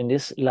lalach. And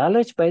this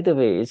lalach, by the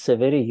way, it's a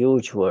very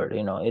huge word.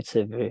 You know, it's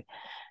a very,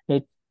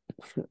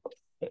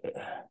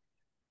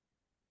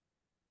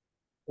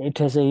 it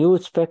has a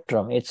huge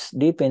spectrum. It's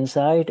deep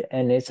inside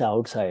and it's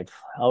outside.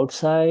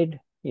 Outside,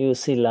 you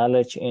see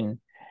lalach in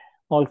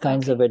all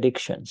kinds of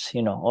addictions,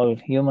 you know, all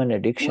human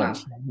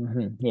addictions.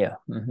 Wow. Yeah.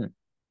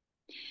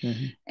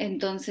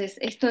 Entonces,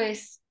 esto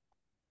es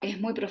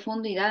muy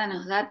profundo y Dada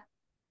nos da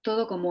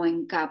todo como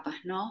en capas,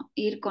 ¿no?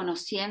 Ir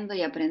conociendo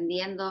y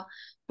aprendiendo,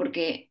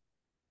 porque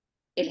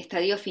el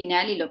estadio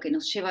final y lo que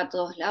nos lleva a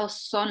todos lados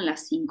son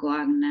las 5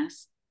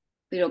 agnas.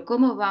 Pero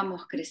 ¿cómo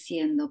vamos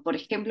creciendo? Por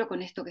ejemplo,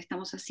 con esto que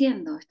estamos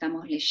haciendo,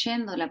 estamos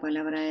leyendo la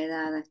palabra de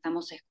Dada,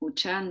 estamos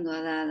escuchando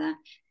a Dada,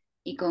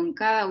 y con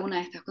cada una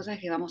de estas cosas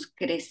que vamos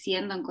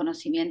creciendo en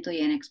conocimiento y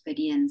en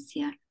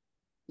experiencia.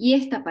 Y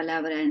esta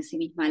palabra en sí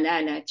misma,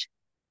 lalach,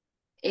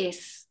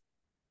 es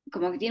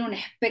como que tiene un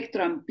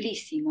espectro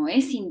amplísimo,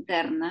 es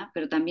interna,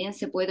 pero también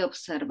se puede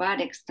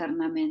observar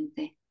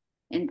externamente.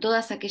 En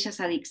todas aquellas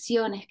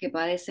adicciones que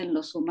padecen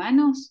los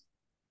humanos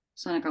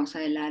son a causa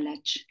del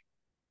lalach.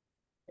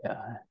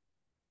 Yeah.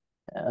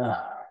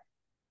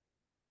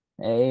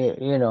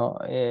 You know,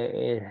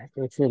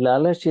 it's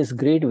lalach is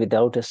greed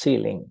without a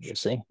ceiling, you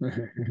see.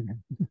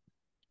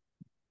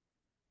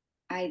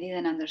 I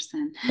didn't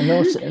understand.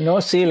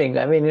 No ceiling.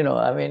 I mean, you know,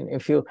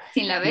 if you...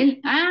 Sin label.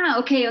 Ah,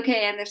 ok,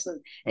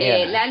 understood.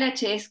 Yeah.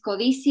 Lalach es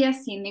codicia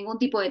sin ningún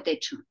tipo de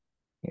techo.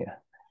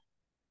 Yeah.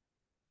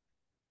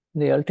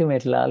 The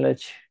ultimate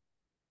lalach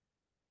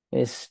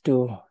is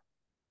to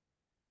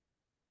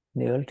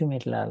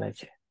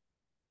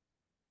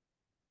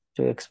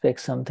expect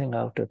something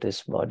out of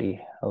this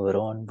body, our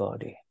own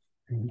body.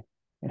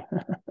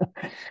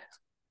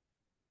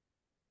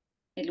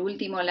 El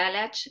último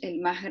lalach, el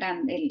más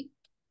grande, el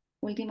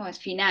último es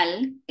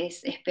final,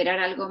 es esperar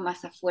algo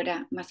más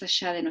afuera, más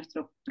allá de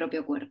nuestro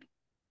propio cuerpo.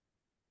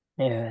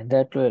 Yeah,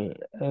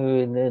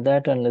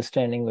 that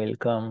understanding will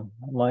come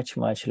much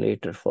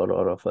later for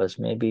all of us,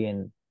 maybe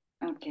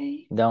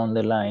down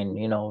the line,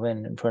 you know,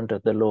 when in front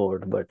of the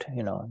Lord. But,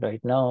 you know,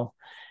 right now,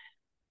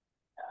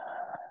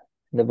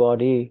 the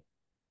body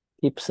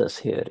keeps us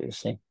here, you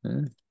see.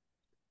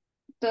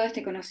 Todo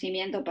este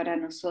conocimiento para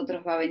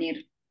nosotros va a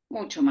venir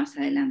mucho más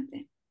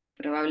adelante,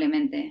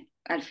 probablemente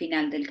al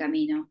final del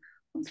camino,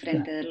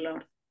 enfrente del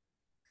Lord.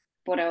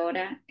 Por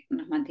ahora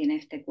nos mantiene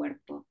este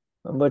cuerpo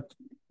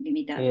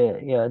limitado.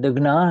 Yeah, the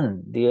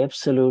Gnan, the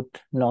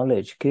absolute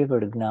knowledge,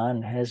 giver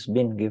Gnan, has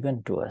been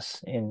given to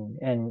us, and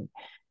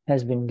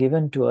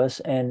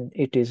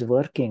it is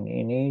working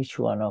in each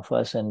one of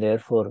us, and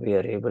therefore we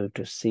are able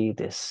to see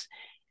this.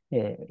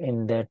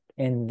 The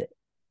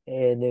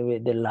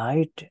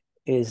light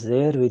is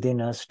there within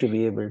us to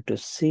be able to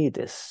see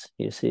this.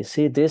 You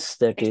see this,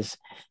 that is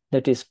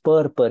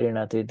per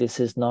parinati. This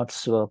is not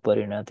swa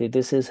parinati.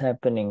 This is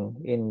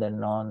happening in the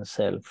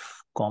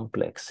non-self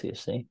complex, you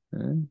see.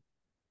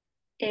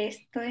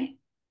 Este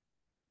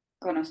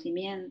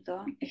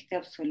conocimiento, este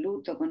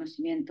absoluto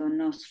conocimiento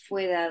nos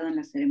fue dado en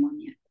la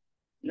ceremonia.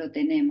 Lo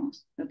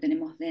tenemos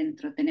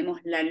dentro, tenemos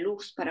la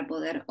luz para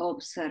poder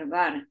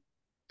observar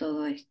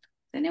todo esto.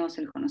 Tenemos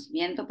el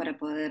conocimiento para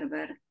poder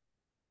ver.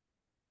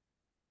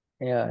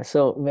 Yeah,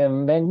 so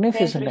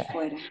magnificent. Dentro y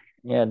fuera.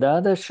 Yeah, the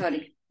other.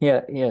 Sorry.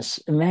 Yeah,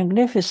 yes,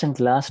 magnificent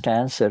last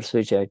answers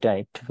which I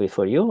typed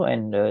for you,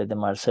 and the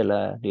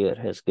Marcela dear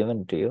has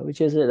given to you,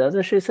 which is the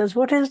other. She says,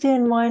 "What has the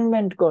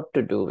environment got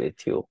to do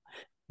with you?"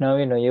 Now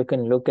you know you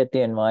can look at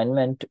the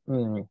environment,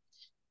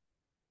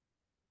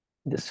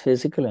 this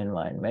physical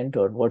environment,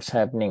 or what's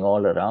happening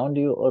all around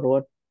you, or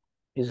what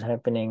is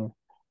happening.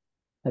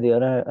 The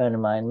other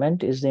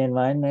environment is the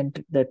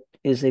environment that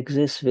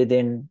exists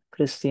within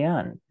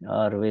Christian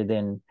or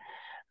within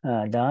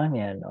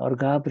Daniel or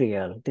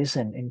Gabriel. This is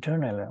an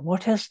internal.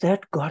 What has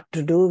that got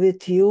to do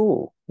with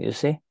you? You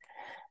see,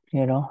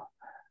 you know.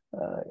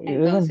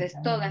 Entonces,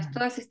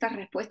 todas estas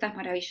respuestas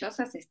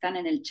maravillosas están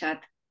en el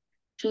chat.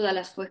 Shuddha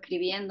las fue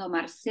escribiendo,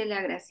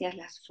 Marcela, gracias,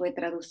 las fue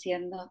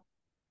traduciendo,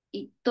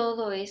 y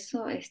todo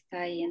eso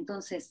está ahí.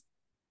 Entonces,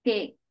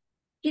 ¿qué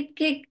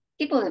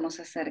podemos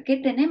hacer? ¿Qué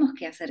tenemos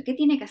que hacer? ¿Qué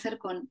tiene que hacer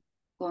con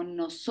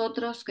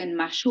nosotros, en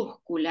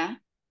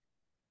mayúscula,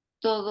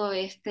 todo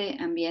este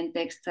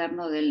ambiente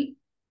externo del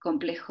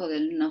complejo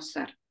del no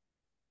ser?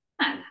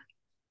 Nada.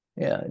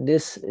 Yeah,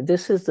 this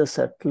is the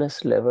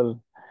subtlest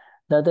level.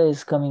 Dada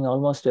is coming,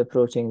 almost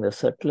approaching the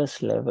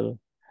subtlest level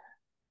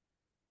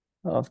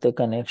of the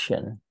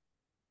connection,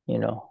 you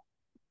know,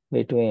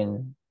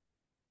 between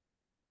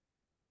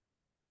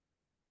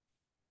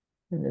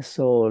the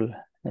soul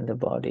and the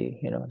body,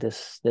 you know,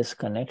 this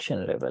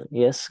connection level.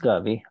 Yes,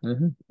 Gabi.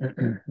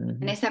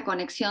 En esa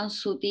conexión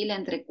sutil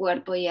entre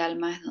cuerpo y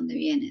alma es donde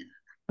viene.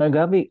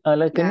 Gabi,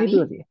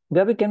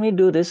 Gabi, can we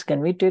do this?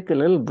 Can we take a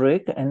little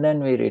break and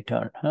then we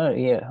return?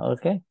 Yeah,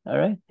 okay, all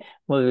right.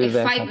 We'll be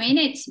back. 5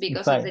 minutes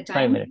because of the time.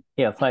 5 minutes.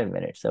 Yeah, 5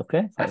 minutes,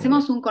 okay.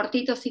 Hacemos un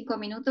cortito 5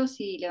 minutos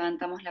y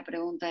levantamos la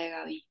pregunta de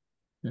Gaby.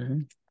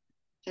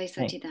 Jai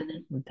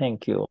Sachitana.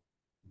 Thank you.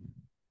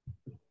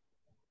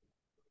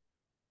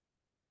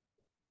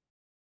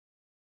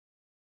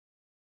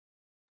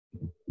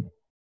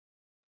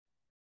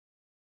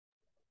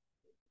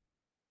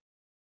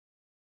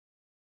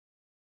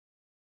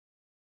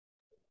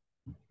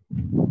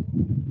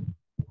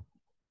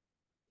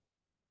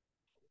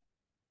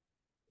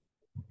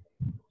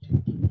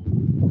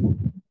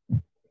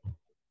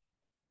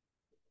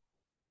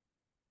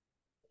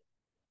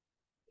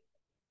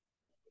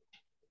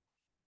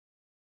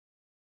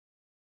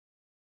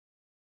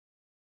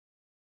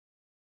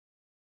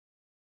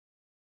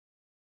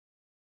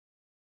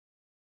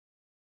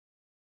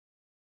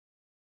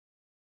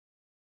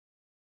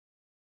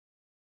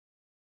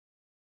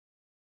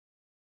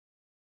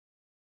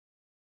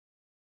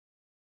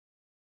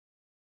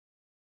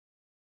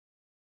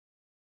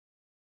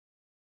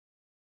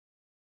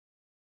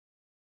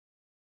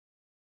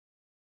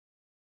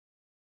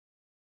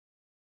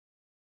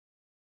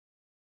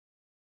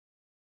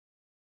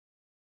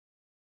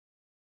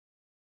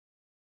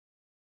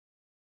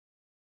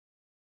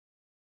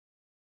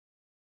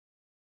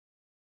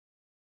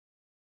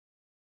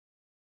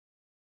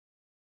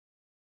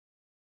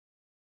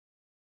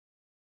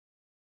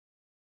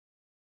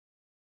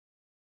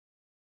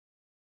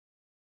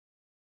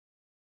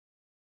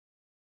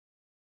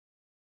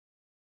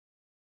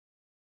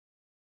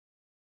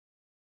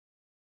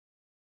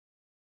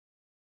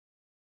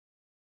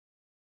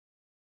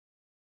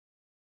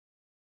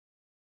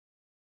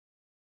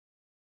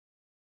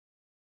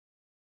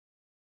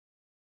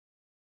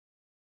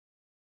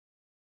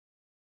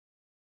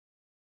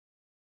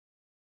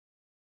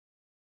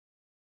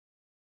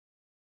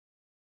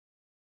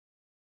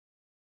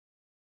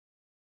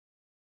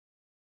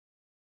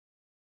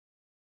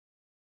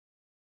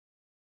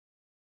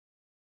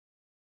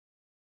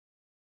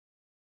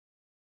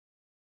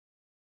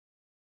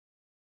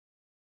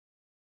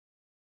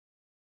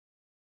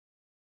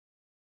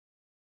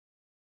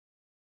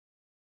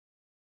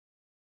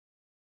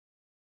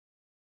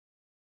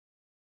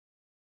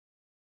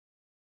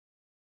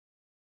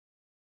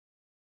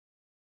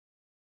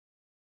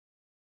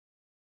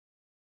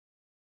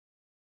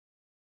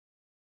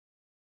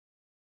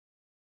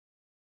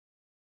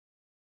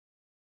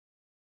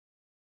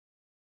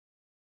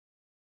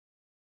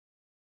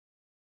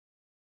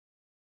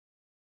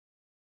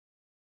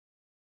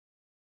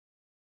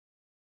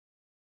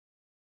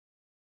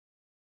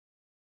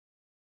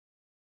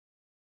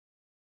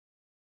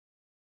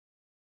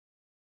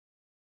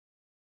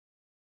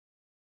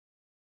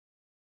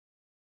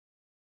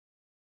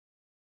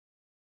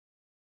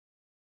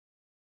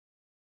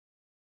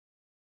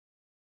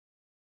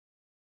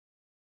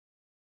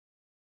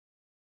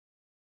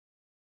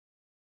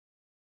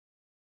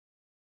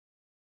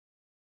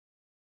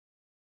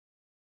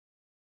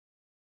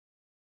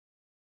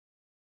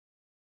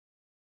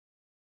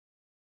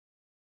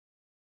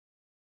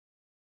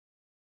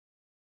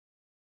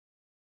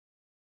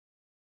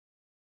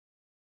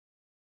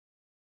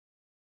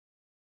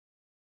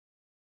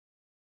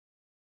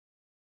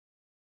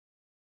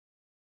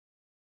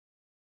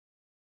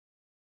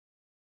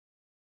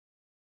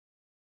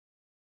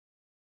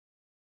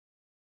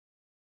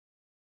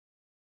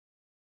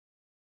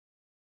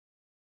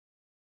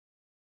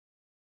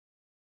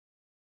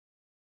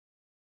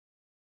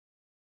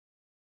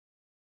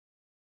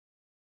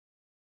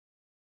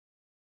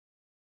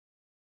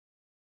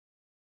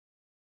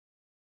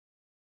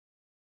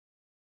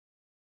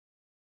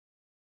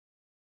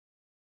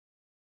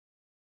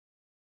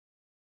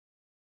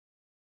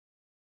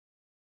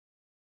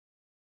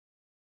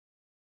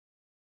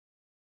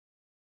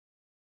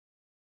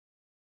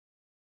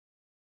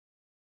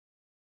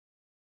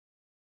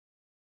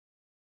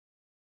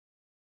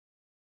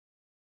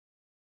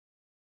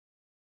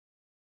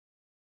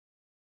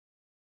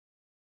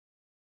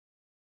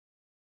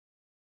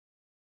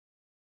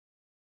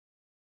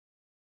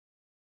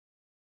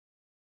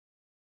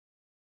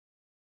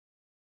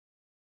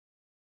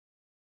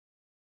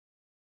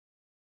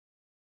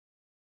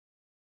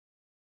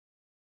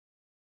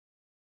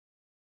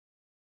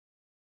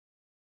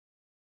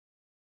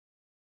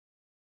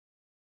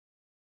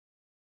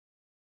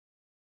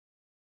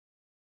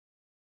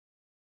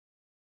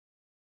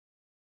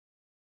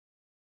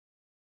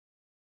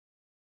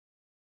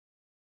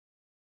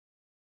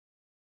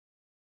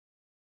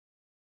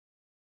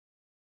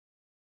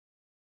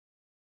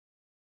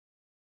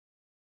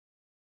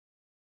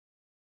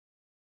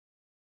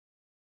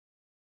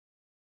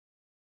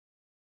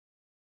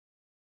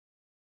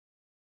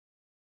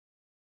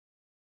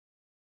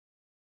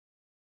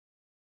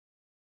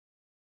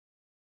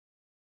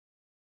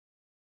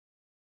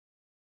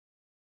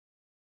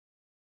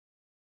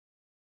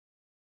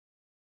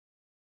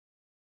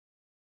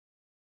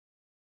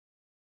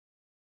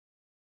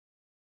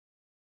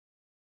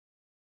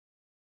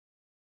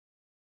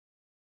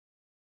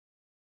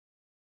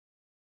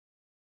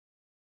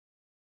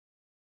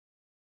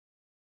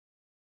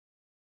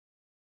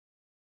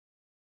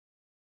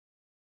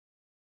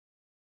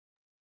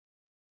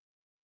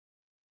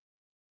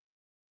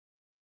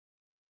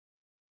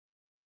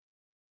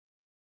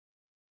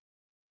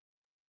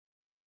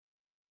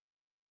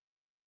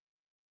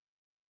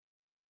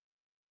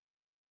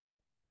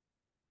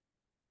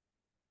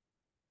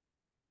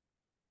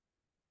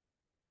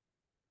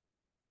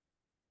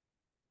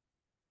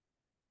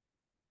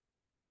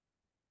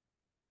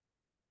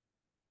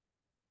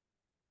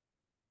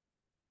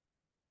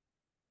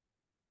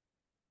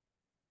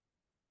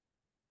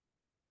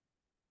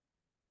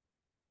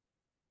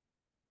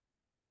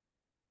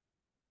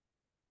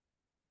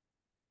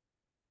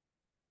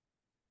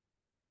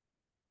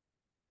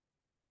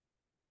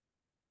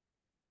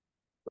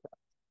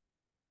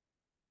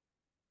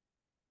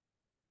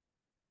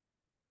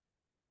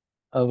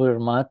 our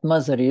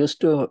Mahatmas are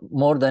used to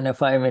more than a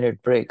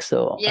 5-minute break,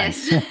 so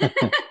Yes.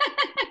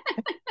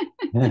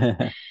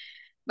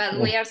 But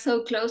we are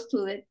so close to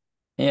the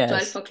yes.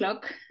 12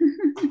 o'clock.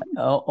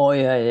 Oh,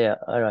 yeah.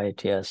 All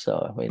right, yeah,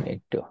 so we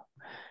need to.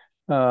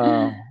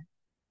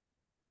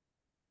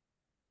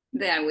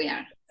 There we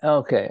are.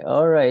 Okay,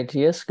 all right,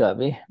 yes,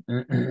 Gabi.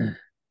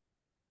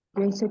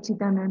 Jai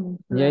Sachidanand.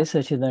 Jai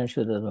Sachidanand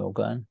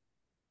Sudamerica.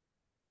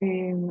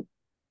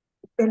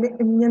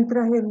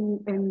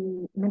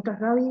 Mientras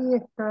Gaby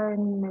está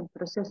en el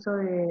proceso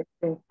de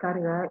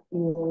descarga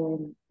y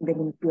de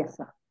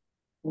limpieza,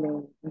 de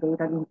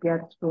ir a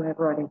limpiar sus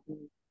errores.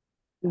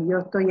 Y yo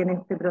estoy en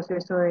este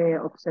proceso de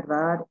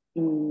observar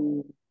y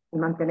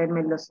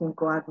mantenerme en los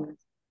 5 ajnas.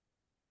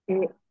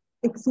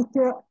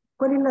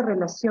 ¿Cuál es la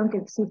relación que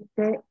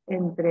existe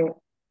entre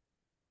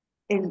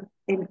el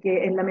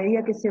que en la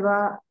medida que se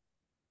va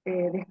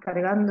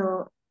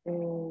descargando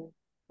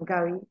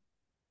Gaby,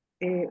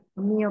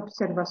 mi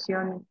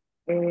observación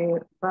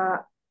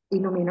va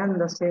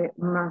iluminándose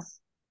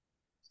más?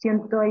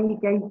 Siento ahí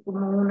que hay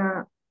como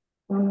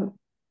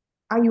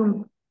hay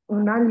un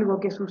algo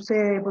que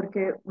sucede,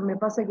 porque me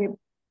pasa que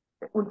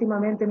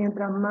últimamente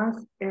mientras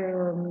más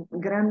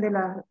grande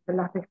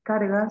las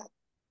descargas,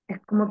 es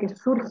como que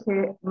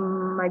surge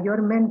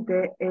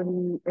mayormente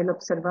el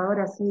observador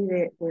así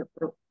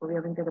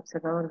obviamente el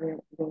observador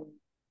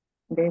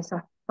de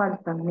esas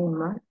faltas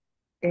mismas,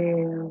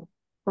 eh,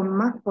 con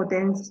más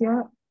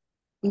potencia,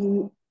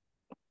 y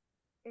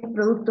es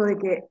producto de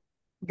que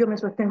yo me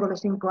sostengo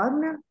los 5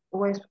 ajnas,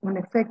 o es un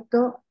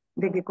efecto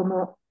de que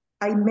como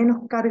hay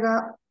menos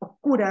carga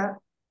oscura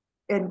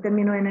en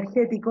términos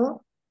energéticos,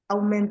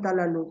 aumenta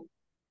la luz.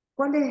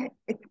 ¿Qué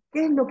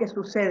es lo que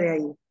sucede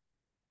ahí?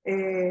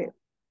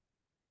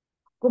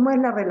 ¿Cómo es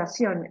la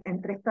relación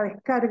entre esta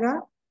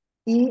descarga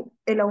y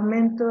el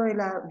aumento de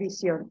la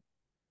visión?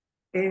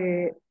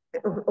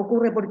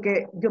 ¿Ocurre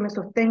porque yo me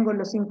sostengo en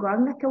los 5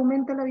 ajnas que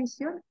aumenta la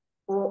visión?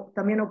 ¿O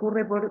también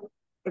ocurre por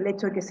el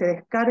hecho de que se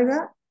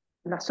descarga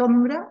la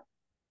sombra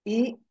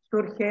y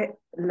surge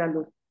la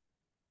luz?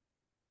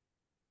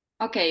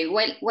 Okay,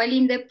 well,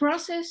 in the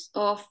process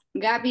of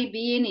Gaby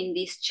being in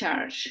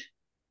discharge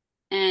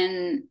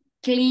and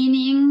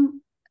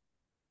cleaning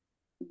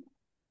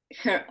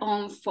her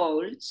own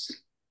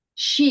faults,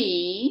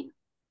 she,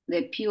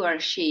 the pure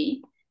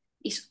she,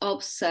 is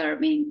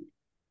observing.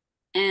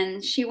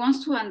 And she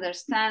wants to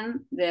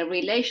understand the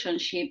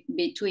relationship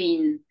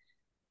between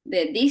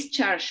the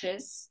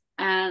discharges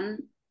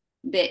and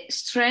the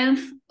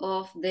strength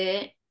of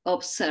the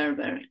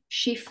observer.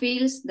 She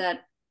feels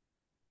that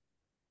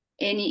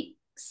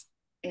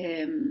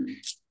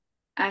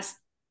as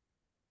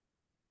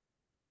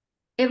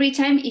every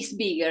time is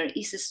bigger,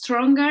 is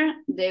stronger,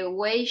 the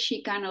way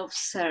she can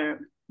observe.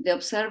 The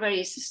observer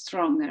is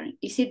stronger.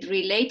 Is it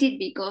related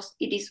because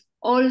it is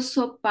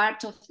also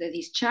part of the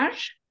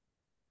discharge?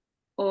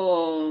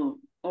 Or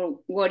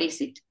what is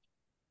it?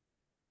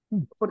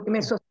 Porque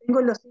me sostengo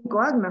en los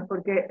 5 ajnas,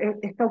 porque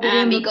está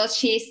ocurriendo. Because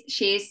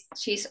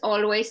she's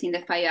always in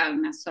the 5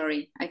 ajnas.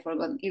 Sorry, I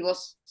forgot. It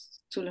was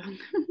too long.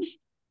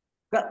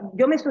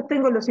 Yo me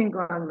sostengo en los 5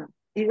 ajnas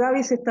y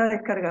Gaby se está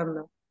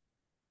descargando.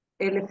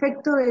 El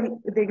efecto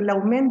del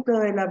aumento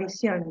de la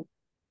visión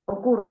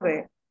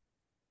ocurre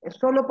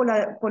solo por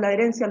la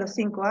adherencia a los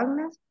 5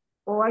 ajnas,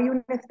 o hay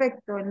un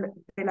efecto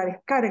de la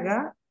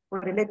descarga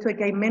por el hecho de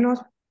que hay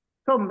menos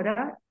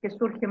sombra, que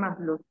surge más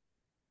luz.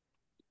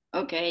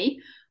 Okay,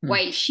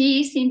 while she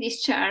is in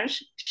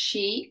discharge,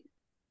 she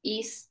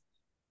is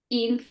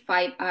in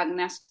 5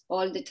 ajnas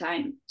all the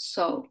time.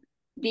 So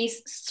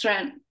this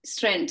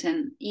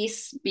strengthen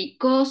is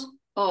because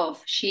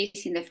of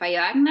she's in the 5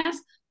 ajnas,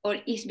 or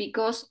is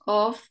because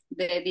of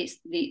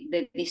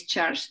the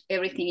discharge?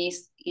 Everything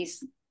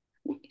is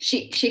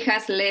she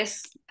has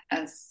less,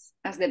 as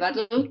the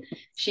battle,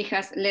 she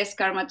has less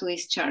karma to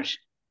discharge.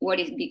 What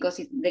is because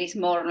there is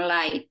more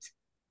light?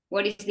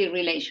 What is the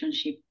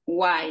relationship?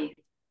 Why?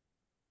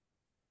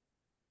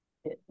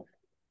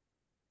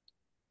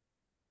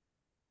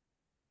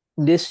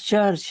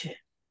 Discharge.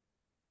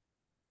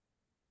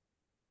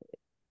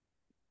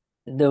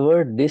 The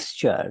word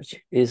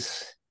discharge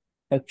is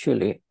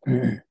actually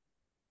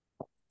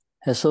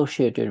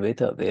associated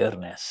with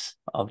awareness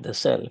of the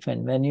self.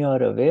 And when you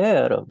are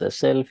aware of the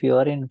self, you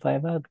are in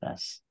 5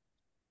 ajnas.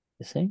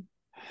 You see?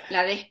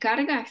 La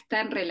descarga está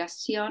en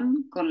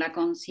relación con la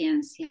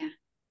conciencia,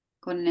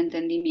 con el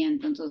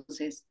entendimiento.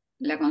 Entonces,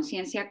 la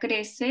conciencia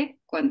crece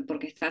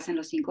porque estás en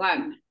los 5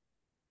 ajnas.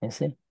 You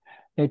see?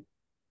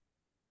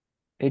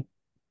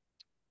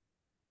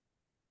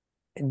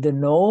 The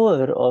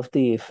knower of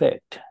the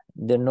effect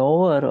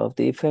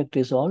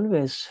is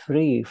always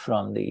free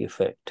from the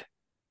effect.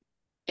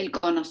 El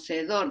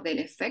conocedor del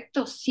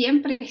efecto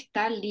siempre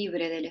está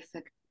libre del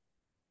efecto.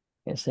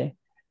 You see,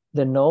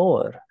 the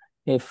knower,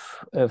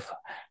 if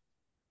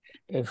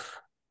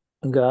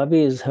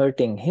Gabi is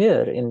hurting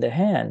here in the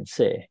hand,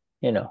 say,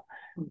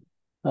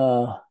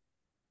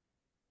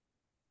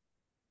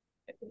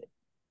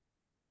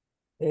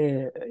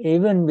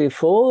 even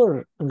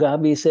before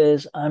Gabi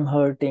says, I'm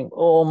hurting,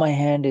 oh, my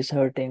hand is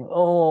hurting,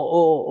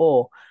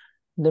 oh,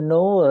 the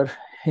knower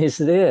is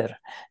there.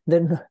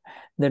 The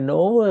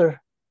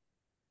knower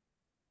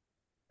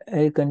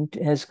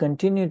has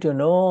continued to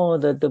know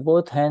that the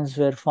both hands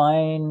were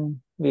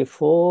fine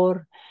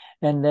before,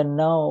 and then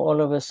now all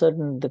of a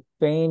sudden the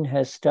pain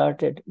has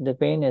started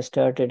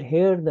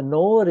here. The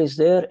knower is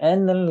there,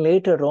 and then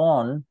later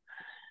on,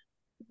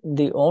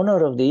 the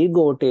owner of the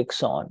ego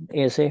takes on.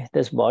 You see,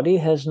 this body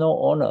has no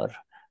owner,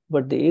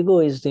 but the ego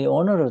is the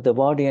owner of the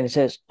body, and it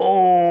says,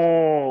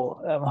 oh,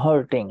 I'm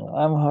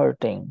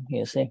hurting,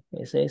 you see.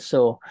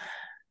 So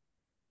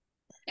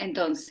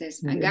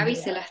entonces, a Gaby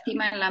se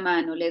lastima en la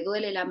mano, le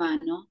duele la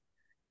mano,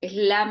 es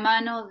la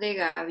mano de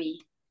Gaby.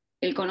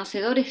 El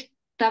conocedor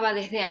estaba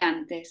desde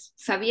antes,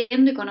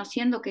 sabiendo y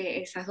conociendo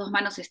que esas dos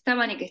manos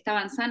estaban y que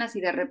estaban sanas,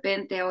 y de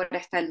repente ahora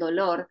está el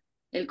dolor.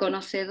 El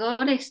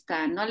conocedor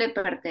está, no le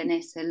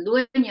pertenece. El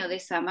dueño de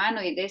esa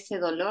mano y de ese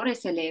dolor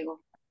es el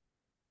ego.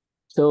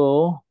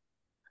 So,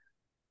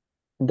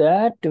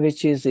 that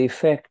which is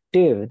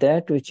effective,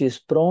 that which is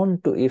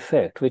prone to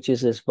effect, which is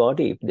this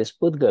body, this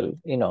pudgal,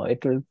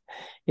 it will,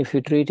 if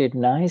you treat it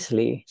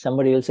nicely,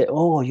 somebody will say,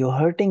 oh, you're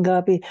hurting,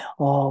 Gabi?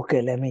 Oh,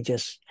 okay,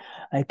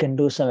 I can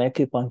do some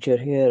acupuncture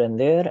here and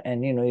there,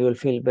 and, you will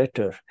feel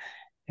better.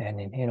 And,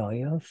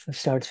 you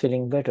start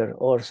feeling better.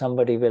 Or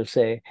somebody will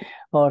say,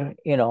 or,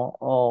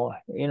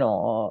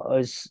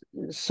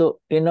 so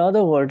in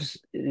other words,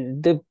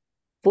 the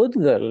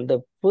pudgal,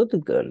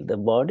 the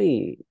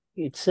body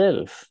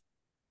itself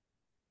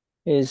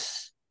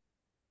is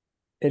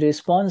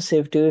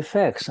responsive to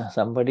effects.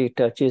 Somebody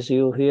touches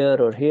you here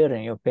or here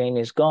and your pain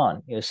is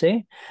gone, you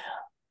see?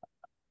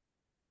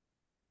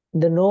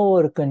 The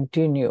knower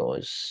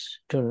continues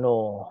to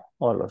know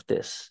all of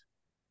this.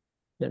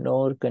 The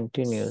knower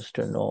continues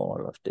to know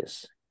all of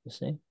this, you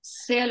see?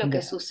 Sea lo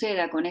que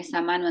suceda con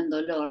esa mano en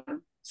dolor,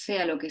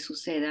 sea lo que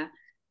suceda,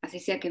 así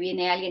sea que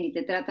viene alguien y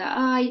te trata,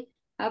 ay,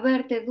 a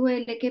ver, te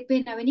duele, qué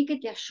pena, vení que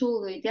te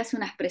ayudo, y te hace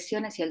unas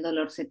presiones y el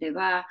dolor se te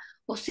va,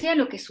 o sea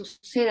lo que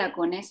suceda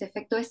con ese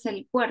efecto, es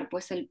el cuerpo,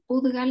 es el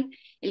pudgal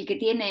el que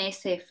tiene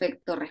ese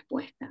efecto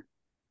respuesta.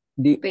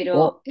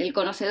 Pero el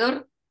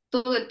conocedor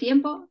todo el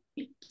tiempo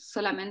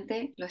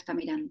solamente lo está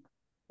mirando.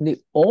 The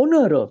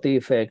owner of the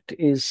effect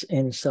is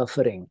in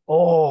suffering.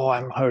 Oh,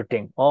 I'm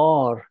hurting.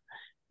 Or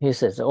he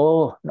says,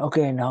 oh,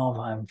 okay,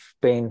 now I'm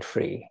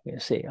pain-free. You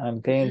see,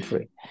 I'm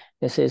pain-free.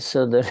 You see,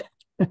 so that...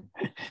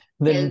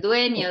 El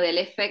dueño del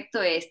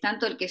efecto es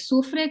tanto el que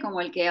sufre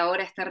como el que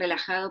ahora está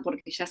relajado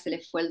porque ya se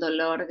le fue el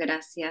dolor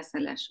gracias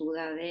a la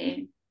ayuda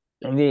de...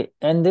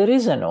 And there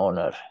is an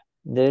owner.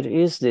 There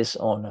is this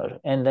owner.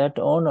 And that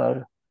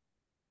owner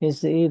is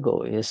the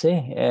ego, you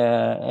see.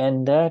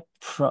 And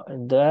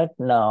that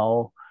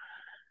now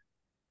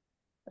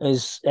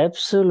is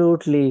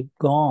absolutely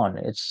gone.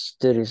 It's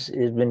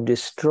been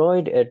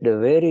destroyed at the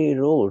very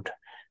root,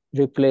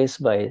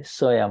 replaced by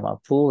Soyama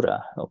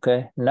Pura.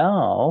 Okay,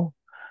 now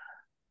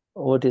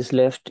what is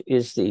left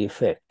is the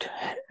effect.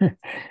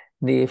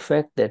 The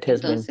effect that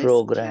has been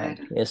programmed.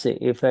 Claro. Yes, the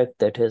effect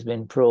that has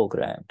been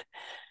programmed.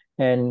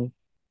 And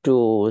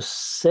to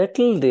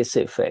settle these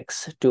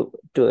effects, to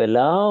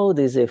allow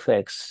these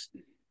effects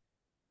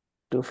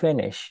to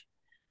finish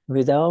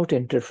without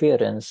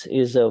interference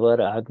is our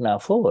Agna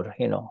 4,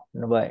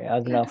 by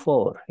Agna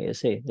 4. You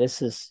see,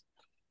 this is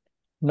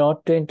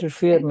not to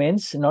interfere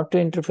means to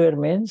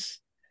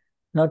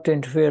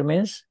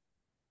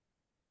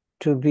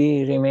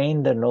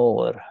remain the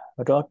knower.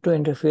 Not to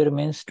interfere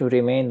means to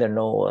remain the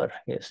knower,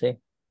 you see.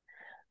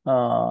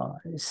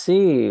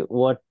 See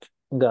what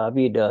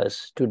Gabi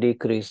does to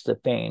decrease the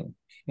pain,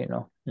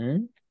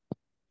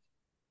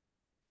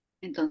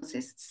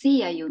 Entonces,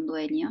 sí hay un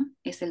dueño,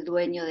 es el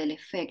dueño del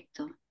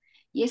efecto.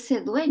 Y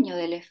ese dueño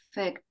del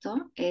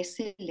efecto es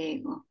el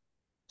ego,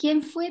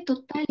 quien fue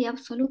total y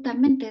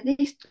absolutamente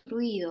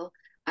destruido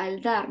al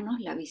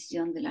darnos la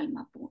visión del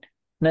alma pura.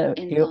 Now,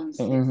 entonces,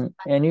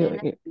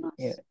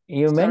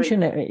 you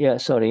mentioned,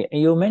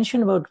 you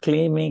mentioned about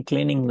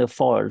cleaning the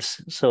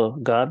faults. So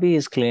Gabi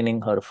is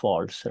cleaning her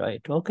faults,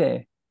 right?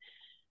 Okay,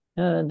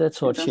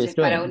 that's what she's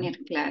doing.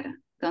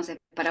 Entonces,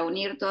 para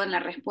unir todo en la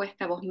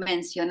respuesta, vos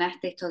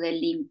mencionaste esto de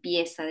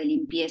limpieza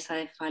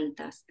de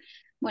faltas.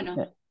 Bueno,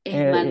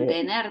 es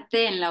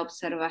mantenerte en la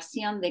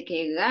observación de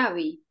que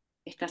Gabi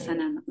está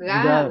sanando.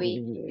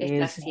 Gabi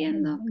está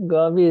haciendo.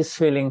 Gabi is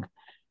feeling,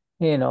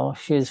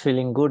 she's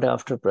feeling good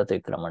after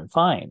pratikraman,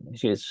 fine.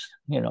 She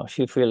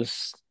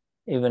feels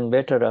even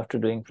better after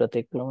doing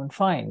pratikraman,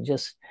 fine.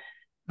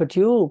 But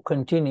you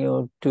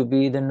continue to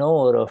be the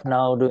knower of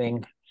now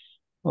doing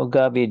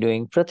Gabi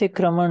doing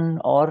pratikraman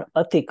or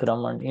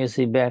atikraman, you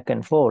see, back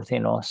and forth,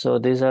 So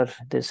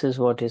this is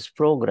what is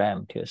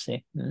programmed, you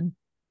see.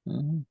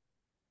 Mm-hmm.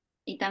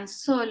 Y tan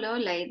solo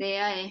la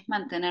idea es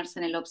mantenerse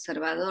en el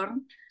observador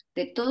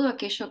de todo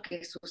aquello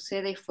que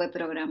sucede y fue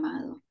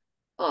programado.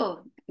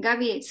 Oh,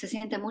 Gabi se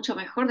siente mucho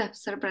mejor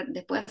después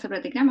de hacer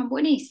pratikraman,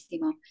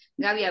 buenísimo.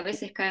 Gabi a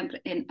veces cae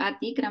en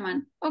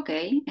atikraman, ok,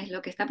 es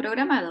lo que está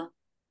programado.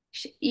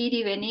 Ir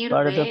y venir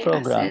Part of the de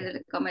program.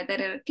 hacer,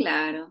 cometer,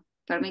 claro,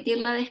 permitir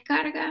la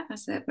descarga,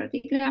 hacer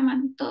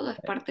pratikraman, todo es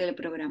parte del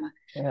programa.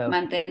 Yeah.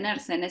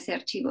 Mantenerse en ese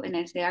archivo, en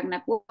ese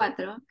Agna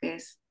 4, que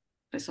es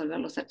resolver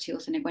los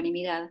archivos en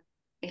ecuanimidad,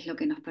 es lo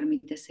que nos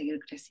permite seguir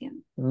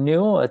creciendo.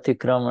 New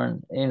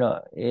atikraman,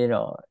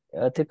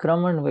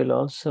 atikraman will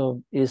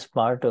also is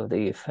part of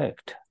the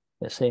effect.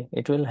 You see,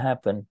 it will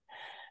happen,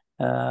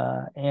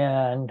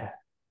 and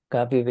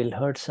Kabi will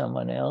hurt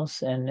someone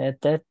else, and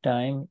at that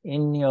time,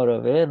 in your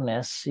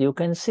awareness, you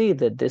can see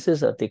that this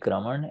is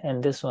atikraman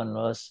and this one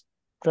was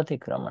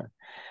pratikraman.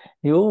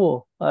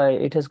 You,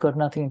 it has got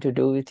nothing to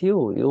do with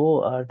you.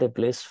 You are the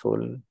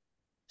blissful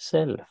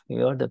self.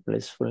 You are the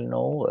blissful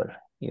knower.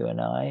 You and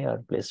I are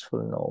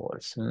blissful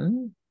knowers.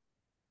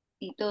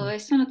 Y todo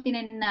eso no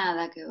tiene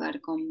nada que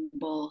ver con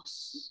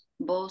vos.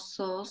 Vos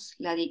sos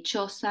la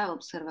dichosa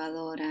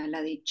observadora,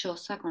 la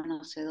dichosa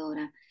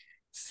conocedora.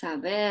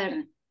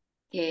 Saber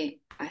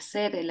que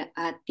hacer el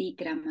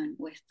atikraman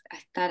o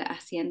estar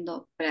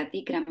haciendo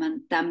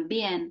pratikraman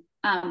también,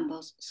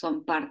 ambos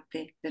son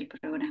parte del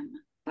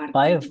programa, parte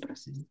del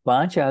proceso.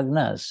 Panch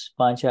agnas,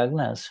 5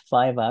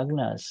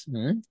 agnas,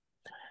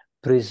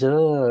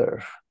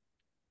 preserve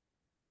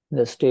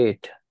the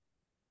state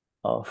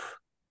of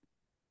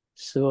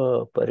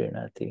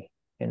swa-parinati,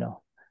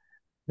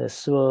 the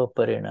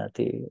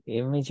swa-parinati.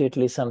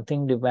 Immediately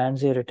something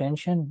demands your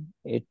attention,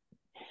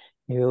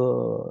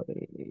 you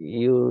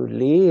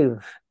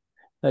leave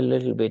a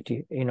little bit,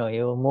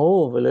 you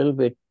move a little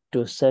bit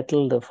to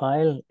settle the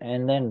file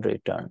and then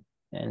return,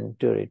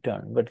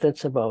 but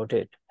that's about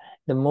it.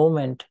 The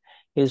moment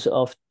is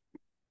of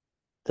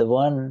the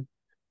one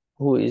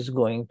who is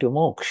going to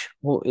moksha,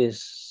 who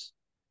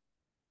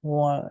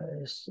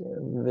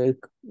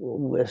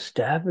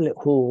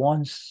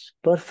wants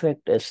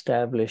perfect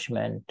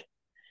establishment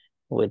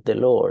with the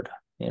Lord,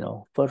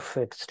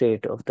 perfect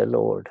state of the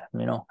Lord,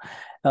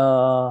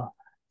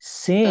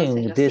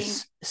 seeing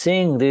this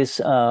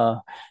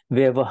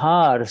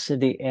vyavaahaar,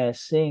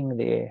 seeing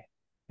the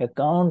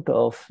account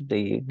of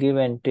the give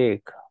and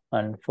take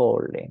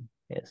unfolding,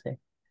 you see.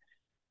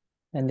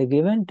 And the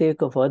give and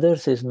take of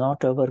others is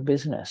not our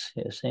business,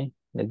 you see.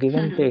 The give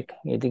and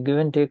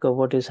take of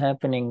what is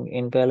happening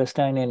in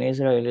Palestine and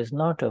Israel is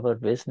not our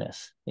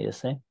business, you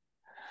see.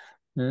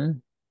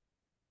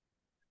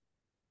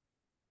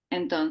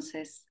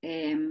 Entonces,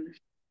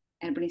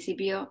 el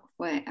principio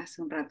fue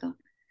hace un rato.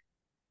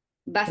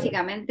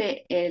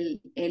 Básicamente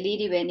el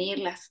ir y venir,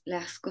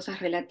 las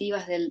cosas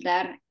relativas del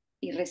dar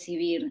y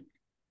recibir,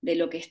 de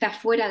lo que está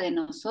fuera de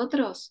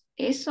nosotros,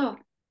 eso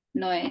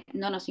no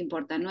nos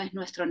importa, no es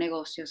nuestro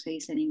negocio, se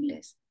dice en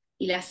inglés.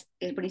 Y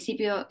el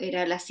principio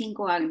era las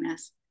 5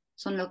 agnas,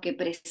 son lo que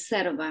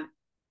preserva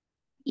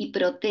y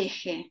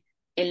protege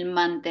el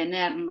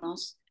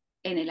mantenernos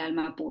en el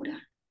alma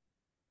pura.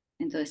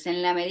 Entonces,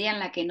 en la medida en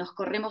la que nos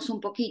corremos un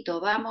poquito,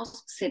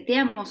 vamos,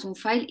 seteamos un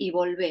file y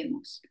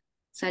volvemos.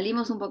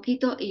 Salimos un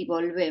poquito y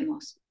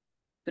volvemos.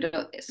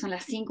 Pero son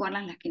las 5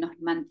 agnas las que nos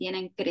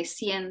mantienen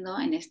creciendo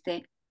en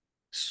este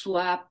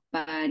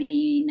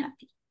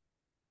swaparinati.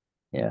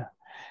 Yeah.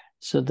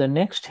 So the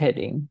next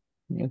heading,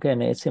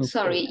 again, it's important.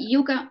 Sorry,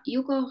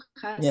 Yuko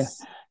has... Yeah.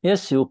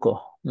 Yes,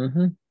 Yuko.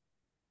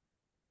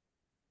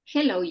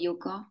 Hello,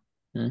 Yuko.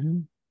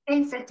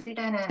 Hey,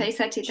 Satchidana. Say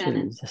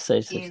Satchidana. Say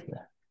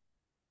Satchidana.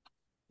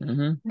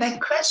 My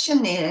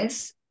question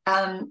is,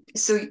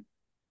 so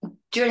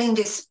during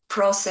this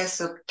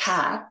process of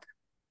path,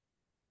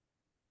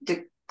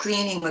 the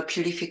cleaning or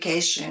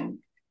purification,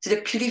 so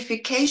the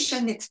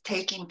purification is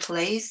taking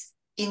place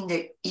in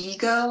the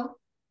ego,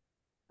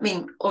 I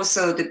mean,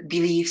 also the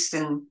beliefs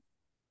and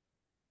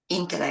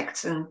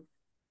intellects and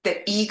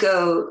the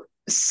ego,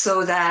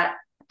 so that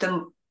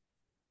the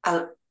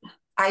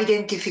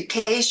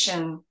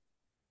identification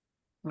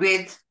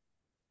with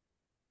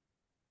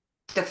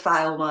the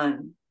file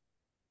one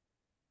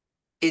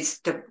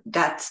is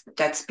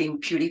that's being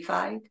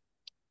purified.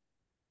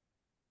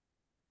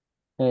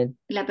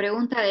 La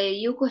pregunta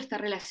de Yuko está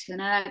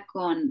relacionada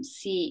con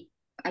si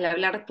al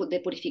hablar de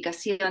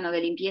purificación o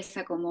de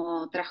limpieza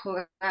como trajo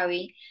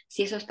Gaby,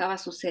 si eso estaba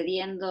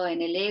sucediendo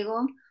en el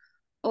ego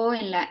o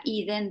en la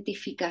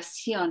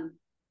identificación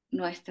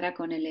nuestra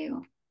con el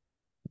ego.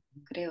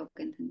 Creo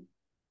que entendí.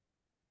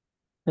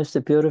 It's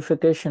the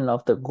purification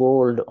of the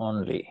gold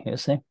only, you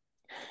see.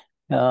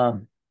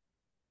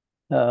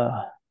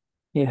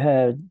 You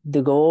have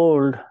the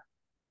gold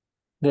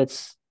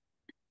gets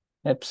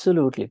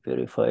absolutely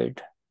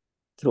purified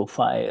through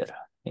fire,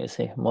 you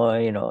see. More,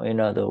 in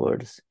other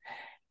words,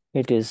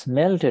 it is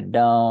melted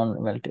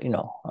down,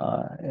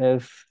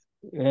 if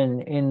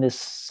in the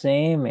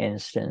same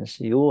instance,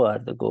 you are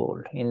the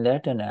gold. In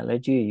that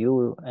analogy,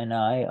 you and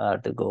I are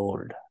the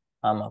gold,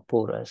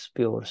 amapuras,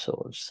 pure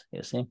souls,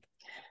 you see.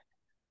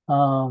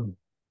 But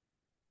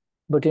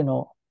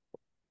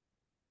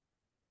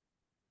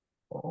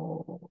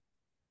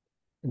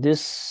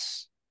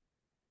this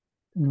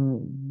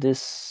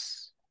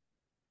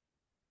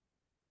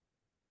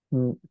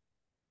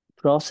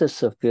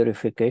process of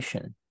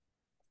purification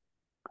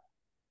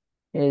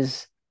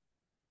is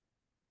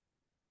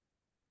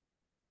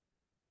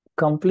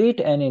complete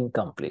and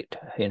incomplete.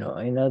 In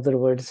other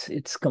words,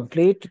 it's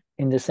complete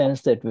in the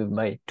sense that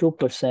by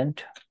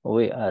 2%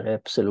 we are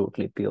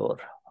absolutely pure,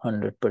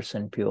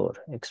 100% pure,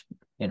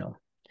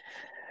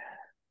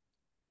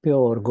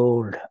 pure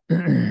gold.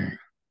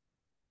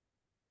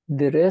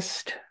 The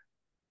rest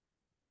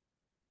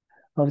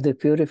of the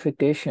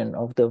purification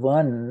of the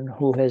one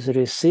who has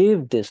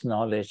received this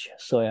knowledge,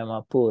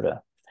 Soyama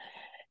Pura,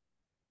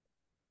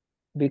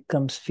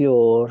 becomes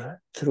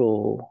pure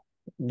through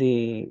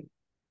the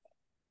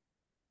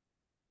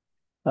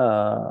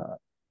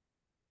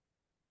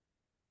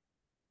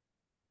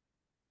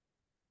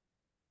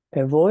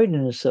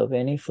avoidance of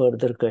any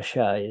further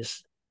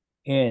kashayas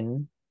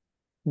in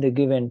the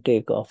give and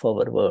take of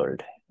our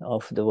world,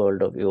 of the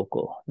world of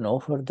Yoko. No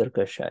further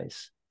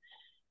kashayas.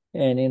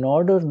 And in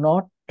order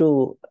not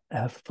to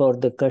have for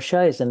the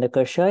kashayas, and the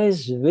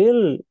kashayas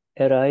will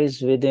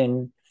arise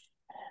within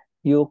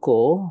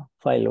Yoko,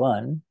 file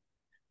 1,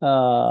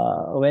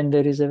 when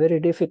there is a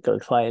very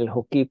difficult file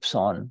who keeps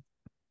on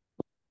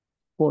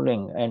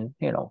pulling and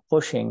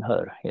pushing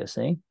her, you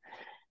see.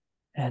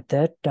 At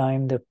that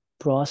time, the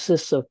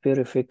process of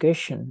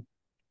purification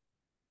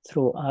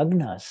through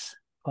agnas,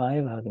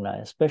 5 agna,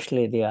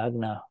 especially the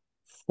agna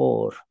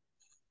 4,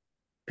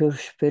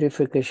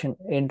 purification,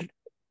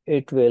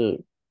 it will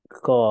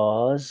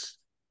cause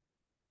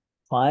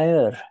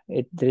fire.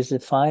 There is a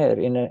fire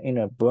in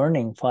a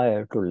burning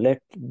fire to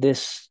let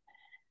this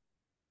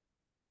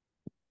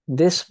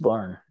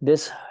burn,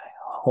 this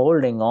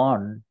holding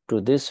on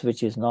to this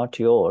which is not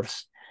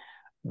yours,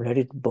 let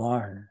it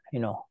burn,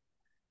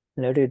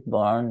 let it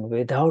burn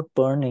without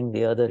burning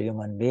the other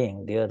human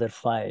being, the other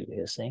file,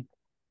 you see.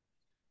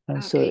 And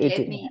okay, so let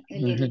me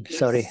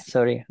sorry.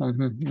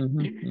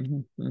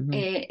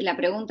 La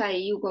pregunta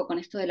de Yuko con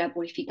esto de la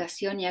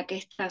purificación y a qué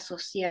está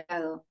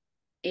asociado.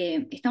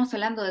 Estamos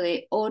hablando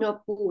de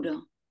oro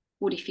puro,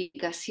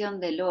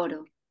 purificación del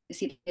oro. Es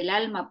decir, el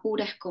alma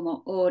pura es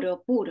como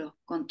oro puro,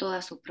 con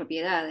todas sus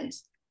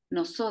propiedades.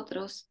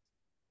 Nosotros,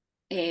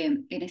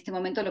 en este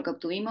momento lo que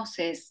obtuvimos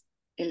es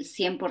el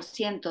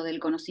 100% del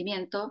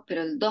conocimiento,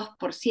 pero el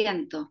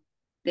 2%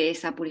 de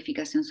esa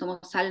purificación.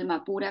 Somos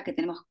alma pura que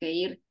tenemos que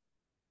ir.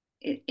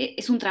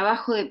 Es un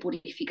trabajo de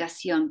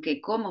purificación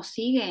que cómo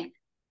sigue,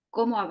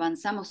 cómo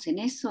avanzamos en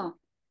eso,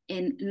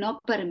 en no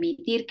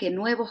permitir que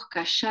nuevos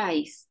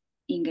kashais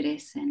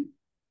ingresen.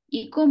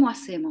 ¿Y cómo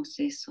hacemos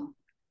eso?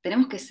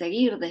 Tenemos que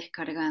seguir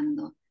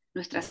descargando.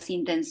 Nuestras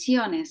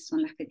intenciones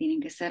son las que tienen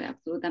que ser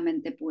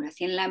absolutamente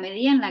puras. Y en la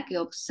medida en la que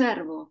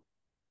observo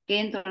que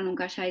entro en un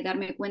kashai,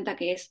 darme cuenta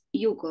que es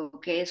Yuko,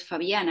 que es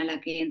Fabiana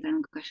la que entra en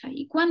un kashai.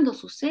 ¿Y cuándo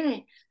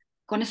sucede?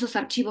 Con esos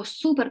archivos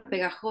súper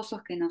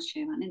pegajosos que nos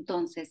llevan.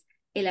 Entonces,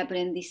 el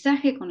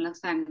aprendizaje con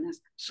las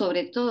agnas,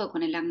 sobre todo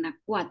con el agna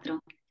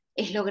 4,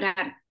 es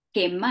lograr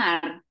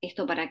quemar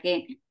esto para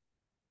que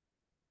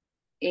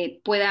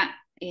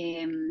pueda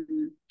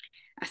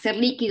hacer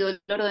líquido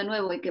el oro de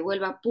nuevo y que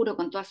vuelva puro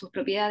con todas sus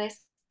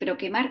propiedades, pero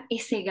quemar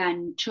ese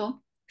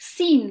gancho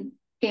sin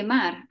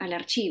quemar al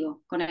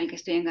archivo con el que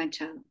estoy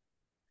enganchado.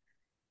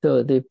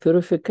 So the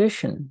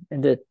purification in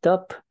the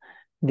top,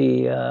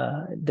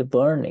 the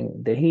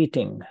burning, the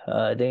heating,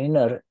 the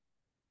inner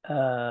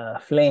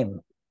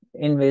flame,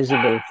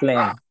 invisible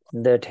flame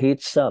that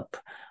heats up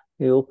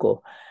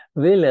Yoko,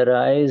 will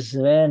arise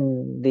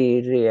when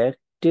the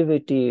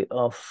reactivity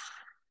of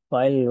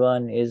file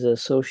 1 is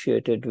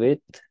associated with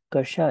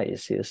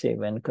kashais. You see,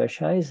 when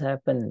kashais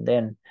happen,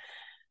 then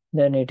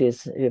it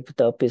is, if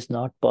tap is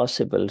not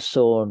possible.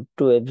 So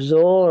to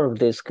absorb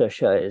these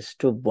kashais,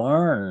 to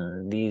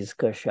burn these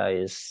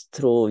kashais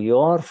through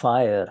your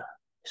fire,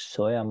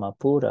 Soyama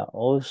Pura,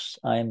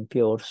 I am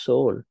pure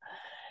soul.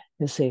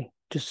 You see,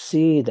 to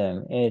see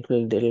them,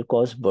 it'll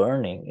cause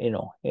burning,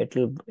 it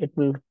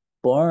will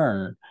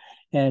burn,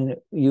 and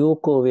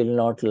Yoko will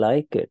not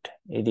like it.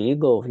 The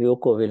ego of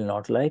Yoko will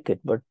not like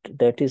it, but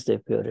that is the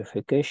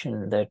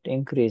purification that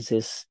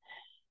increases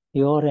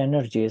your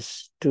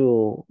energies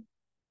to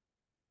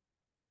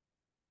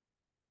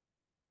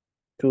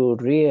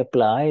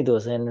reapply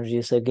those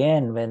energies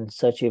again when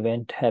such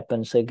event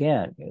happens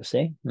again, you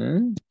see.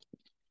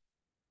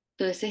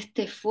 Entonces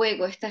este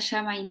fuego, esta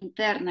llama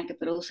interna que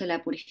produce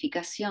la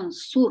purificación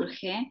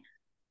surge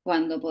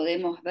cuando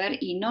podemos ver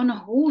y no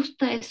nos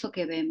gusta eso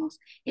que vemos.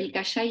 El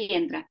kashai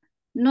entra,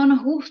 no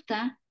nos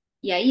gusta,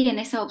 y ahí en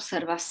esa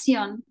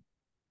observación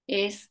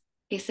es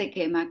que se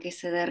quema, que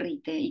se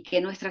derrite y que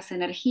nuestras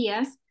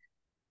energías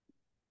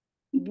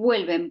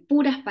vuelven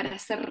puras para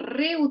ser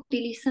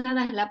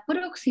reutilizadas la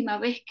próxima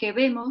vez que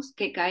vemos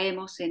que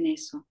caemos en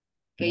eso,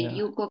 que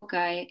Yuko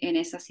cae en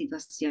esa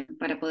situación,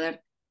 para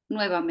poder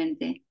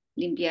nuevamente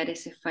limpiar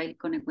ese file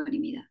con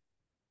ecuanimidad.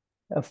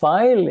 A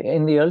file,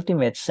 in the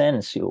ultimate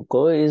sense,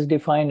 Yuko, is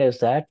defined as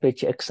that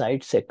which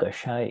excites a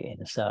kashai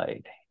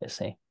inside, you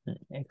see.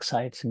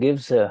 Excites,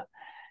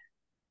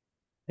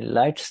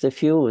 lights the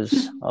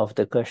fuse of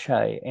the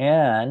kashai,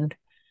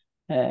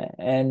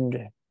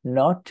 and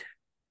not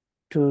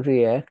to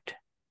react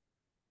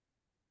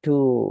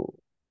to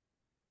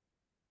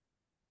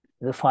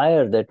the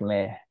fire that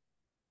may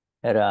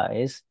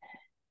arise,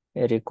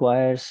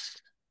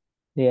 requires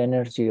the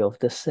energy of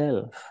the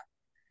self.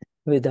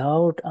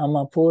 Without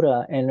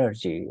Amapura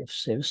energy,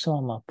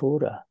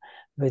 Amapura,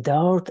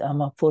 without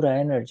Amapura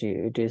energy,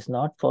 it is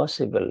not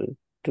possible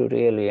to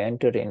really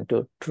enter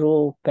into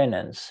true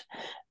penance.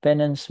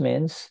 Penance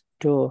means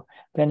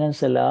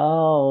penance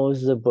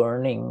allows the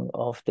burning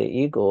of the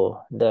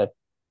ego that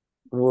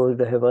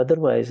would have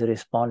otherwise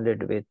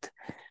responded with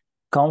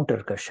counter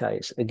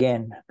kashais,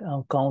 again,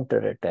 counter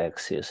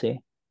attacks, you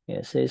see.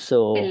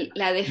 So,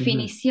 la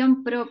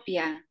definición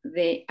propia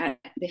de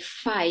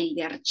file,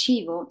 de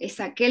archivo, es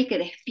aquel que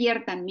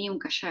despierta en mí un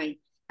kashai,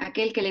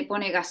 aquel que le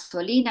pone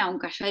gasolina a un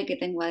kashai que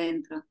tengo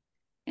adentro.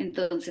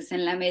 Entonces,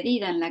 en la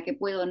medida en la que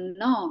puedo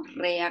no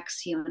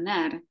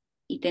reaccionar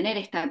y tener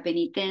esta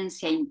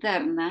penitencia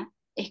interna,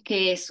 es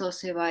que eso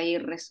se va a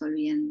ir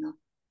resolviendo.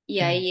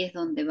 Y ahí es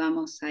donde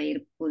vamos a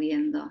ir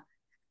pudiendo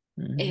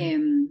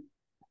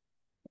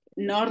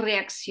no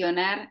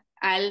reaccionar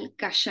al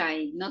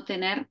kashai, no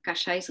tener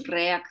kashais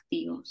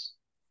reactivos.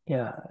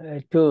 Yeah,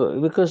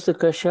 because the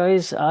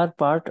kashais are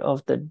part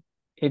of the,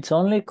 it's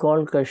only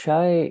called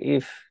kashai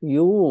if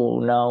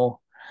you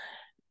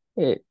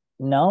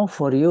now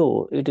for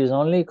you, it is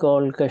only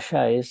called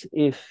kashais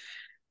if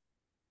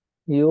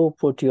you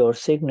put your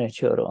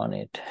signature on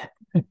it.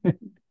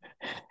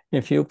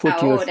 If you put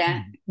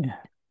ahora,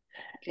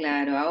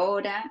 claro,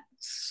 ahora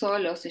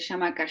solo se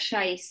llama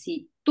kashai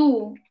si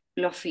tú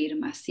lo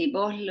firmas, si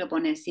vos lo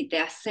pones, si te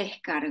haces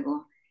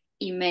cargo.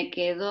 Y me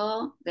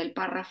quedó del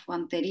párrafo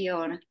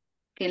anterior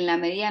que en la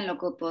medida en lo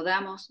que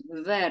podamos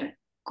ver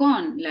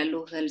con la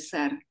luz del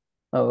ser,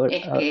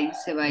 que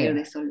se va a ir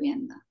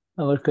disolviendo.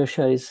 Our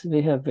kashais,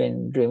 we have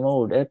been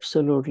removed,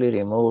 absolutely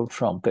removed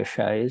from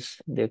kashais.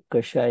 The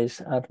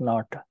kashais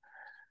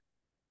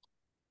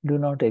do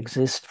not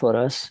exist for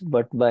us,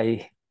 but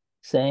by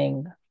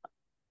saying,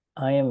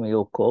 I am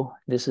Yoko,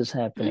 this is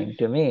happening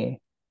to me,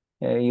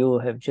 you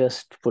have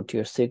just put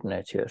your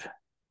signature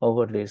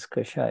over these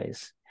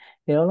kashais.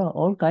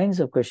 All kinds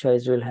of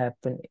kashais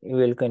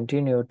will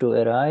continue to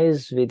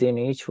arise within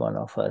each one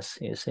of us,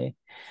 you see.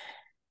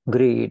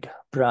 Greed,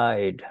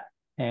 pride,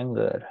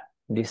 anger,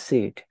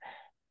 deceit,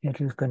 it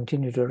will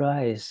continue to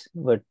rise.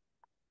 But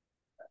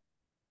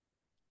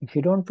if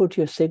you don't put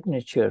your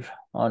signature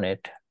on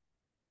it,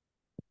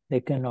 they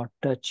cannot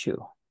touch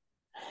you.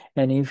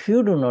 And if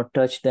you do not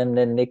touch them,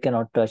 then they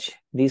cannot touch,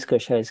 these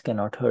kashais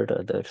cannot hurt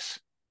others.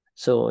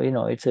 So,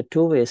 it's a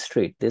two-way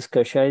street. These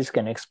kashais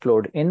can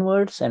explode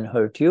inwards and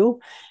hurt you,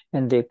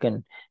 and they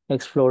can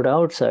explode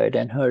outside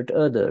and hurt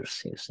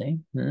others, you see.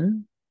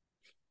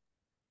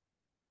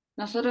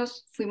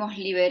 Nosotros fuimos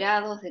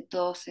liberados de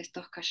todos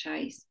estos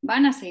kashais.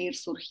 Van a seguir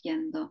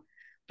surgiendo,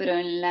 pero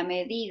en la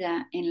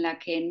medida en la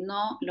que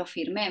no lo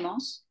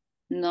firmemos,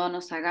 no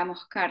nos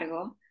hagamos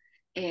cargo,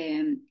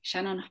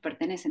 ya no nos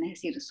pertenecen.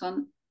 Es decir,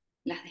 son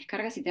las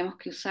descargas y tenemos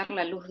que usar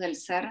la luz del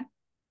ser.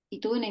 Y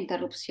tuve una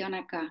interrupción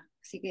acá,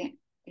 así que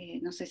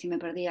no sé si me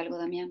perdí algo,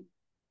 Damián.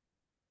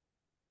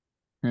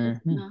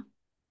 No.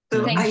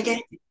 So,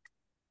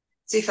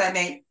 so if I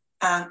may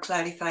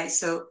clarify,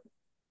 so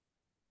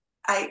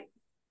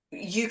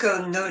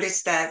Yuko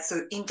noticed that,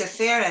 so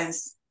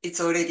interference, it's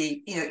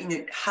already,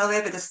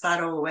 however the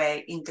subtle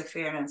way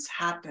interference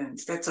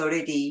happens, that's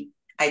already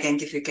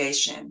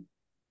identification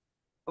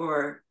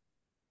or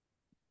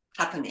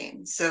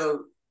happening.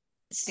 So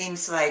it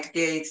seems like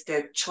there is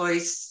the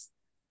choice,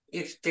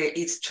 if there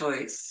is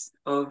choice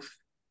of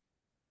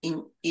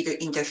either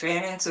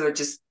interference or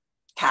just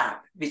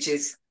tap, which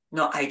is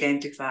not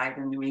identified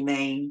and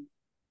remain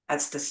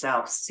as the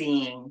self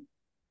seeing.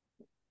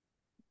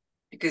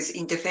 Because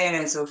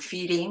interference or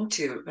feed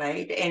into,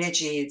 right? The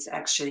energy is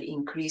actually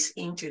increased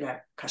into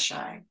that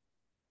kashai.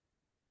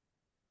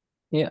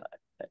 Yeah.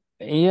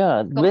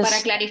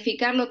 Para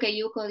clarificar lo que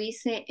Yuko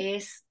dice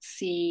es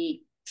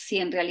si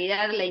en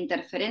realidad la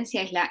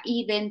interferencia es la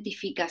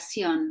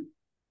identificación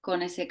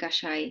con ese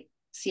kashai.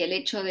 Si el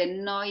hecho de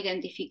no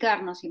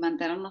identificarnos y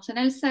mantenernos en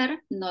el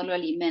ser no lo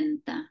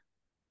alimenta.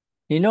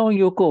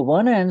 Yuko,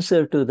 one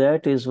answer to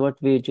that is what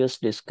we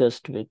just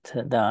discussed with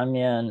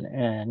Damian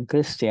and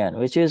Christian,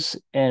 which is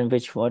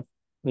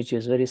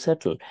very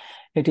subtle.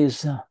 It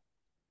is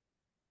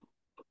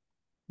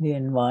the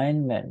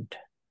environment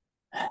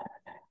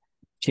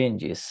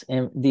changes,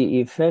 and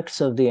the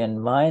effects of the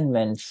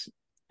environments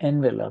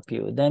envelop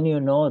you. Then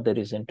there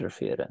is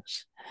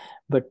interference.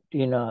 But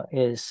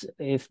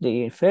if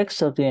the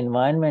effects of the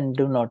environment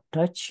do not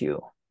touch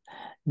you,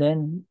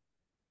 then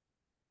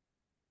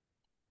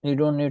you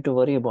don't need to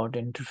worry about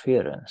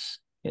interference,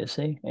 you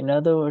see. In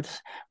other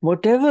words,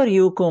 whatever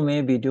Yuko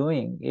may be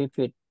doing, if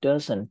it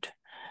doesn't,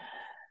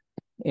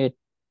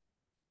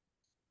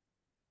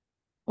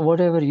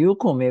 whatever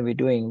Yuko may be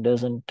doing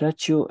doesn't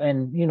touch you,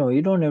 and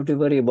you don't have to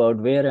worry about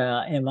where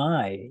am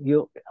I.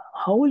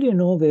 How will you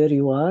know where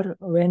you are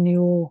when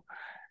your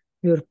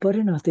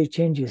parinati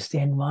changes, the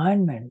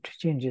environment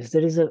changes?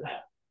 There is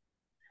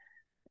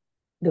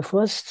the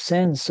first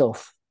sense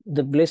of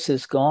the bliss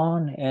is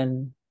gone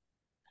and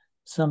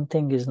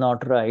something is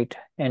not right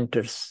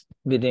enters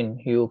within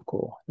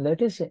Yuko.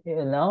 That is,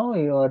 now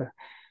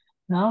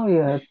now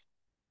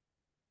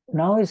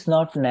it's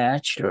not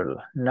natural.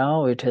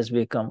 Now it has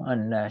become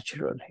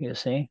unnatural, you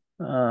see.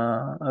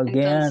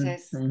 Again.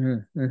 Entonces,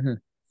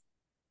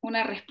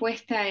 una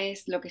respuesta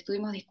es lo que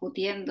estuvimos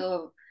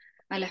discutiendo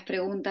a las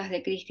preguntas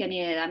de Cristian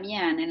y de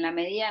Damián, en la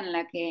medida en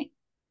la que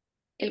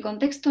el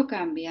contexto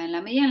cambia, en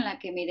la medida en la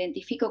que me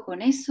identifico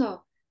con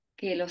eso,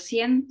 que lo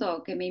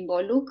siento, que me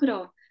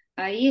involucro,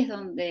 ahí es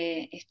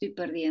donde estoy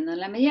perdiendo. En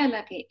la medida en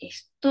la que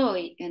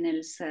estoy en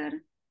el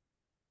ser,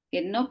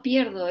 que no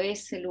pierdo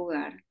ese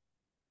lugar.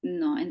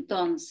 No,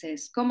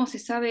 entonces, ¿cómo se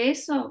sabe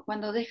eso?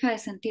 Cuando deja de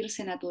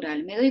sentirse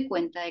natural. Me doy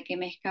cuenta de que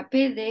me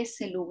escapé de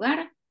ese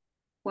lugar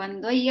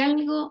cuando hay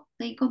algo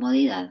de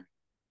incomodidad.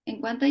 En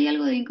cuanto hay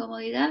algo de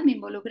incomodidad, me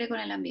involucré con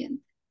el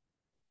ambiente.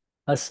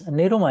 As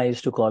Niruma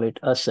used to call it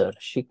asar.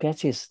 She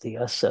catches the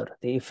asar,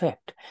 the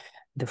effect,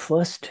 the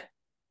first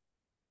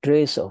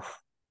trace of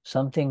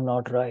something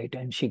not right,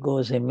 and she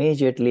goes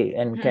immediately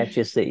and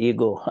catches the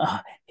ego.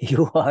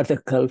 You are the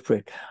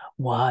culprit.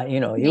 Why?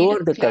 You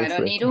are the claro,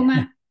 culprit.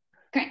 Niruma,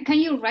 can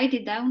you write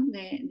it down?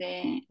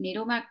 The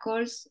Niruma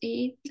calls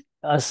it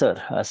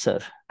asar.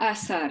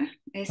 Asar.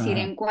 Es decir,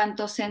 en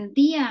cuanto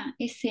sentía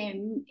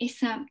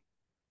esa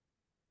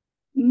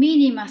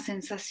mínima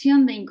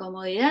sensación de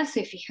incomodidad,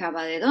 se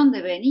fijaba de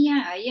dónde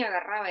venía, ahí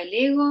agarraba el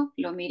ego,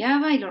 lo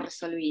miraba y lo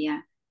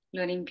resolvía,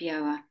 lo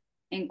limpiaba,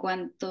 en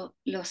cuanto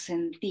lo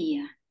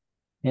sentía.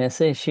 Yes,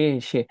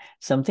 she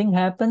something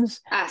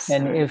happens, Asar.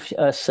 and if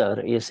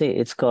asar, you see,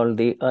 it's called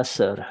the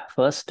asar,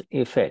 first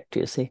effect,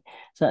 you see.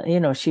 So,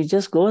 she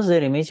just goes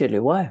there immediately.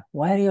 Why?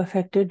 Why are you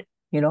affected?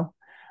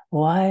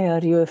 Why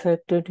are you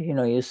affected?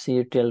 You see,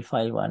 you tell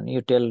file one,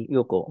 you tell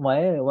Yoko,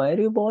 why are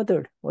you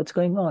bothered? What's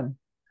going on?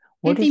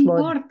 ¿Qué te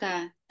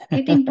importa?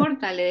 ¿Qué te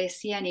importa? Le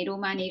decía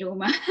Niruma.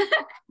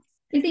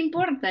 ¿Qué te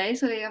importa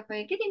eso de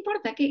Gafé? ¿Qué te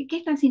importa? ¿Qué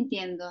estás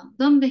sintiendo?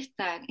 ¿Dónde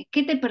está?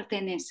 ¿Qué te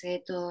pertenece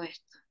de todo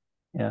esto?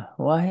 Yeah,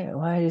 why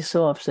are you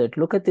so upset?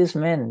 Look at these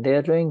men,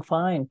 they're doing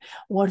fine.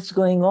 What's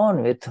going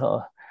on with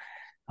a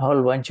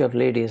whole bunch of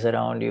ladies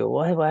around you?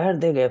 Why are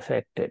they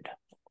affected?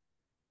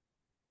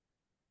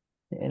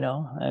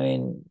 I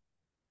mean...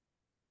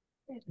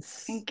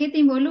 ¿En qué te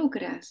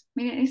involucras?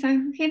 Mira, esa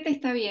gente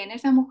está bien,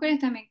 esas mujeres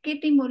también. ¿Qué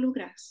te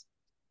involucras?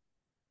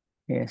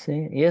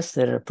 Yes,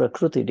 there are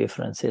Prakriti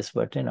differences,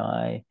 but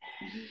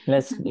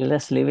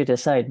let's leave it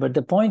aside. But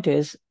the point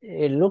is,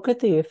 look at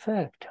the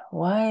effect.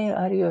 Why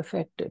are you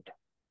affected?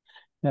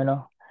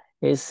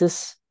 Is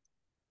this,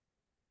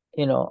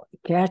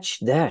 catch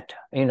that.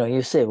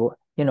 You say,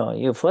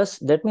 you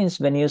first, that means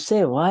when you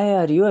say, why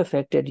are you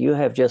affected? You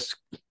have just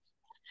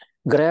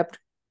grabbed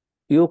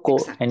Yuko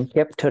and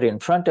kept her in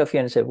front of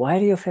you and said, why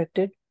are you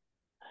affected?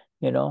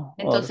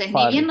 Entonces,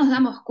 ni bien nos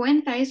damos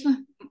cuenta, eso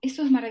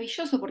es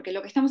maravilloso, porque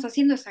lo que estamos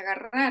haciendo es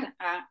agarrar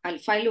al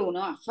file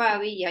 1, a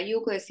Fabi y a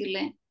Yuko, y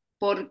decirle,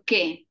 ¿por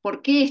qué?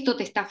 ¿Por qué esto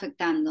te está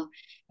afectando?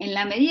 En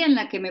la medida en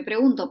la que me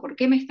pregunto, ¿por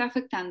qué me está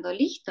afectando?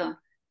 Listo,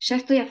 ya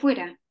estoy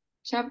afuera,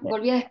 ya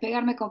volví a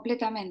despegarme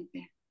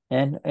completamente.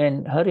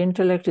 And her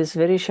intellect is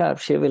very sharp.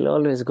 She will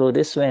always go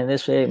this way and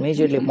this way,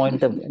 immediately point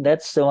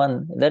that's the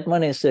one, that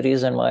one is the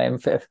reason why I'm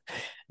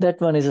that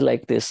one is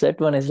like this,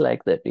 that one is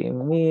like that.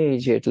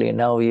 Immediately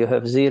now you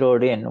have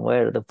zeroed in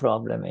where the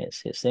problem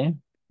is, you see.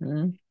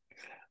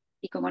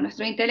 Y como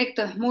nuestro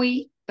intelecto es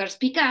muy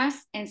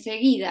perspicaz,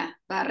 enseguida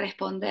va a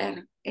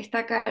responder,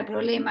 está acá el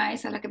problema,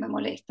 esa es la que me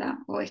molesta,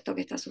 o esto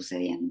que está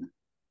sucediendo.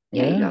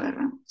 Y ahí lo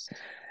agarramos.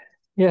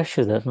 Yeah,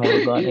 Shuddha,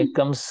 it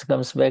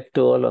comes back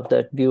to all of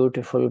that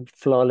beautiful,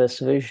 flawless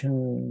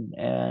vision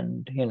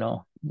and,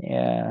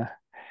 a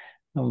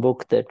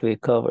book that we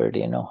covered,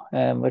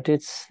 but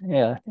it's,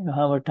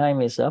 our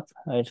time is up.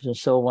 It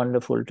was so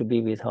wonderful to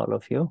be with all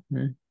of you.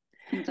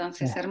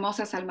 Entonces,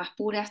 hermosas almas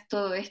puras,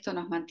 todo esto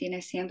nos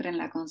mantiene siempre en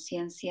la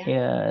conciencia.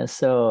 Yeah,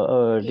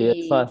 so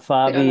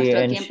pero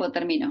nuestro tiempo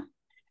terminó.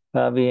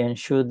 Fabi and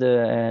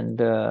Shuddha and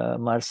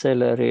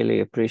Marcela,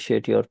 really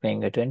appreciate your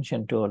paying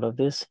attention to all of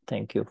this.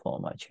 Thank you so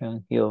much.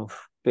 You've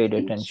paid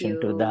attention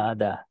to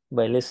Dada.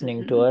 By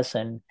listening to us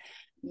and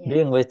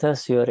being with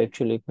us, you're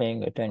actually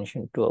paying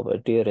attention to our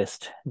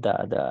dearest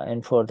Dada.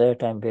 And for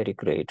that, I'm very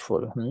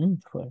grateful.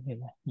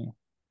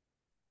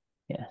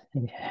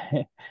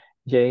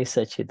 Jai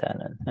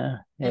Sachidanand.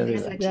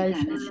 Everyone. Jai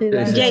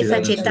Jai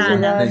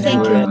Sachidanand.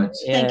 Thank you.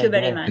 Thank you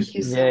very much.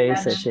 Jai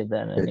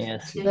Sachidanand.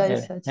 Yes.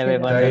 Jai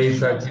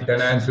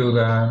Sachidanand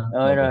Sudha.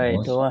 All right.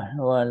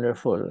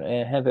 Wonderful.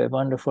 Have a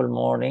wonderful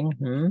morning.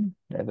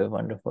 Have a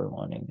wonderful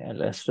morning and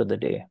rest of the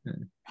day.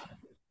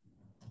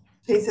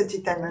 Jai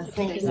Sachidanand.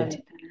 Thank you.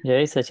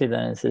 Jai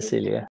Sachidanand, Cecilia.